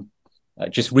going on.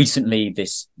 Just recently,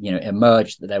 this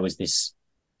emerged that there was this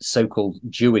so-called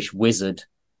Jewish wizard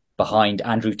behind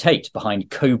Andrew Tate, behind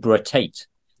Cobra Tate,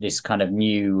 this kind of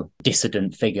new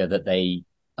dissident figure that they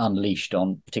unleashed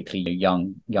on particularly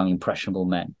young impressionable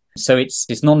men. So it's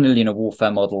this non-linear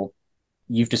warfare model.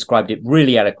 You've described it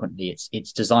really eloquently.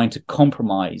 It's designed to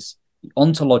compromise the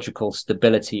ontological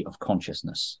stability of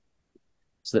consciousness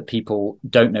so that people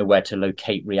don't know where to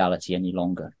locate reality any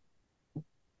longer.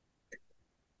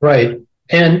 Right.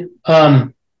 And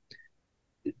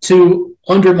to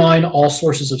undermine all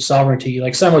sources of sovereignty,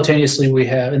 like simultaneously we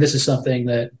have, and this is something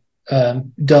that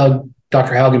Dr.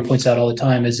 Haugen points out all the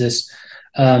time, is this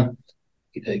kind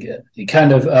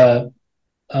of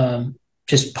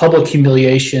just public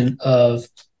humiliation of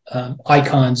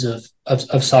icons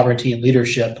of sovereignty and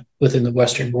leadership within the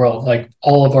Western world. Like,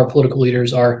 all of our political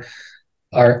leaders are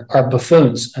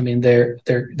buffoons. I mean, they're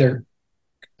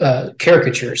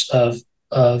caricatures of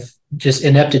just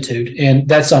ineptitude, and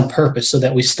that's on purpose so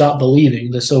that we stop believing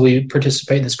this. So we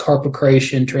participate in this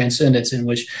carpocration transcendence in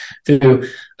which through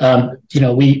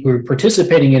we're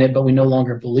participating in it, but we no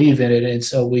longer believe in it, and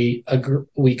so we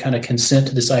kind of consent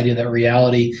to this idea that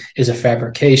reality is a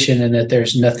fabrication and that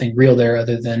there's nothing real there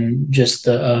other than just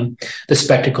the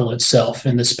spectacle itself,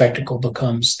 and the spectacle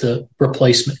becomes the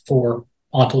replacement for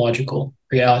ontological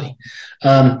reality.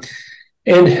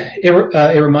 And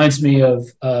it reminds me of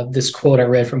this quote I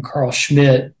read from Carl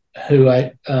Schmitt, who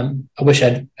I wish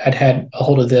I'd had a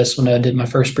hold of this when I did my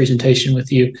first presentation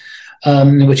with you,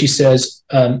 in which he says,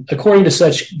 according to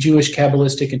such Jewish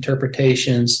Kabbalistic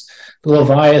interpretations, the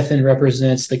Leviathan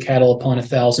represents the cattle upon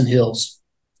 1,000 hills,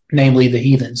 namely the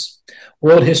heathens.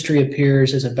 World history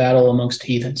appears as a battle amongst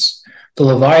heathens. The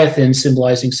Leviathan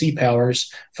symbolizing sea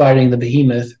powers fighting the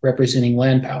behemoth representing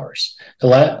land powers.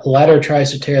 The latter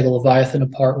tries to tear the Leviathan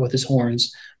apart with his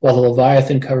horns, while the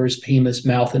Leviathan covers behemoth's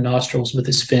mouth and nostrils with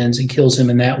his fins and kills him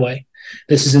in that way.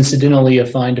 This is incidentally a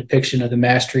fine depiction of the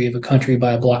mastery of a country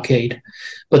by a blockade.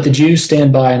 But the Jews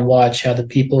stand by and watch how the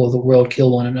people of the world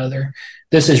kill one another.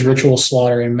 This is ritual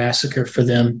slaughter and massacre for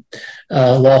them,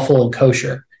 lawful and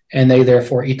kosher, and they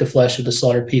therefore eat the flesh of the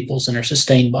slaughtered peoples and are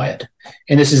sustained by it.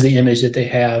 And this is the image that they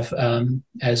have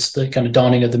as the kind of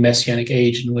dawning of the Messianic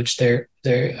age, in which they're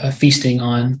feasting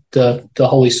on the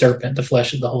holy serpent, the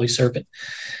flesh of the holy serpent.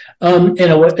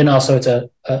 And also it's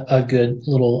a good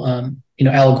little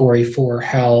allegory for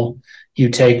how you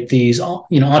take these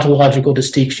ontological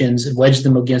distinctions and wedge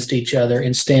them against each other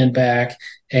and stand back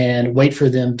and wait for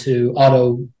them to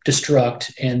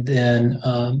auto-destruct, and then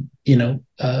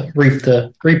reap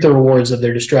the rewards of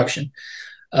their destruction.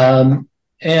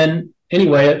 And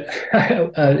anyway, kind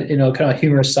of a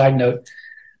humorous side note,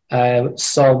 I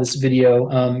saw this video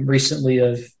recently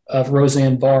of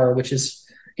Roseanne Barr, which is,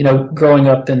 growing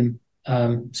up in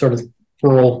sort of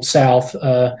rural South.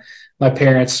 My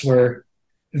parents were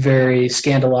very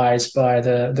scandalized by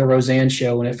the Roseanne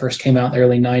show when it first came out in the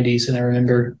early 90s. And I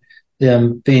remember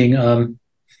them being,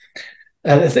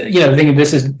 thinking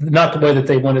this is not the way that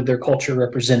they wanted their culture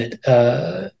represented,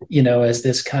 as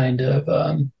this kind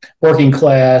of working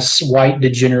class, white,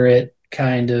 degenerate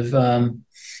kind of,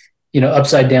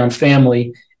 upside down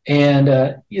family. And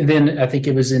then I think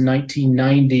it was in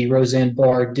 1990, Roseanne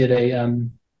Barr did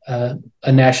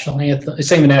a national anthem,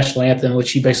 sang the national anthem, which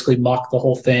she basically mocked the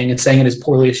whole thing and sang it as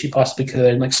poorly as she possibly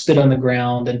could, and like spit on the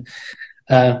ground, and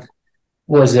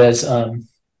was as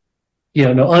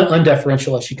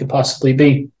undeferential as she could possibly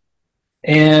be.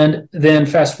 And then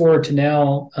fast forward to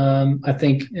now, I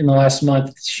think in the last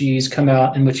month she's come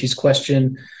out in which she's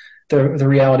questioned the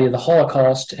reality of the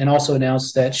Holocaust, and also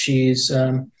announced that she's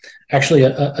actually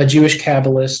a Jewish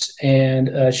Kabbalist,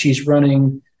 and she's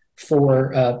running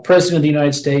for president of the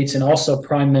United States and also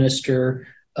prime minister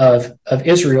of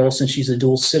Israel, since she's a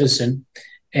dual citizen,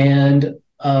 and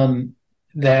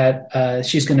that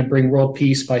she's going to bring world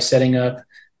peace by setting up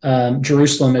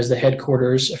Jerusalem as the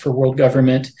headquarters for world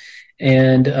government,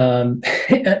 and on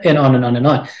and on and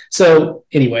on. So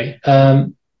anyway,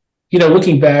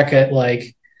 looking back at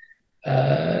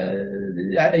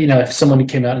if someone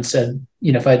came out and said,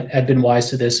 if I had been wise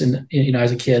to this, and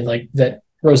as a kid, like that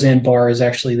Roseanne Barr is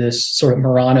actually this sort of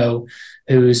Marrano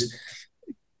who's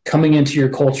coming into your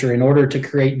culture in order to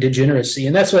create degeneracy.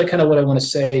 And that's what I want to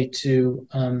say to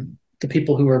the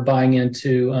people who are buying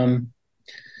into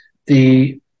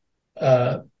the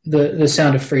the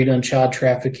Sound of Freedom, child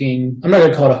trafficking. I'm not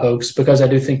going to call it a hoax because I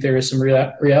do think there is some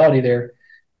reality there.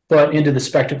 But into the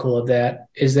spectacle of that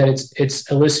is that it's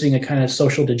eliciting a kind of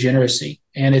social degeneracy,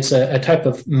 and it's a type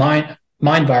of mind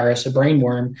virus, a brain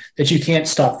worm that you can't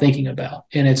stop thinking about.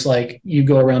 And it's like you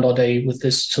go around all day with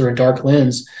this sort of dark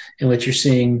lens in which you're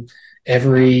seeing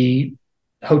every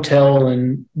hotel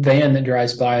and van that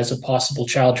drives by as a possible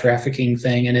child trafficking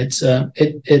thing, and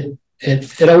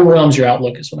it overwhelms your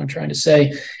outlook, is what I'm trying to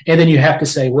say. And then you have to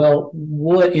say, well,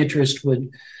 what interest would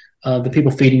the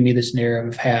people feeding me this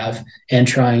narrative have, and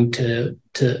trying to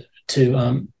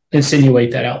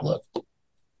insinuate that outlook?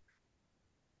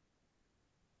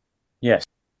 Yes.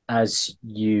 As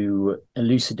you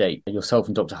elucidate yourself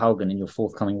and Dr. Haugen in your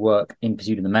forthcoming work, In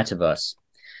Pursuit of the Metaverse,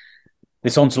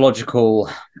 this ontological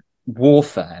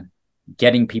warfare,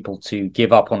 getting people to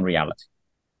give up on reality.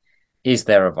 Is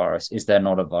there a virus? Is there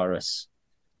not a virus?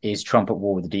 Is Trump at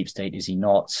war with the deep state? Is he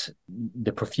not?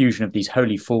 The profusion of these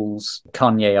holy fools,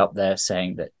 Kanye up there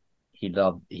saying that he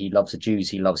loves the Jews,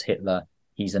 he loves Hitler,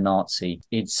 he's a Nazi.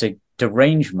 It's a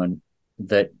derangement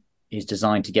that is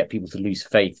designed to get people to lose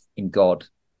faith in God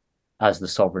as the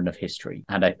sovereign of history.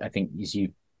 And I think, as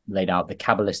you laid out, the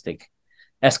Kabbalistic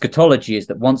eschatology is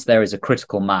that once there is a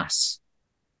critical mass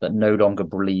that no longer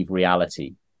believe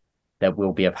reality, there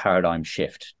will be a paradigm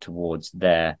shift towards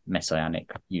their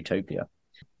messianic utopia.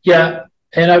 Yeah,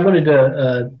 and I wanted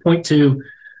to point to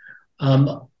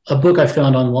a book I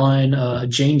found online,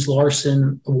 James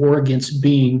Larson, War Against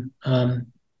Being.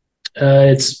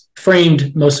 It's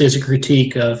framed mostly as a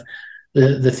critique of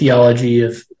the theology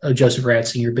of Joseph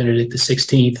Ratzinger, Benedict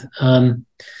XVI,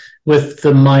 with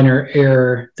the minor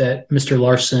error that Mr.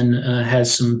 Larson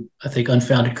has some, I think,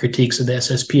 unfounded critiques of the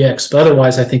SSPX. But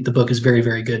otherwise, I think the book is very,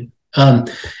 very good. And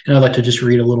I'd like to just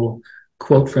read a little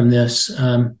quote from this.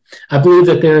 I believe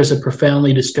that there is a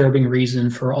profoundly disturbing reason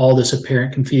for all this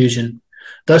apparent confusion.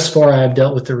 Thus far, I have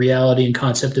dealt with the reality and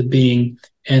concept of being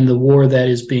and the war that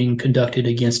is being conducted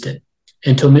against it.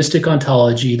 In Thomistic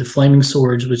ontology, the flaming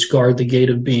swords which guard the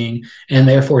gate of being, and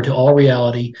therefore to all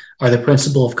reality, are the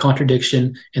principle of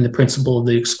contradiction and the principle of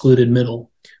the excluded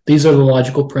middle. These are the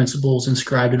logical principles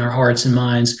inscribed in our hearts and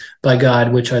minds by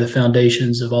God, which are the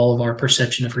foundations of all of our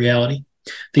perception of reality.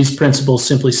 These principles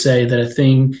simply say that a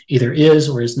thing either is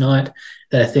or is not,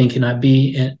 that a thing cannot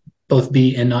be and both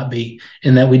be and not be,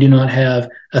 and that we do not have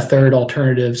a third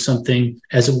alternative, something,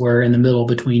 as it were, in the middle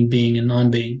between being and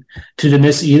non-being. To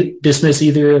dismiss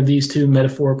either of these two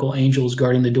metaphorical angels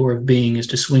guarding the door of being is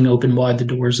to swing open wide the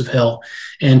doors of hell,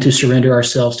 and to surrender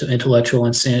ourselves to intellectual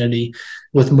insanity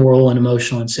with moral and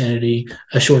emotional insanity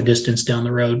a short distance down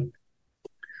the road.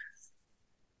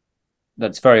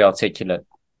 That's very articulate,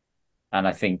 and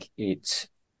I think it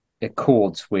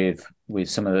accords with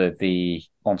some of the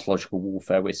ontological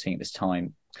warfare we're seeing at this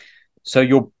time. So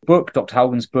your book, Dr.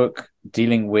 Haugen's book,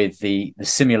 dealing with the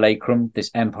simulacrum,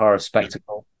 this empire of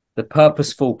spectacle, the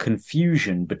purposeful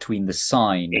confusion between the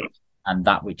sign and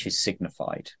that which is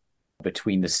signified,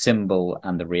 between the symbol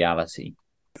and the reality,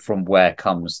 from where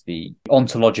comes the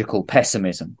ontological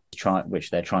pessimism which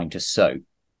they're trying to sow.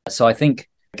 So I think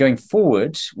going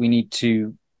forward, we need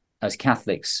to, as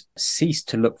Catholics, cease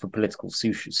to look for political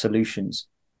solutions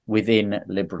within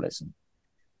liberalism.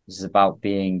 This is about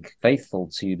being faithful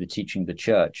to the teaching of the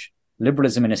Church.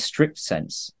 Liberalism, in a strict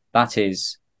sense, that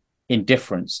is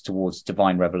indifference towards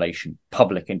divine revelation,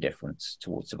 public indifference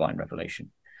towards divine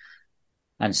revelation.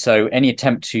 And so any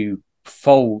attempt to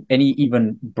fold, any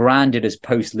even branded as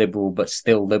post-liberal but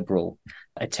still liberal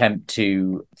attempt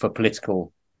for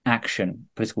political action,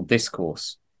 political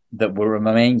discourse that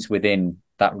remains within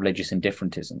that religious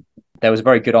indifferentism. There was a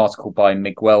very good article by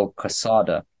Miguel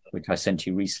Quesada, which I sent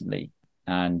you recently,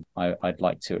 and I'd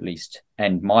like to at least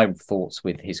end my thoughts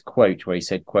with his quote, where he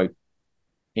said, quote,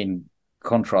 in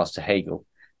contrast to Hegel,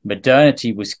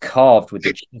 modernity was carved with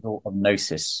the chisel of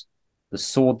gnosis. The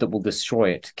sword that will destroy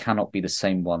it cannot be the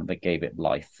same one that gave it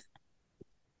life.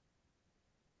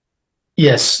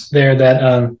 Yes,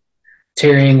 that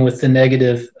tearing with the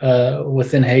negative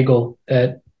within Hegel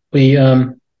that we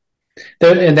and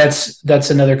that's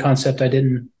another concept I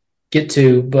didn't get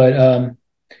to, but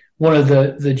one of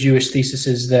the Jewish theses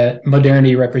is that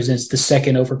modernity represents the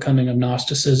second overcoming of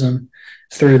Gnosticism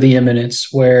through the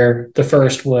immanence, where the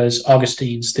first was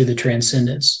Augustine's through the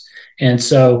transcendence. And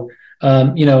so,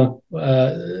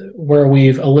 where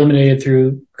we've eliminated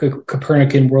through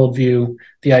Copernican worldview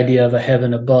the idea of a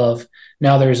heaven above,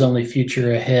 now there's only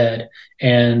future ahead,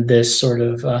 and this sort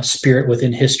of spirit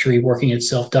within history working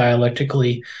itself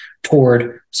dialectically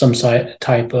toward some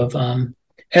type of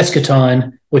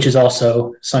eschaton, which is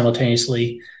also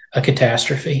simultaneously a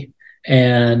catastrophe.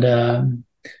 and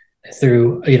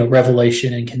through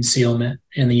revelation and concealment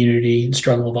and the unity and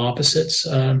struggle of opposites.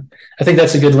 I think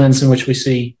that's a good lens in which we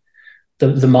see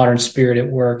the modern spirit at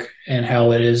work, and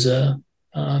how it is a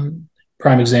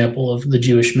prime example of the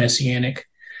Jewish Messianic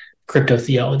crypto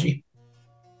theology.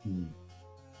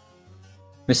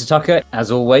 Mr. Tucker,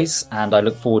 as always, and I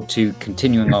look forward to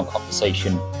continuing our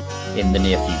conversation in the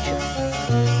near future.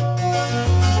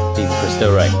 Viva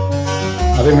Cristo Rey.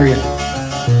 Ave Maria.